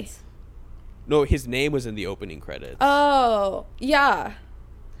credits. No, his name was in the opening credits. Oh, yeah.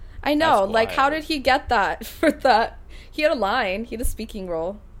 I know. Like, how did he get that for that? He had a line. He had a speaking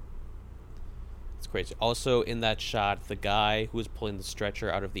role. It's crazy. Also, in that shot, the guy who was pulling the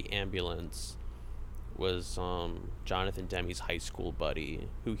stretcher out of the ambulance was Jonathan Demme's high school buddy,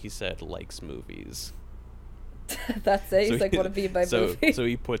 who he said likes movies. That's it. He's like, want to be my movie. So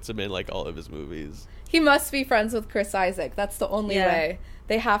he puts him in like all of his movies. He must be friends with Chris Isaak. That's the only way.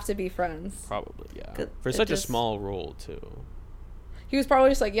 They have to be friends. Probably, yeah. For such a small role, too. He was probably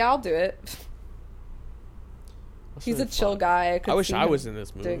just like, yeah, I'll do it. He's a chill guy. I wish I was in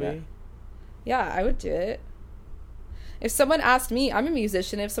this movie. Yeah, I would do it. If someone asked me, I'm a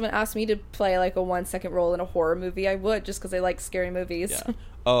musician, if someone asked me to play like a 1-second role in a horror movie, I would, just because I like scary movies. Yeah.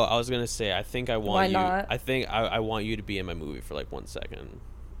 Oh, I was going to say, I think I want Why not? I think I want you to be in my movie for like 1 second.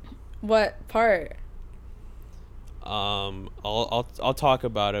 What part? I'll talk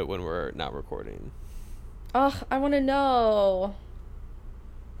about it when we're not recording. Oh, I want to know.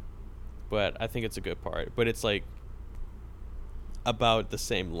 But I think it's a good part. But it's like about the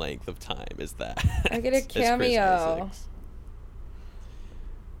same length of time as that. I get a cameo.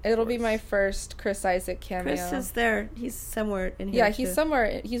 It'll be my first Chris Isaak cameo. Chris is there. He's somewhere in here. Yeah, he's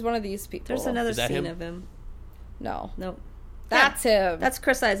somewhere. He's one of these people. There's another scene of him. No. Nope. That's him. That's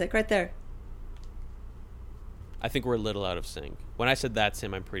Chris Isaak right there. I think we're a little out of sync. When I said that's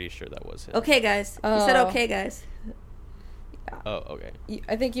him, I'm pretty sure that was him. Okay, guys. You said okay, guys. Yeah. Oh, okay.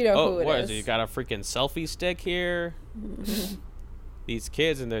 I think you know who it is. What is it? You got a freaking selfie stick here? These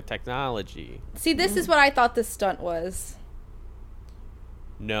kids and their technology. See, this is what I thought this stunt was.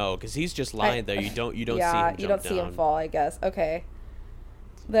 No, because he's just lying there. You don't see him jump Yeah, you don't see him fall, I guess. Okay.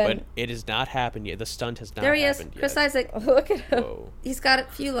 Then, but it has not happened yet. The stunt has not happened yet. There he is. Chris Isaak. Look at him. Whoa. He's got a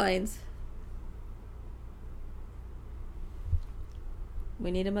few lines. We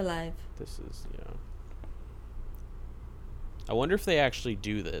need him alive. This is, I wonder if they actually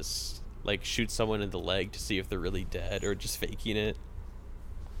do this. Like, shoot someone in the leg to see if they're really dead or just faking it.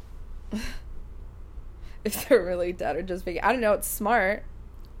 If they're really dead or just faking it. I don't know. It's smart.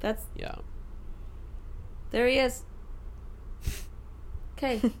 That's... Yeah. There he is.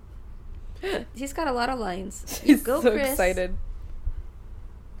 Okay. He's got a lot of lines. He's so Chris. Excited.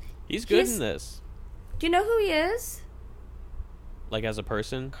 He's good in this. Do you know who he is? Like, as a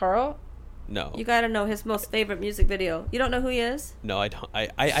person? Carl? No. You gotta know his most favorite music video. You don't know who he is? No, I don't.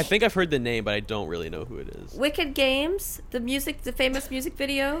 I think I've heard the name, but I don't really know who it is. Wicked Games, the famous music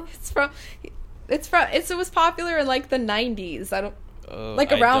video. It was popular in like the 90s.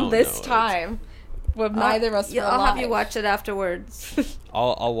 Around this time. When neither of us were alive. I'll have you watch it afterwards.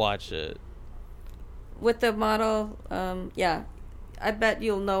 I'll watch it. With the model, yeah. I bet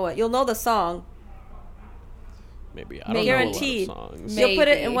you'll know it. You'll know the song. Maybe. I don't Guaranteed. know a lot of songs. You'll put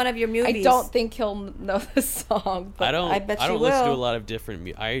it in one of your movies. I don't think he'll know the song, but I bet you will. I don't listen to a lot of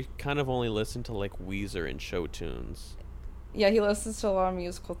different I kind of only listen to like Weezer and show tunes. Yeah, he listens to a lot of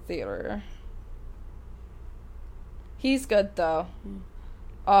musical theater. He's good though.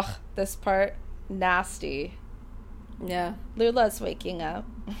 Ugh, this part nasty. Yeah. Lula's waking up.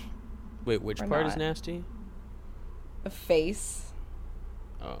 Wait, which part is nasty? A face.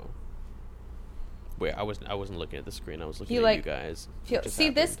 Oh. Wait, I wasn't looking at the screen. I was looking at you guys. See,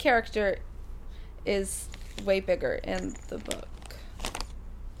 this character is way bigger in the book,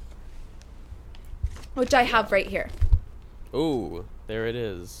 which I have right here. Oh, there it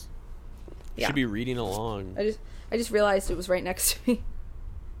is. You should be reading along. I just realized it was right next to me.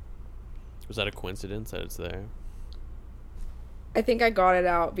 Was that a coincidence that it's there? I think I got it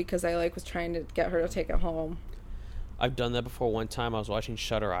out because I was trying to get her to take it home. I've done that before. One time I was watching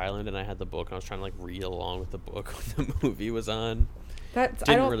Shutter Island and I had the book and I was trying to read along with the book when the movie was on. I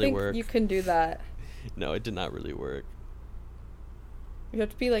don't think you can do that. No, it did not really work. You have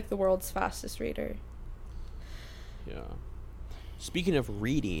to be the world's fastest reader. Yeah. Speaking of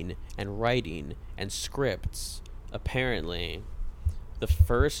reading and writing and scripts, apparently the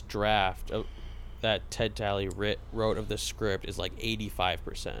first draft that Ted Tally wrote of the script is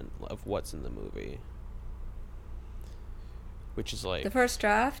 85% of what's in the movie. Which is the first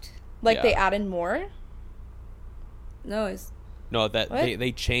draft? They added more? No,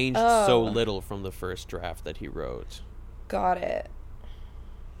 they changed so little from the first draft that he wrote. Got it.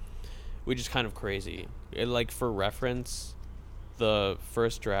 Which is kind of crazy. For reference, the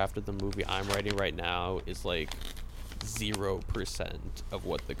first draft of the movie I'm writing right now is 0% of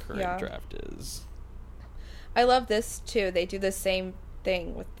what the current draft is. I love this too. They do the same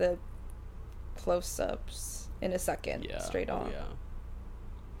thing with the close-ups in a second, straight on. Yeah.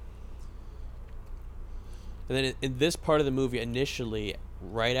 And then in this part of the movie, initially,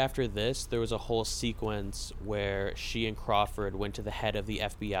 right after this, there was a whole sequence where she and Crawford went to the head of the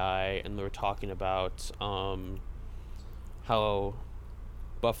FBI and they were talking about how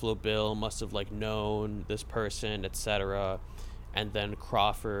Buffalo Bill must have known this person, etc. And then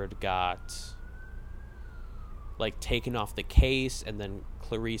Crawford got taken off the case, and then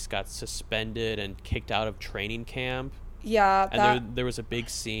Clarice got suspended and kicked out of training camp. Yeah, and there was a big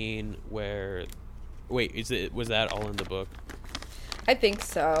scene where, was that all in the book? I think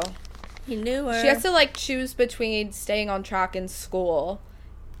so. He knew her. She has to choose between staying on track in school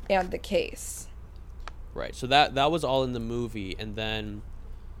and the case. Right. So that was all in the movie, and then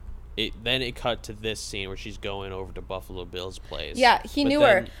it cut to this scene where she's going over to Buffalo Bill's place. Yeah, he knew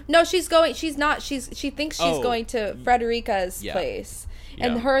her. No, she thinks she's going to Frederica's place.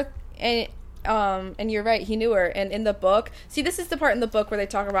 Yeah. And you're right, he knew her. And in the book, see, this is the part in the book where they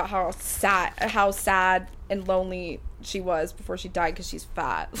talk about how sad and lonely she was before she died because she's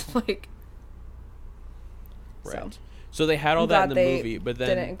fat. Right. So they had all that in the movie, but then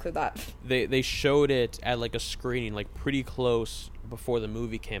didn't include that. They showed it at a screening pretty close before the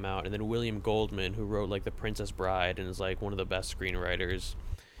movie came out, and then William Goldman, who wrote The Princess Bride and is one of the best screenwriters,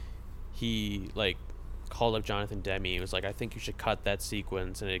 he called up Jonathan Demme and was I think you should cut that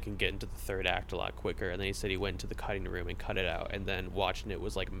sequence and it can get into the third act a lot quicker. And then he said he went into the cutting room and cut it out, and then watching it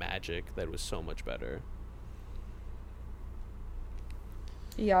was magic. That was so much better.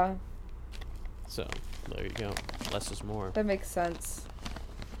 Yeah. So there you go. Less is more. That makes sense.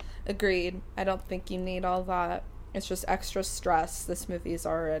 Agreed. I don't think you need all that. It's just extra stress. This movie is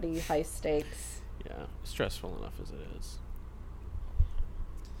already high stakes. Yeah, stressful enough as it is.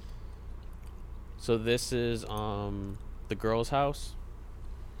 So this is the girl's house?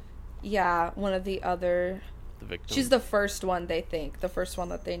 Yeah, one of the other... The victim? She's the first one, they think. The first one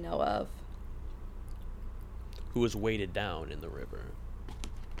that they know of. Who was weighted down in the river.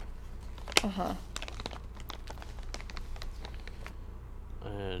 Uh-huh.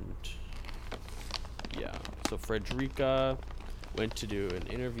 And... yeah, so Frederica went to do an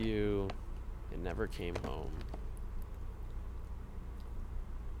interview and never came home.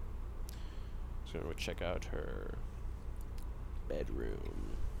 So I'm going to check out her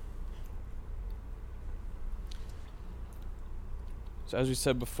bedroom. So as we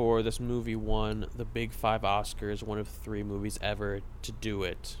said before, this movie won the Big 5 Oscars, one of 3 movies ever to do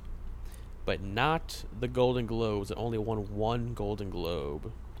it. But not the Golden Globes. It only won 1 Golden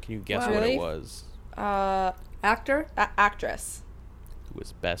Globe. Can you guess what it was? Actor? Actress. Who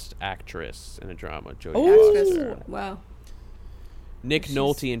was Best Actress in a Drama? Jodie Foster. Wow. Nick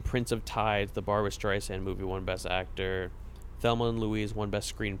Nolte in Prince of Tides, the Barbra Streisand movie, won Best Actor. Thelma and Louise won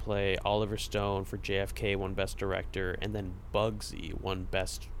Best Screenplay. Oliver Stone for JFK won Best Director. And then Bugsy won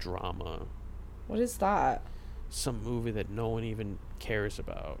Best Drama. What is that? Some movie that no one even cares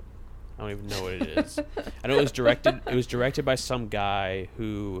about. I don't even know what it is. I know it was directed. It was directed by some guy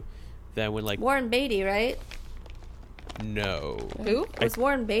who then went Warren Beatty, right? No. Who? It was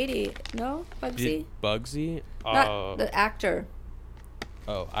Warren Beatty. No, Bugsy. Bugsy? Not the actor.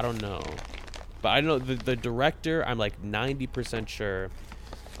 Oh, I don't know. But I don't know, the director, I'm like 90% sure,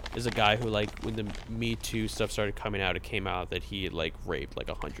 is a guy who, like, when the Me Too stuff started coming out, it came out that he had, like, raped like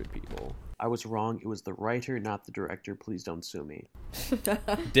 100 people. I was wrong. It was the writer, not the director. Please don't sue me.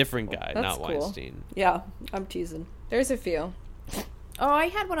 Different guy, not cool. Weinstein. Yeah, I'm teasing. There's a few. Oh, I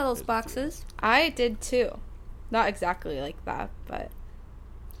had one of those boxes. I did too. Not exactly like that, but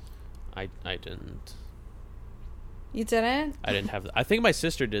I didn't. you didn't? I didn't have. I think my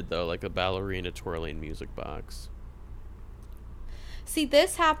sister did though, like a ballerina twirling music box. See,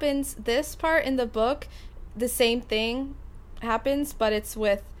 this happens. This part in the book, the same thing happens, but it's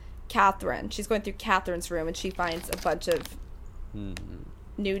with Catherine. She's going through Catherine's room and she finds a bunch of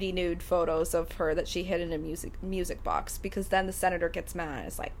nudie nude photos of her that she hid in a music box, because then the senator gets mad and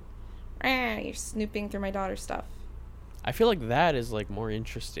is like, you're snooping through my daughter's stuff. I feel like that is like more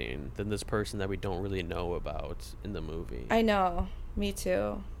interesting than this person that we don't really know about in the movie. I know. Me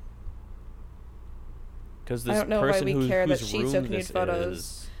too. Because this I don't know why person we care that whose she room took nude this photos.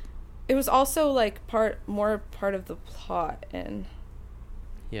 is- It was also like more part of the plot in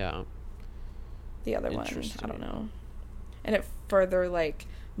Yeah. the other one. Interesting. I don't know. And it further like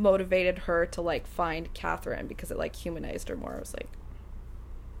motivated her to like find Catherine because it like humanized her more. It was like,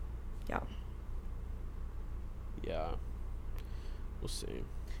 yeah. Yeah. We'll see.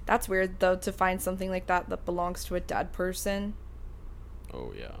 That's weird though, to find something like that belongs to a dead person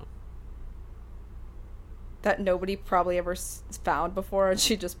Oh yeah. that nobody probably ever found before, and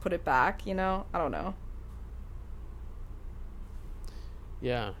she just put it back, you know? I don't know.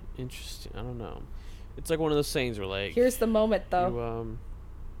 Yeah. Interesting. I don't know. It's like one of those things where like. Here's the moment though You,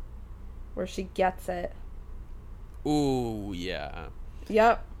 where she gets it. Ooh yeah.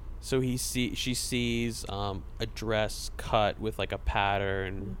 Yep. So she sees a dress cut with like a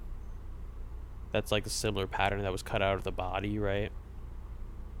pattern that's like a similar pattern that was cut out of the body, right?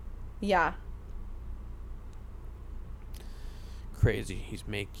 Yeah. Crazy. He's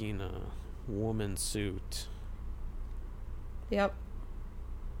making a woman suit. Yep.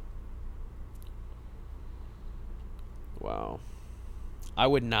 Wow. I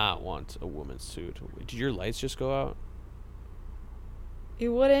would not want a woman's suit. Did your lights just go out?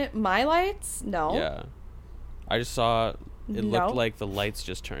 You wouldn't? My lights? No. Yeah. I just saw it No. looked like the lights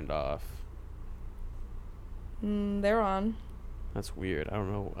just turned off. They're on. That's weird. I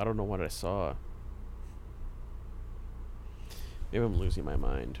don't know what I saw. Maybe I'm losing my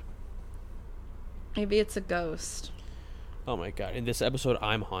mind. Maybe it's a ghost. Oh my god. In this episode,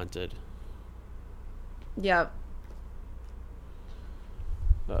 I'm haunted. Yep.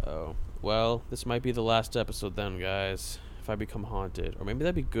 Uh-oh. Well, this might be the last episode then, guys. If I become haunted. Or maybe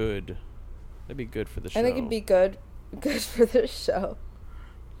that'd be good. That'd be good for the show. I think it'd be good for this show.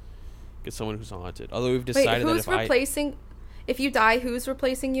 Get someone who's haunted. Although we've decided who's that if you die, who's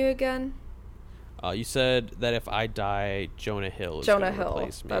replacing you again? you said that if I die, Jonah Hill is going to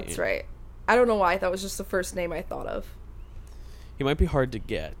replace me. That's right. I don't know why. That was just the first name I thought of. He might be hard to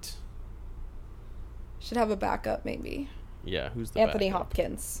get. Should have a backup, maybe. Yeah, who's the Anthony backup?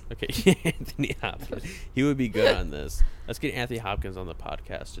 Hopkins. Okay, Anthony Hopkins. He would be good on this. Let's get Anthony Hopkins on the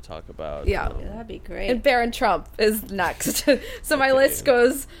podcast to talk about. Yeah. That'd be great. And Barron Trump is next. So my Okay. list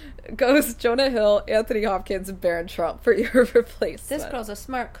goes Jonah Hill, Anthony Hopkins, and Barron Trump for your replacement. This girl's a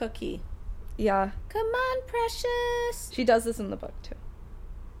smart cookie. Yeah. Come on, precious. She does this in the book, too.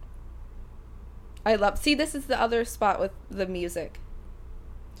 See, this is the other spot with the music.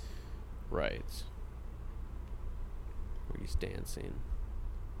 Right. Where he's dancing.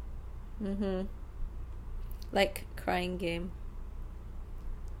 Mm-hmm. Like Crying Game.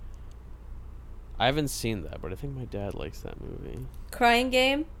 I haven't seen that, but I think my dad likes that movie. Crying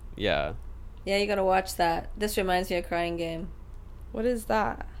Game? Yeah. Yeah, you gotta watch that. This reminds me of Crying Game. What is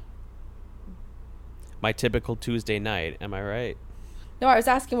that? My typical Tuesday night. Am I right? No, I was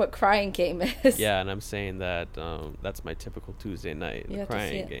asking what Crying Game is. Yeah, and I'm saying that that's my typical Tuesday night. You The have to see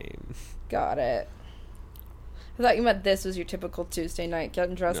Crying it. Game. Got it. I thought you meant this was your typical Tuesday night,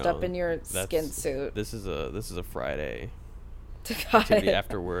 getting dressed No, up in your skin suit. This is a Friday Got activity it.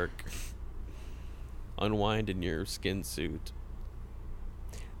 after work. Unwind in your skin suit.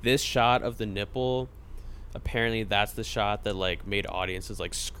 This shot of the nipple, apparently that's the shot that like made audiences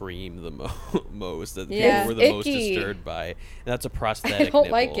like scream the most, that Yeah. people were the most Icky. disturbed by. And that's a prosthetic I don't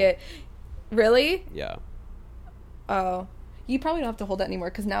nipple. like it. Really? Yeah. Oh. You probably don't have to hold it anymore,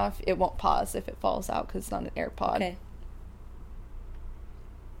 because now if it won't pause if it falls out, because it's not an AirPod. Okay.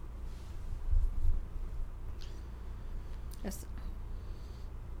 Yes.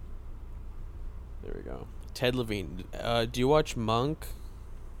 There we go. Ted Levine. Do you watch Monk?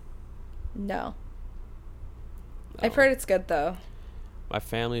 No. No. I've heard it's good, though. My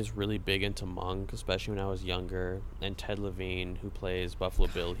family is really big into Monk, especially when I was younger. And Ted Levine, who plays Buffalo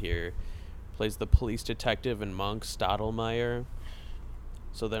Bill here, plays the police detective in Monk, Stottlemyre.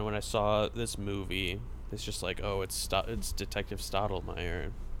 So then when I saw this movie, it's just like, oh, it's Detective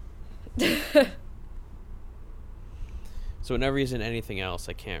Stottlemyre. So whenever he's in anything else,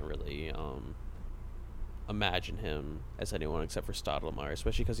 I can't really imagine him as anyone except for Stottlemyre,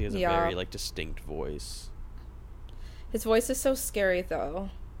 especially because he has a very like distinct voice. His voice is so scary, though.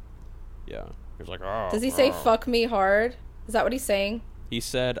 Yeah. He's like, oh. Does he say fuck me hard? Is that what he's saying? He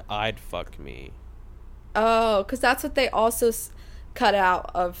said, I'd fuck me. Oh, because that's what they also cut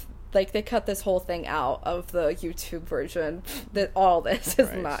out of, like, they cut this whole thing out of the YouTube version. That all this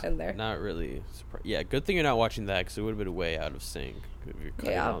is not in there. Not really. Yeah, good thing you're not watching that, because it would have been way out of sync if you're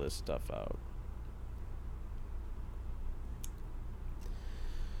cutting all this stuff out.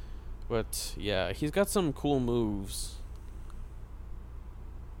 But, yeah, he's got some cool moves.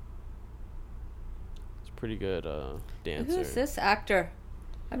 He's a pretty good dancer. Who's this actor?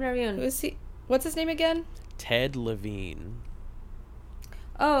 I've never even... Who is he? What's his name again? Ted Levine.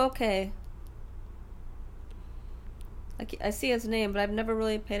 Oh, okay. I see his name, but I've never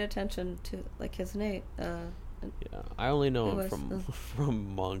really paid attention to, like, his name. Yeah, I only know him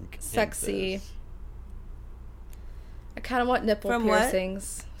from Monk. Sexy. I kind of want nipple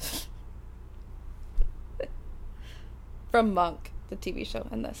piercings. From Monk, the TV show,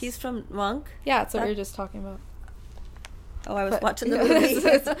 and this. He's from Monk? Yeah, that's what we were just talking about. Oh, I was watching the movie.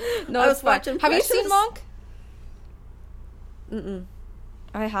 No, I was watching. Have you seen Monk? Mm-mm.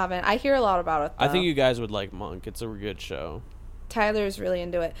 I haven't. I hear a lot about it, though. I think you guys would like Monk. It's a good show. Tyler's really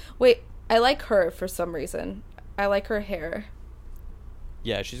into it. Wait, I like her for some reason. I like her hair.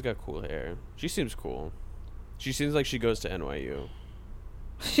 Yeah, she's got cool hair. She seems cool. She seems like she goes to NYU.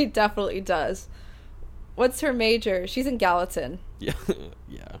 She definitely does. What's her major? She's in Gallatin. Yeah,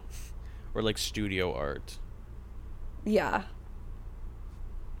 yeah. Or like studio art. Yeah.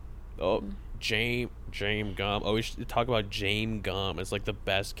 Oh, James Gum. Oh, we should talk about James Gum. It's like the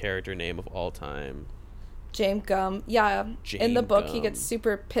best character name of all time. James Gum. Yeah. James in the book, Gum. he gets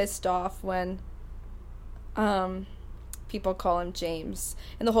super pissed off when people call him James.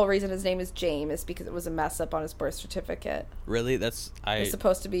 And the whole reason his name is James is because it was a mess up on his birth certificate. Really? It's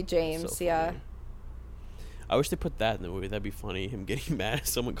supposed to be James, so yeah. I wish they put that in the movie. That'd be funny. Him getting mad at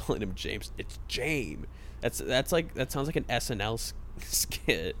someone calling him James. It's James. That's like, that sounds like an SNL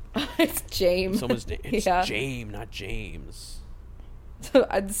skit. It's James. Someone's name. It's James, not James.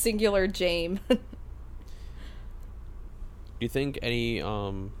 A singular James. Do you think any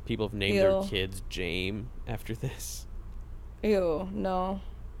people have named their kids James after this? Ew, no.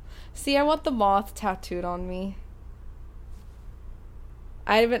 See, I want the moth tattooed on me.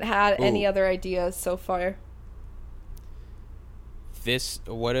 I haven't had any other ideas so far.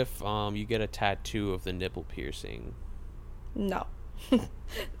 What if you get a tattoo of the nipple piercing? No.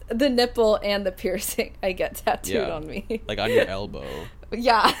 The nipple and the piercing I get tattooed on me. Like on your elbow.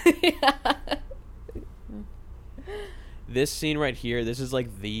 Yeah. This scene right here, this is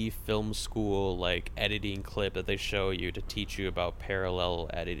like the film school like editing clip that they show you to teach you about parallel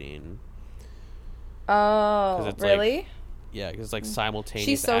editing. Oh, really? Like, yeah, because it's like simultaneous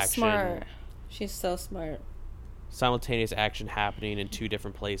action. She's so action. smart. She's so smart. Simultaneous action happening in two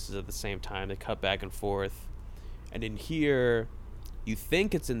different places at the same time. They cut back and forth. And in here, you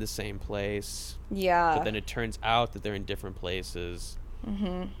think it's in the same place. Yeah. But then it turns out that they're in different places.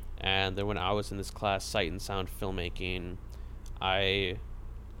 Mm-hmm. And then when I was in this class, Sight and Sound Filmmaking, I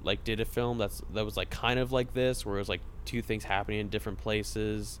like did a film that was like kind of like this, where it was like two things happening in different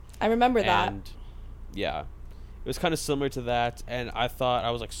places. I remember that. And yeah. It was kind of similar to that, and I thought, I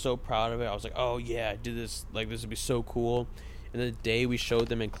was like so proud of it. I was like, oh yeah, I did this, like this would be so cool. And the day we showed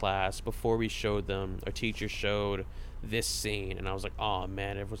them in class, before we showed them, our teacher showed this scene, and I was like, oh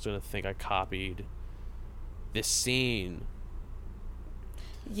man, everyone's gonna think I copied this scene.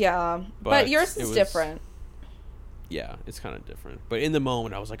 Yeah, but yours is different. Yeah, it's kind of different. But in the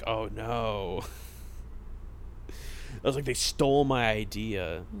moment, I was like, oh no. I was like, they stole my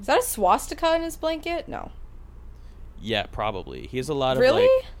idea. Is that a swastika in his blanket? No. Yeah, probably. He has a lot of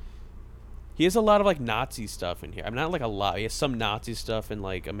he has a lot of like Nazi stuff in here. I'm not like a lot. He has some Nazi stuff and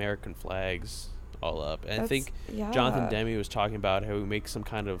like American flags all up. And I think Jonathan Demme was talking about how we make some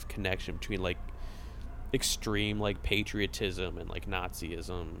kind of connection between like extreme like patriotism and like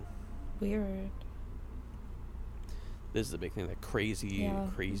Nazism. Weird. This is the big thing, that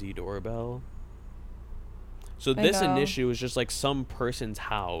crazy doorbell. So this initially was just like some person's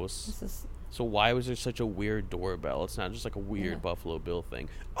house. So why was there such a weird doorbell? It's not just like a weird Buffalo Bill thing.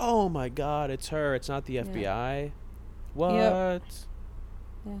 Oh my God, it's her. It's not the FBI. What? Yep.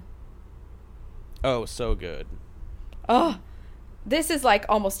 Yeah. Oh, so good. Oh, this is like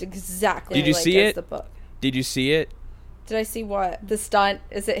almost exactly. Did you like see as it? The book. Did you see it? Did I see what? The stunt?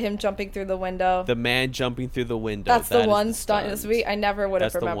 Is it him jumping through the window? The man jumping through the window. That's That the is one stunt in this movie. I never would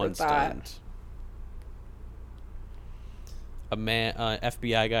have That's the remembered one that. stunt. A man,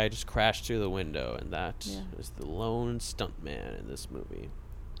 FBI guy just crashed through the window, and that is the lone stunt man in this movie.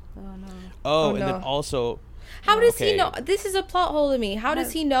 Oh no. Oh, Oh, and no. then also, How does he Okay. know? This is a plot hole to me. How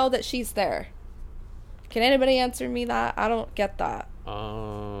does he know that she's there? Can anybody answer me that? I don't get that.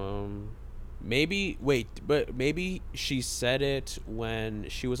 maybe she said it when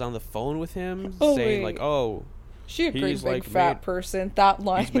she was on the phone with him, Oh, saying wait. like, "Oh, She a great He's, big like, fat made- person. That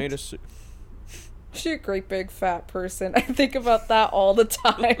line. he's made a." Su- She a great big fat person. I think about that all the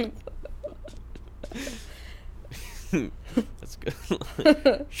time. That's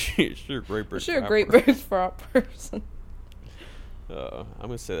good. She's a great person. She a great big fat person. I'm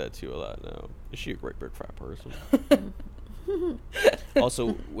gonna say that to you a lot now. Is she a great big fat person?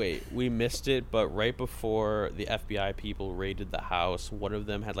 Also, wait, we missed it, but right before the FBI people raided the house, one of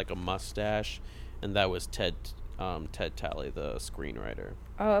them had like a mustache, and that was Ted Talley, the screenwriter.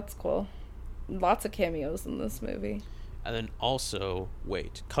 Oh, that's cool. Lots of cameos in this movie. And then also,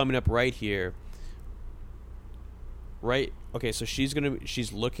 wait, coming up right here. Right, okay, so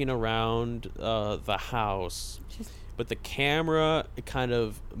she's looking around the house, but the camera, it kind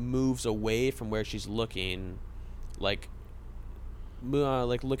of moves away from where she's looking, like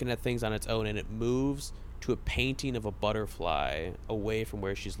looking at things on its own, and it moves to a painting of a butterfly away from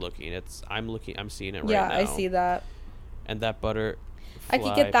where she's looking. I'm seeing it right now. Yeah, I see that. And that butterfly I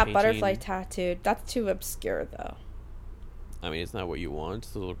could get that painting, butterfly tattooed. That's too obscure, though. I mean, it's not what you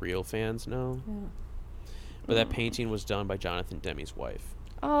want. The real fans know. Yeah. But that painting was done by Jonathan Demme's wife.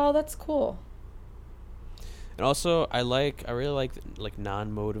 Oh, that's cool. And also, I really like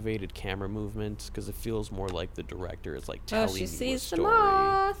non-motivated camera movements because it feels more like the director is like telling she you a sees the story.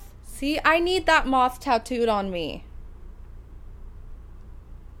 moth. See, I need that moth tattooed on me.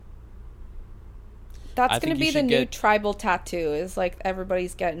 That's I going to think you be the should new get- tribal tattoo, is like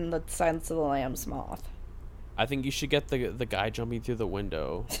everybody's getting the Silence of the Lambs moth. I think you should get the guy jumping through the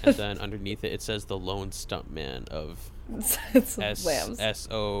window, and then underneath it says the lone stuntman of It's Lambs.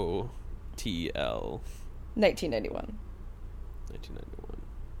 SOTL 1991. 1991.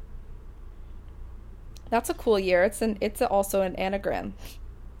 That's a cool year. It's also an anagram.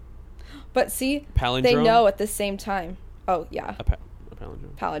 But see, Palindrome? they know at the same time. Oh, yeah. A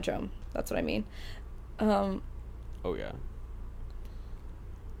palindrome. Palindrome. That's what I mean. Oh yeah.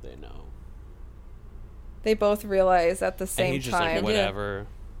 They know. They both realize at the And same he's just time. like whatever.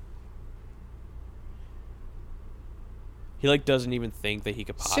 He like doesn't even think that he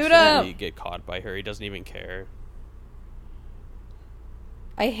could Shoot possibly him! get caught by her. He doesn't even care.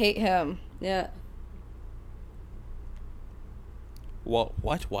 I hate him. Yeah. Well,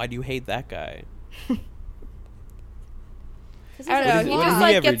 what? Why do you hate that guy? I don't know. What He did just he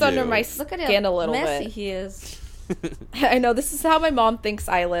like ever gets under do? my Look at skin how a little messy bit. he is. I know. This is how my mom thinks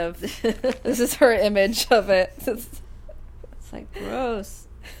I live. This is her image of it. It's like gross.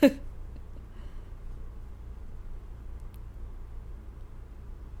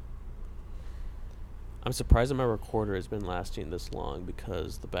 I'm surprised that my recorder has been lasting this long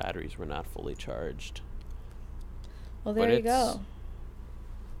because the batteries were not fully charged. Well, But there you it's- go.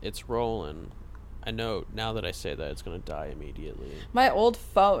 It's rolling. I know now that I say that it's gonna die immediately. My old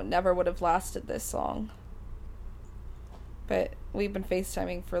phone never would have lasted this long. But we've been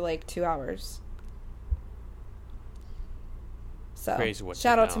FaceTiming for like 2 hours. So, Crazy what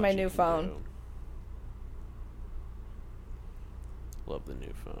shout out to my technology new can phone. do. Love the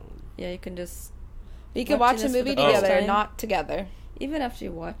new phone. Yeah, you can just We could Watching watch a this for movie the first together, time. not together. even after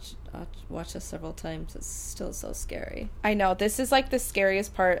you watch us several times, it's still so scary. I know. This is like the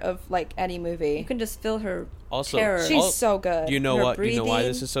scariest part of like any movie. You can just feel her Also, terror. She's so good. Do you know Her what? You know why breathing.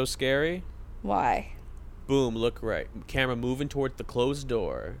 this is so scary? Why? Boom! Look right. Camera moving toward the closed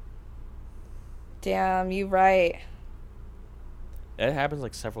door. Damn, you right. It happens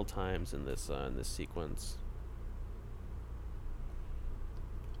like several times in this sequence.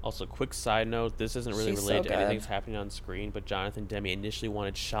 Also, quick side note: this isn't really She's related so to anything good. that's happening on screen, but Jonathan Demme initially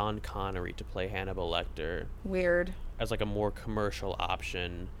wanted Sean Connery to play Hannibal Lecter Weird. as like a more commercial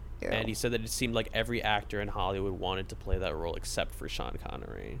option, Ew. and he said that it seemed like every actor in Hollywood wanted to play that role except for Sean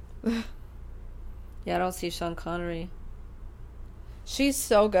Connery. Yeah, I don't see Sean Connery. She's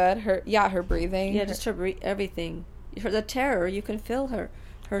so good. Her breathing. Yeah, just her everything. The terror, you can feel her.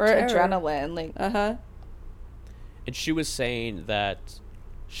 Her her terror. adrenaline. Like, Uh-huh. And she was saying that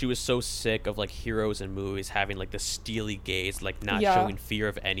she was so sick of like heroes in movies having like the steely gaze, like not Yeah. showing fear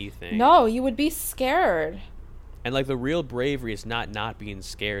of anything. No, you would be scared. And like the real bravery is not being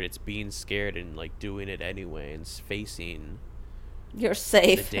scared, it's being scared and like doing it anyway and facing You're the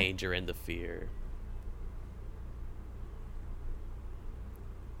safe. danger and the fear.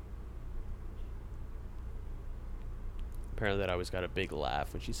 Apparently that always got a big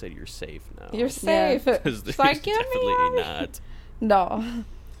laugh when she said you're safe now. You're safe. Because She's there's like, "Get me definitely out of here." not. No.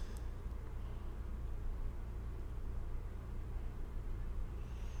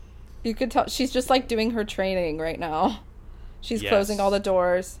 You could tell she's just like doing her training right now. She's closing all the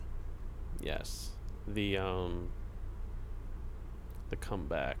doors. Yes. The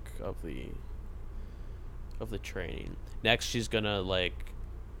comeback of the training. Next she's gonna like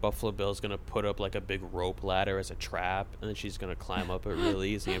Buffalo Bill's gonna put up like a big rope ladder as a trap, and then she's gonna climb up it real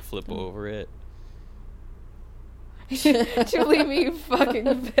easy and flip over it. Julie, me, you fucking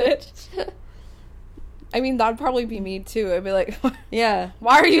bitch. I mean, that'd probably be me too. I'd be like, Yeah.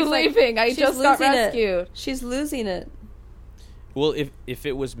 why are you She's like- leaving? I she's just got losing it. rescued. She's losing it. Well, if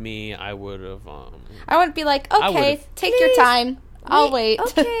it was me, I would have I would be like, I okay, would've- take your time. I'll wait.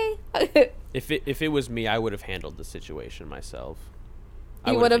 Okay. if it was me, I would have handled the situation myself.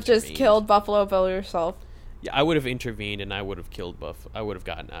 You would have just killed Buffalo Bill yourself. Yeah, I would have intervened and I would have killed I would have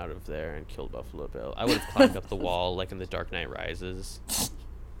gotten out of there and killed Buffalo Bill. I would have climbed up the wall like in The Dark Knight Rises.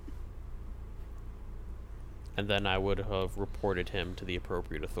 And then I would have reported him to the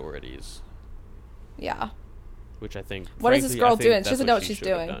appropriate authorities, Yeah. which I think. What is this girl doing? She that's doesn't know what she she's should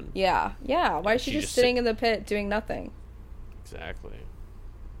have doing. done. Yeah. Yeah. Why is she just sitting in the pit doing nothing? Exactly.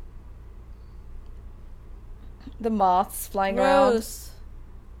 The moths flying around. Gross.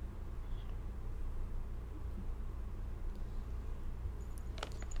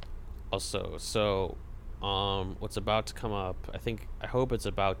 Also, so, what's about to come up, I hope it's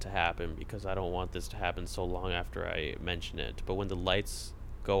about to happen because I don't want this to happen so long after I mention it. But when the lights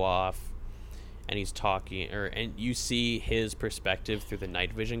go off and he's talking, and you see his perspective through the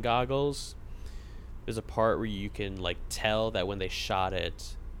night vision goggles, there's a part where you can, like, tell that when they shot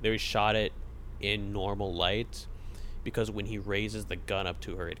it in normal light because when he raises the gun up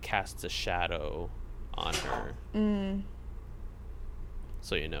to her, it casts a shadow on her.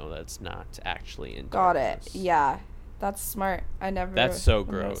 So you know that's not actually in Got darkness. it. Yeah. That's smart. I never. That's so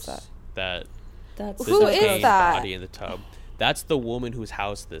noticed gross. That That's Who so is gross. that? body in the tub. That's the woman whose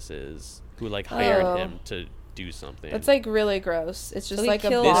house this is, who like hired Oh. him to do something. That's like really gross. It's just he like a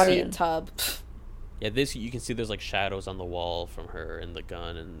killed body him. tub. Yeah, this you can see there's like shadows on the wall from her and the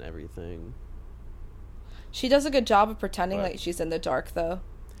gun and everything. She does a good job of pretending But- like she's in the dark, though.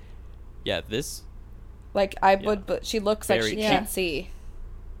 Yeah, this Like I would, but she looks like Very she cheap. can't see.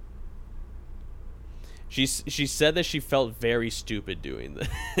 she said that she felt very stupid doing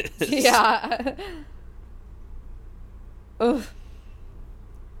this. Yeah. Ugh.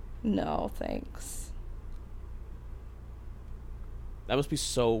 No, thanks. That must be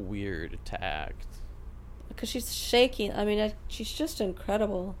so weird to act. Because she's shaking. I mean, she's just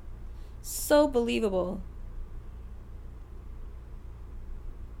incredible. So believable.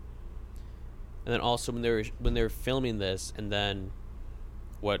 And then also when they were filming this, and then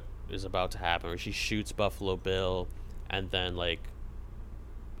what is about to happen, where she shoots Buffalo Bill, and then like,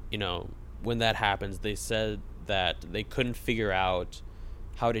 you know, when that happens, they said that they couldn't figure out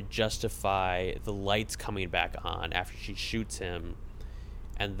how to justify the lights coming back on after she shoots him,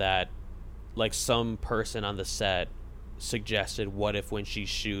 and that like some person on the set suggested, what if when she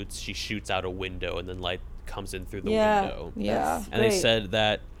shoots out a window and then light comes in through the window. Yeah. That's And they great. said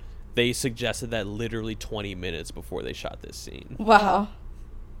that they suggested that literally 20 minutes before they shot this scene. Wow.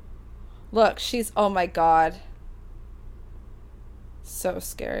 Look, she's. Oh my god. So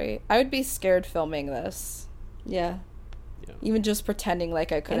scary. I would be scared filming this. Yeah. Even just pretending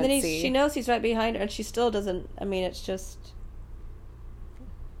like I couldn't And then see. she knows he's right behind her, and she still doesn't. I mean, it's just.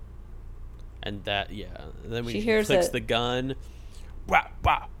 And that, yeah. And then when She she hears clicks it. the gun, bah,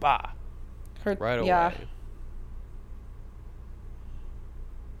 bah, bah, Her, right away. Yeah.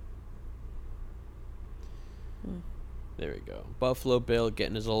 There we go. Buffalo Bill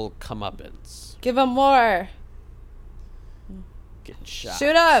getting his old comeuppance. Give him more. Getting shot.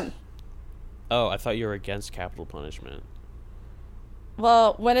 Shoot him. Oh, I thought you were against capital punishment.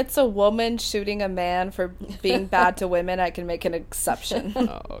 Well, when it's a woman shooting a man for being bad to women, I can make an exception.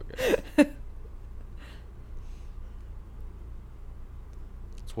 Oh, okay.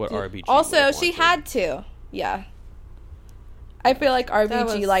 It's what RBG Also, would've she wanted. had to. Yeah. I feel like RBG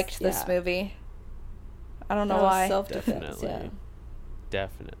was- liked this yeah. movie. I don't know That was why. self-defense, Definitely. yeah.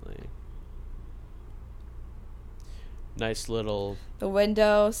 Definitely. Nice little The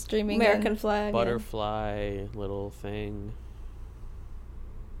window streaming American in. flag. butterfly little thing.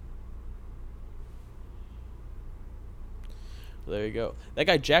 Well, there you go. That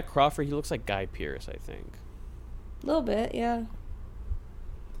guy Jack Crawford, he looks like Guy Pearce, I think. A little bit, yeah.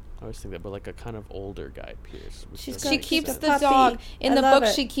 I always think that, but like a kind of older Guy Pearce. She's doesn't She make keeps sense. the puppy. dog. In I the love book,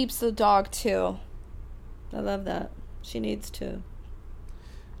 it. she keeps the dog too. I love that. She needs to.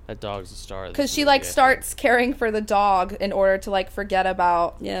 That dog's a star. of this Because she, movie, like, I think. starts caring for the dog in order to, like, forget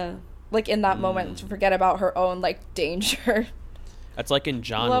about, Yeah. like, in that moment, to forget about her own, like, danger. That's like in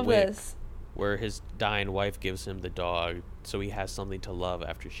John Love Wick, this. where his dying wife gives him the dog, so he has something to love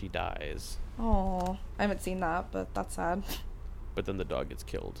after she dies. Oh, I haven't seen that, but that's sad. But then the dog gets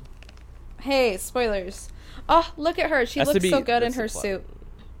killed. Hey, spoilers. Oh, look at her. She That's to looks be- so good in that's the her plot. suit.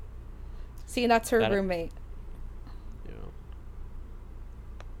 See, that's her That- roommate. You know.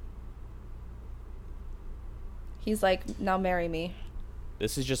 He's like, now marry me.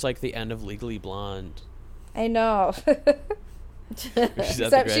 This is just like the end of Legally Blonde. I know. She's at the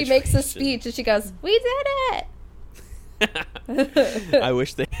Except she makes a graduation. speech and she goes, "We did it." I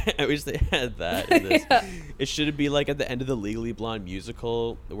wish they had that in this. Yeah. It should be like at the end of the Legally Blonde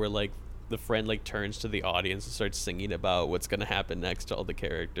musical where like the friend like turns to the audience and starts singing about what's gonna happen next to all the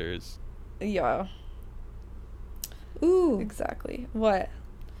characters. Yeah, Ooh. exactly. What?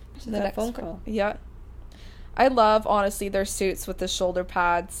 She's got a phone call. Yeah. I love, honestly, their suits with the shoulder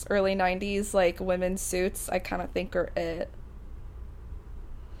pads. Early 90s, like, women's suits, I kind of think are it.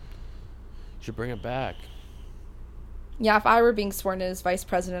 Should bring it back. Yeah, if I were being sworn in as vice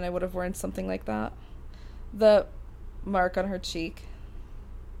president, I would have worn something like that. The mark on her cheek.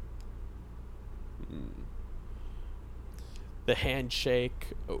 The handshake.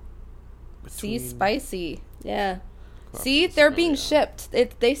 Oh, See, between spicy. Yeah. See, Crawford they're and being Snow, yeah.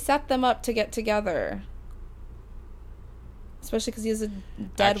 shipped. They set them up to get together. Especially because he has a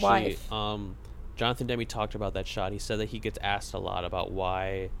dead Actually, wife. Jonathan Demme talked about that shot. He said that he gets asked a lot about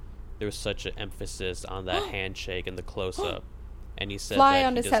why there was such an emphasis on that handshake and the close-up. And he said Fly that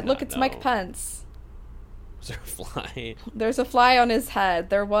on he his does head. Look, not it's know. Mike Pence. Was there a fly? There's a fly on his head.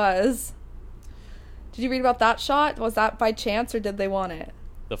 There was. Did you read about that shot? Was that by chance or did they want it?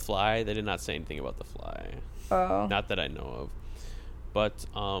 The fly? They did not say anything about the fly. Oh. Not that I know of. But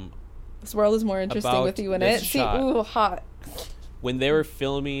This world is more interesting about with you in this it. shot. See, ooh, hot. when they were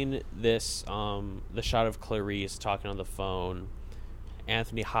filming this, the shot of Clarice talking on the phone,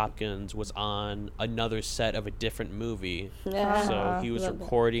 Anthony Hopkins was on another set of a different movie. Yeah. So he was Love that.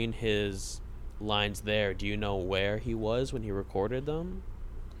 recording his lines there. Do you know where he was when he recorded them?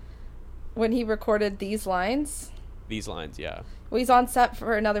 When he recorded these lines, These lines, yeah. well, he's on set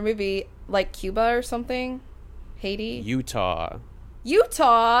for another movie, like Cuba or something. Haiti. Utah.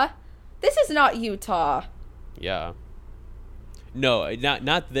 Utah? This is not Utah. Yeah. No,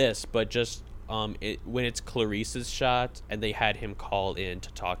 not this, but just when it's Clarice's shot and they had him call in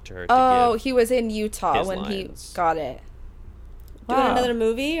to talk to her. Oh, give he was in Utah his when lines. he got it. Doing Wow. another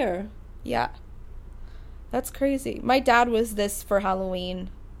movie or? Yeah. That's crazy. My dad was this for Halloween.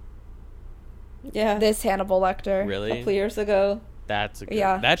 Yeah. This Hannibal Lecter. a Really? couple years ago. That's a good,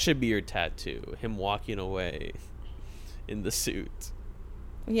 Yeah. that should be your tattoo. Him walking away in the suit.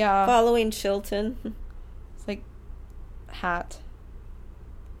 Yeah. Following Chilton. It's like hat.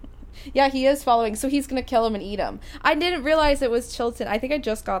 Yeah, he is following, so he's gonna kill him and eat him. I didn't realize it was Chilton. I think I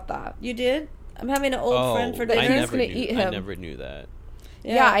just got that. You did? I'm having an old friend for That I he's dinner. never gonna knew. eat I him. never knew that.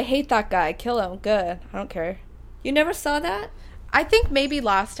 Yeah. I hate that guy. Kill him. Good. I don't care. You never saw that? I think maybe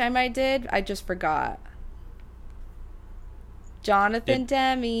last time I did, I just forgot. Jonathan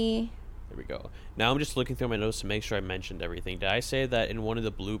Demme. There we go. Now I'm just looking through my notes to make sure I mentioned everything. Did I say that in one of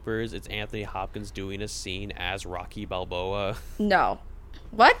the bloopers, it's Anthony Hopkins doing a scene as Rocky Balboa? No.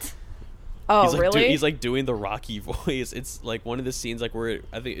 What? Oh, he's like really? he's like doing the Rocky voice. It's like one of the scenes like where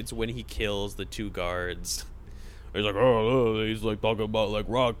I think it's when he kills the two guards. He's like, oh, he's like talking about like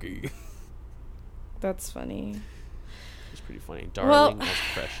Rocky. That's funny. It's pretty funny. Well- Darling as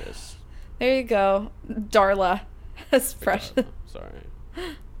Precious. There you go. Darla. That's precious. Sorry.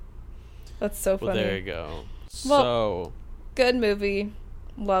 That's so Well, funny. there you go. Well, So Good movie.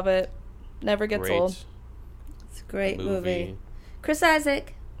 Love it. Never gets great old. It's a great movie. Chris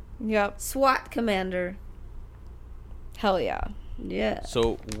Isaac, Yep. SWAT commander. Hell yeah. Yeah.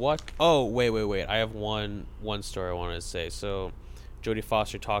 So what? Oh, wait. I have one story I wanted to say. So Jodie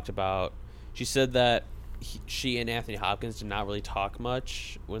Foster talked about. She said that she and Anthony Hopkins did not really talk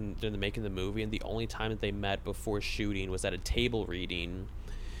much when they're making the movie, and the only time that they met before shooting was at a table reading.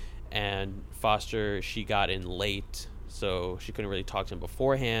 And Foster, she got in late, so she couldn't really talk to him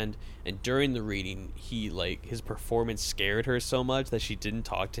beforehand. And during the reading, his performance scared her so much that she didn't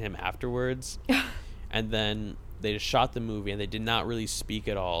talk to him afterwards. And then they just shot the movie, and they did not really speak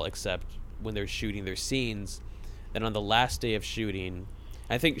at all except when they're shooting their scenes. Then on the last day of shooting,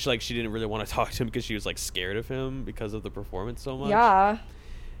 I think she didn't really want to talk to him because she was scared of him because of the performance so much. Yeah.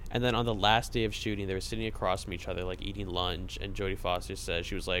 And then on the last day of shooting, they were sitting across from each other, eating lunch. And Jodie Foster said,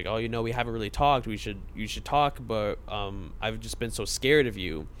 she was like, "Oh, we haven't really talked. You should talk, but I've just been so scared of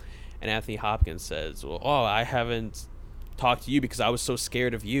you." And Anthony Hopkins says, "Well, I haven't talked to you because I was so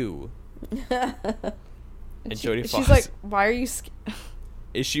scared of you." And Jodie Foster, she's like, "Why are you scared?"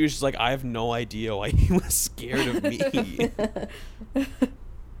 She was just like, "I have no idea why he was scared of me."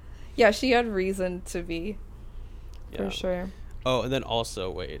 Yeah, she had reason to be. Yeah. For sure. Oh, and then also,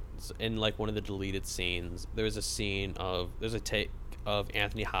 wait, in one of the deleted scenes, there's a take of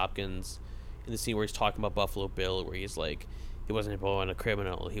Anthony Hopkins in the scene where he's talking about Buffalo Bill, where he's like, he wasn't born a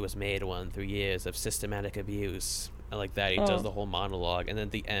criminal, he was made one through years of systematic abuse. And that, he does the whole monologue. And then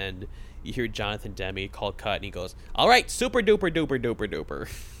at the end, you hear Jonathan Demme call cut, and he goes, "All right, super duper duper duper duper."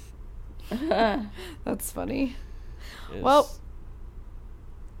 That's funny. It's well,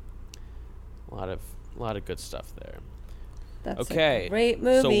 a lot of good stuff there. That's okay. A great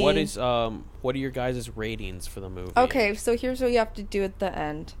movie. So what are your guys' ratings for the movie? Okay, so here's what you have to do at the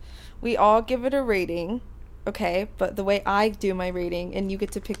end. We all give it a rating, okay? But the way I do my rating, and you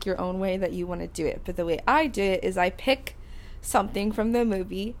get to pick your own way that you want to do it. But the way I do it is I pick something from the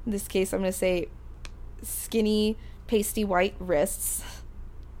movie. In this case, I'm going to say skinny, pasty white wrists.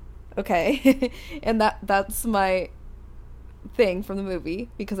 Okay? And that's my thing from the movie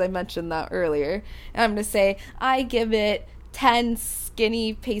because I mentioned that earlier. And I'm going to say I give it 10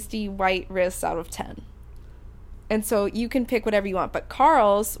 skinny, pasty, white wrists out of 10. And so you can pick whatever you want. But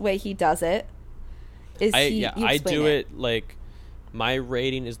Carl's way he does it is I do it my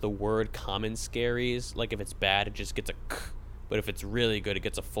rating is the word common scaries. If it's bad, it just gets a k. But if it's really good, it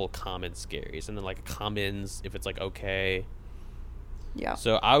gets a full common scaries. And then commons, if it's okay. Yeah.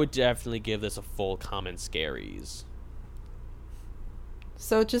 So I would definitely give this a full common scaries.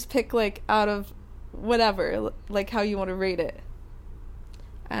 So just pick out of whatever, how you want to rate it.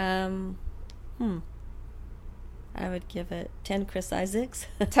 I would give it 10 Chris Isaacs.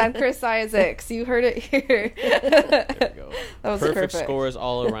 10 Chris Isaacs. You heard it here. There we go. That was perfect scores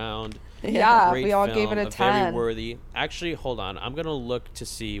all around. Yeah, Great we all film, gave it a 10. Very worthy. Actually, hold on. I'm going to look to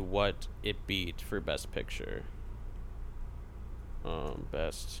see what it beat for Best Picture.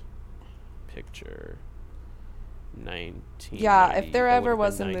 Best Picture 19. Yeah, if there ever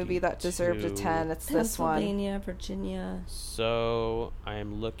was a movie that deserved a 10, it's this one. Pennsylvania, Virginia. So I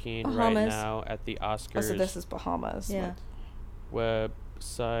am looking Bahamas. right now at the Oscars. Oh, so this is Bahamas. Yeah.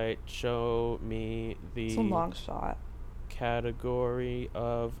 Website. Show me the it's a long shot. Category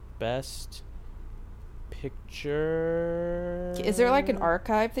of Best Picture. Is there an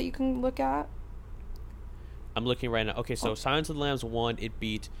archive that you can look at? I'm looking right now. Okay, so Silence of the Lambs won. It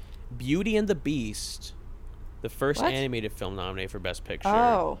beat Beauty and the Beast, the first animated film nominated for Best Picture.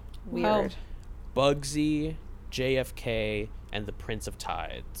 Oh, weird. Bugsy, JFK, and The Prince of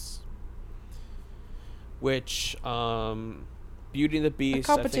Tides. Which, Beauty and the Beast,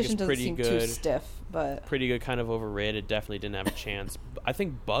 I think is pretty good. Too stiff, but pretty good, kind of overrated. Definitely didn't have a chance. I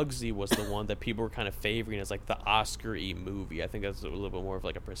think Bugsy was the one that people were kind of favoring as the Oscar-y movie. I think that's a little bit more of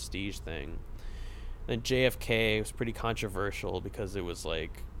a prestige thing. Then JFK was pretty controversial because it was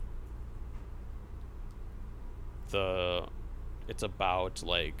it's about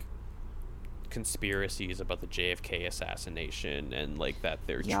conspiracies about the JFK assassination and that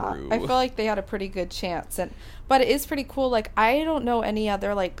they're true. I feel like they had a pretty good chance, but it is pretty cool. I don't know any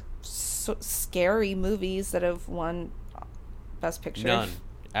other scary movies that have won Best Picture. None,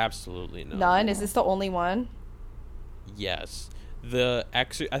 absolutely none. None. Is this the only one? Yes.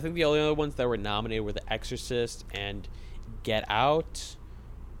 I think the only other ones that were nominated were The Exorcist and Get Out,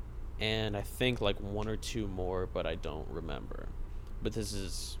 and I think one or two more, but I don't remember. But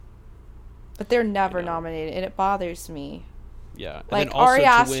they're never nominated, and it bothers me. Yeah. Ari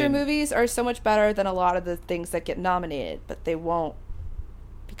Aster movies are so much better than a lot of the things that get nominated, but they won't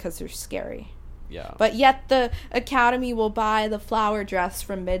because they're scary. Yeah. But yet the Academy will buy the flower dress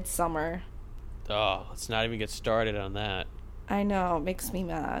from Midsommar. Oh, let's not even get started on that. I know, it makes me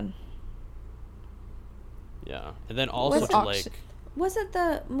mad. Yeah. And then also was it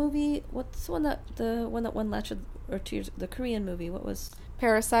the movie? What's the one that won last year or 2 years? The Korean movie. What was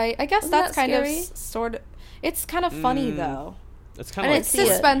Parasite? I guess that's that kind of sort of. It's kind of funny though. It's kind of it's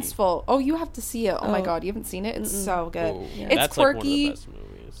suspenseful. Oh, you have to see it. Oh my god, you haven't seen it? It's so good. Oh, yeah. It's that's quirky. One of the best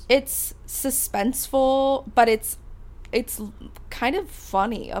movies. It's suspenseful, but it's it's kind of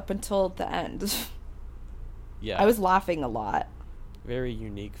funny up until the end. Yeah. I was laughing a lot. Very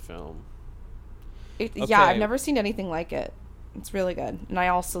unique film. Okay. Yeah, I've never seen anything like it. It's really good. And I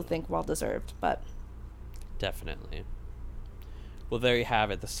also think well-deserved, but... Definitely. Well, there you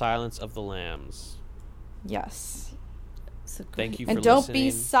have it. The Silence of the Lambs. Yes. Thank you for listening. And don't listening.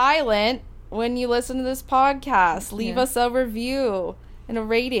 be silent when you listen to this podcast. Leave us a review and a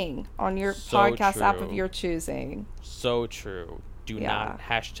rating on your podcast app of your choosing. So true. Do not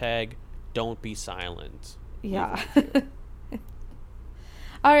hashtag don't be silent. Yeah.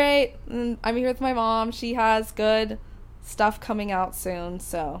 All right. I'm here with my mom. She has good stuff coming out soon,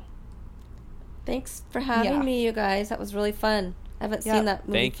 so. Thanks for having me, you guys. That was really fun. I haven't seen that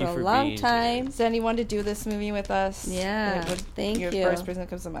movie for a long time. Is anyone to do this movie with us? Yeah. Thank you. You're the first person that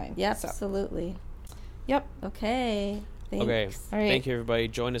comes to mind. Yep, so. Absolutely. Yep. Okay. Thanks. Okay. All right. Thank you, everybody.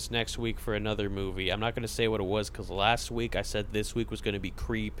 Join us next week for another movie. I'm not going to say what it was because last week I said this week was going to be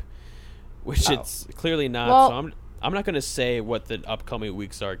Creep, which it's clearly not. Well, so I'm not going to say what the upcoming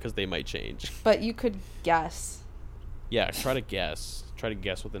weeks are because they might change. But you could guess. Yeah, try to guess. Try to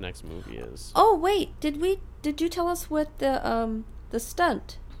guess what the next movie is. Oh wait, did you tell us what the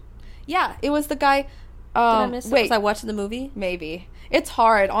stunt? Yeah, it was the guy. Did I miss it? Was I watching the movie? Maybe. It's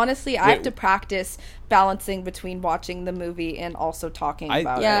hard. Honestly, I have to practice balancing between watching the movie and also talking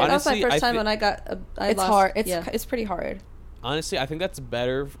about it. Yeah, honestly, that was my first time when I got. It's hard. It's pretty hard. Honestly, I think that's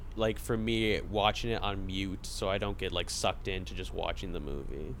better, like, for me watching it on mute so I don't get, like, sucked into just watching the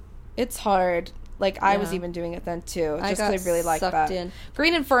movie. It's hard. Like, I was even doing it then, too. Just because I really like that.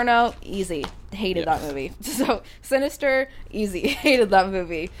 Green Inferno, easy. Hated that movie. So, Sinister, easy. Hated that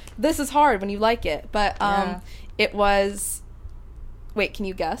movie. This is hard when you like it. But it was... Wait, can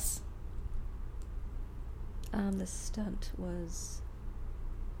you guess? The stunt was...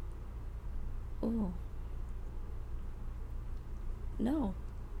 Oh. No.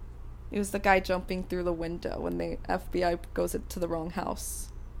 It was the guy jumping through the window when the FBI goes into the wrong house.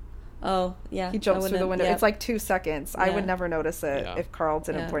 Oh, yeah. He jumps through the window. It's like 2 seconds. Yeah. I would never notice it if Carl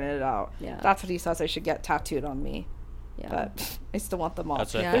didn't point it out. Yeah. That's what he says I should get tattooed on me. Yeah. But I still want them all.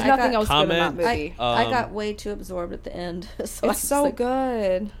 There's nothing else good in that movie. I got way too absorbed at the end. So it's so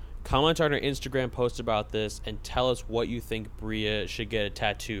good. Comment on our Instagram post about this and tell us what you think Bria should get a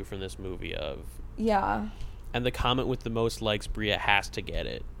tattoo from this movie of. Yeah. And the comment with the most likes, Bria has to get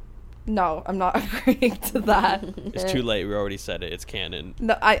it. No, I'm not agreeing to that. It's too late. We already said it. It's canon.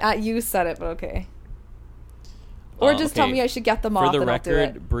 No, you said it, but okay. Or just tell me I should get them off and I'll do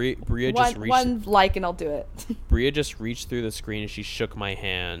it. For the record, Bria just reached... One like and I'll do it. Bria just reached through the screen and she shook my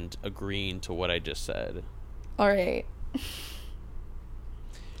hand, agreeing to what I just said. All right.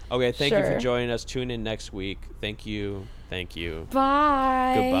 Okay, thank you for joining us. Tune in next week. Thank you. Thank you.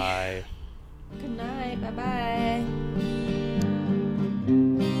 Bye. Goodbye. Good night. Bye-bye.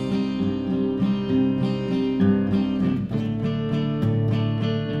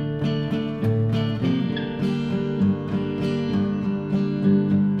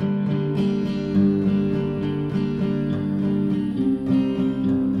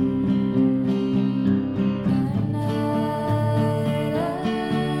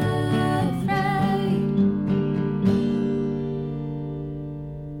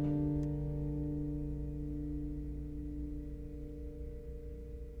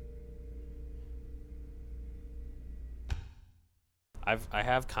 I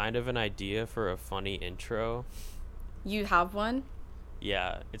have kind of an idea for a funny intro. You have one?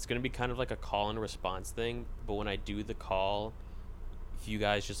 Yeah, it's going to be kind of like a call and response thing, but when I do the call, if you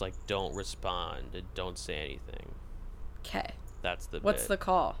guys just like don't respond and don't say anything. Okay. That's the What's bit. the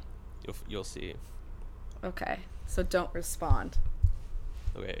call? You'll see. Okay. So don't respond.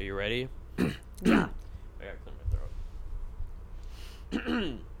 Okay, are you ready? Yeah.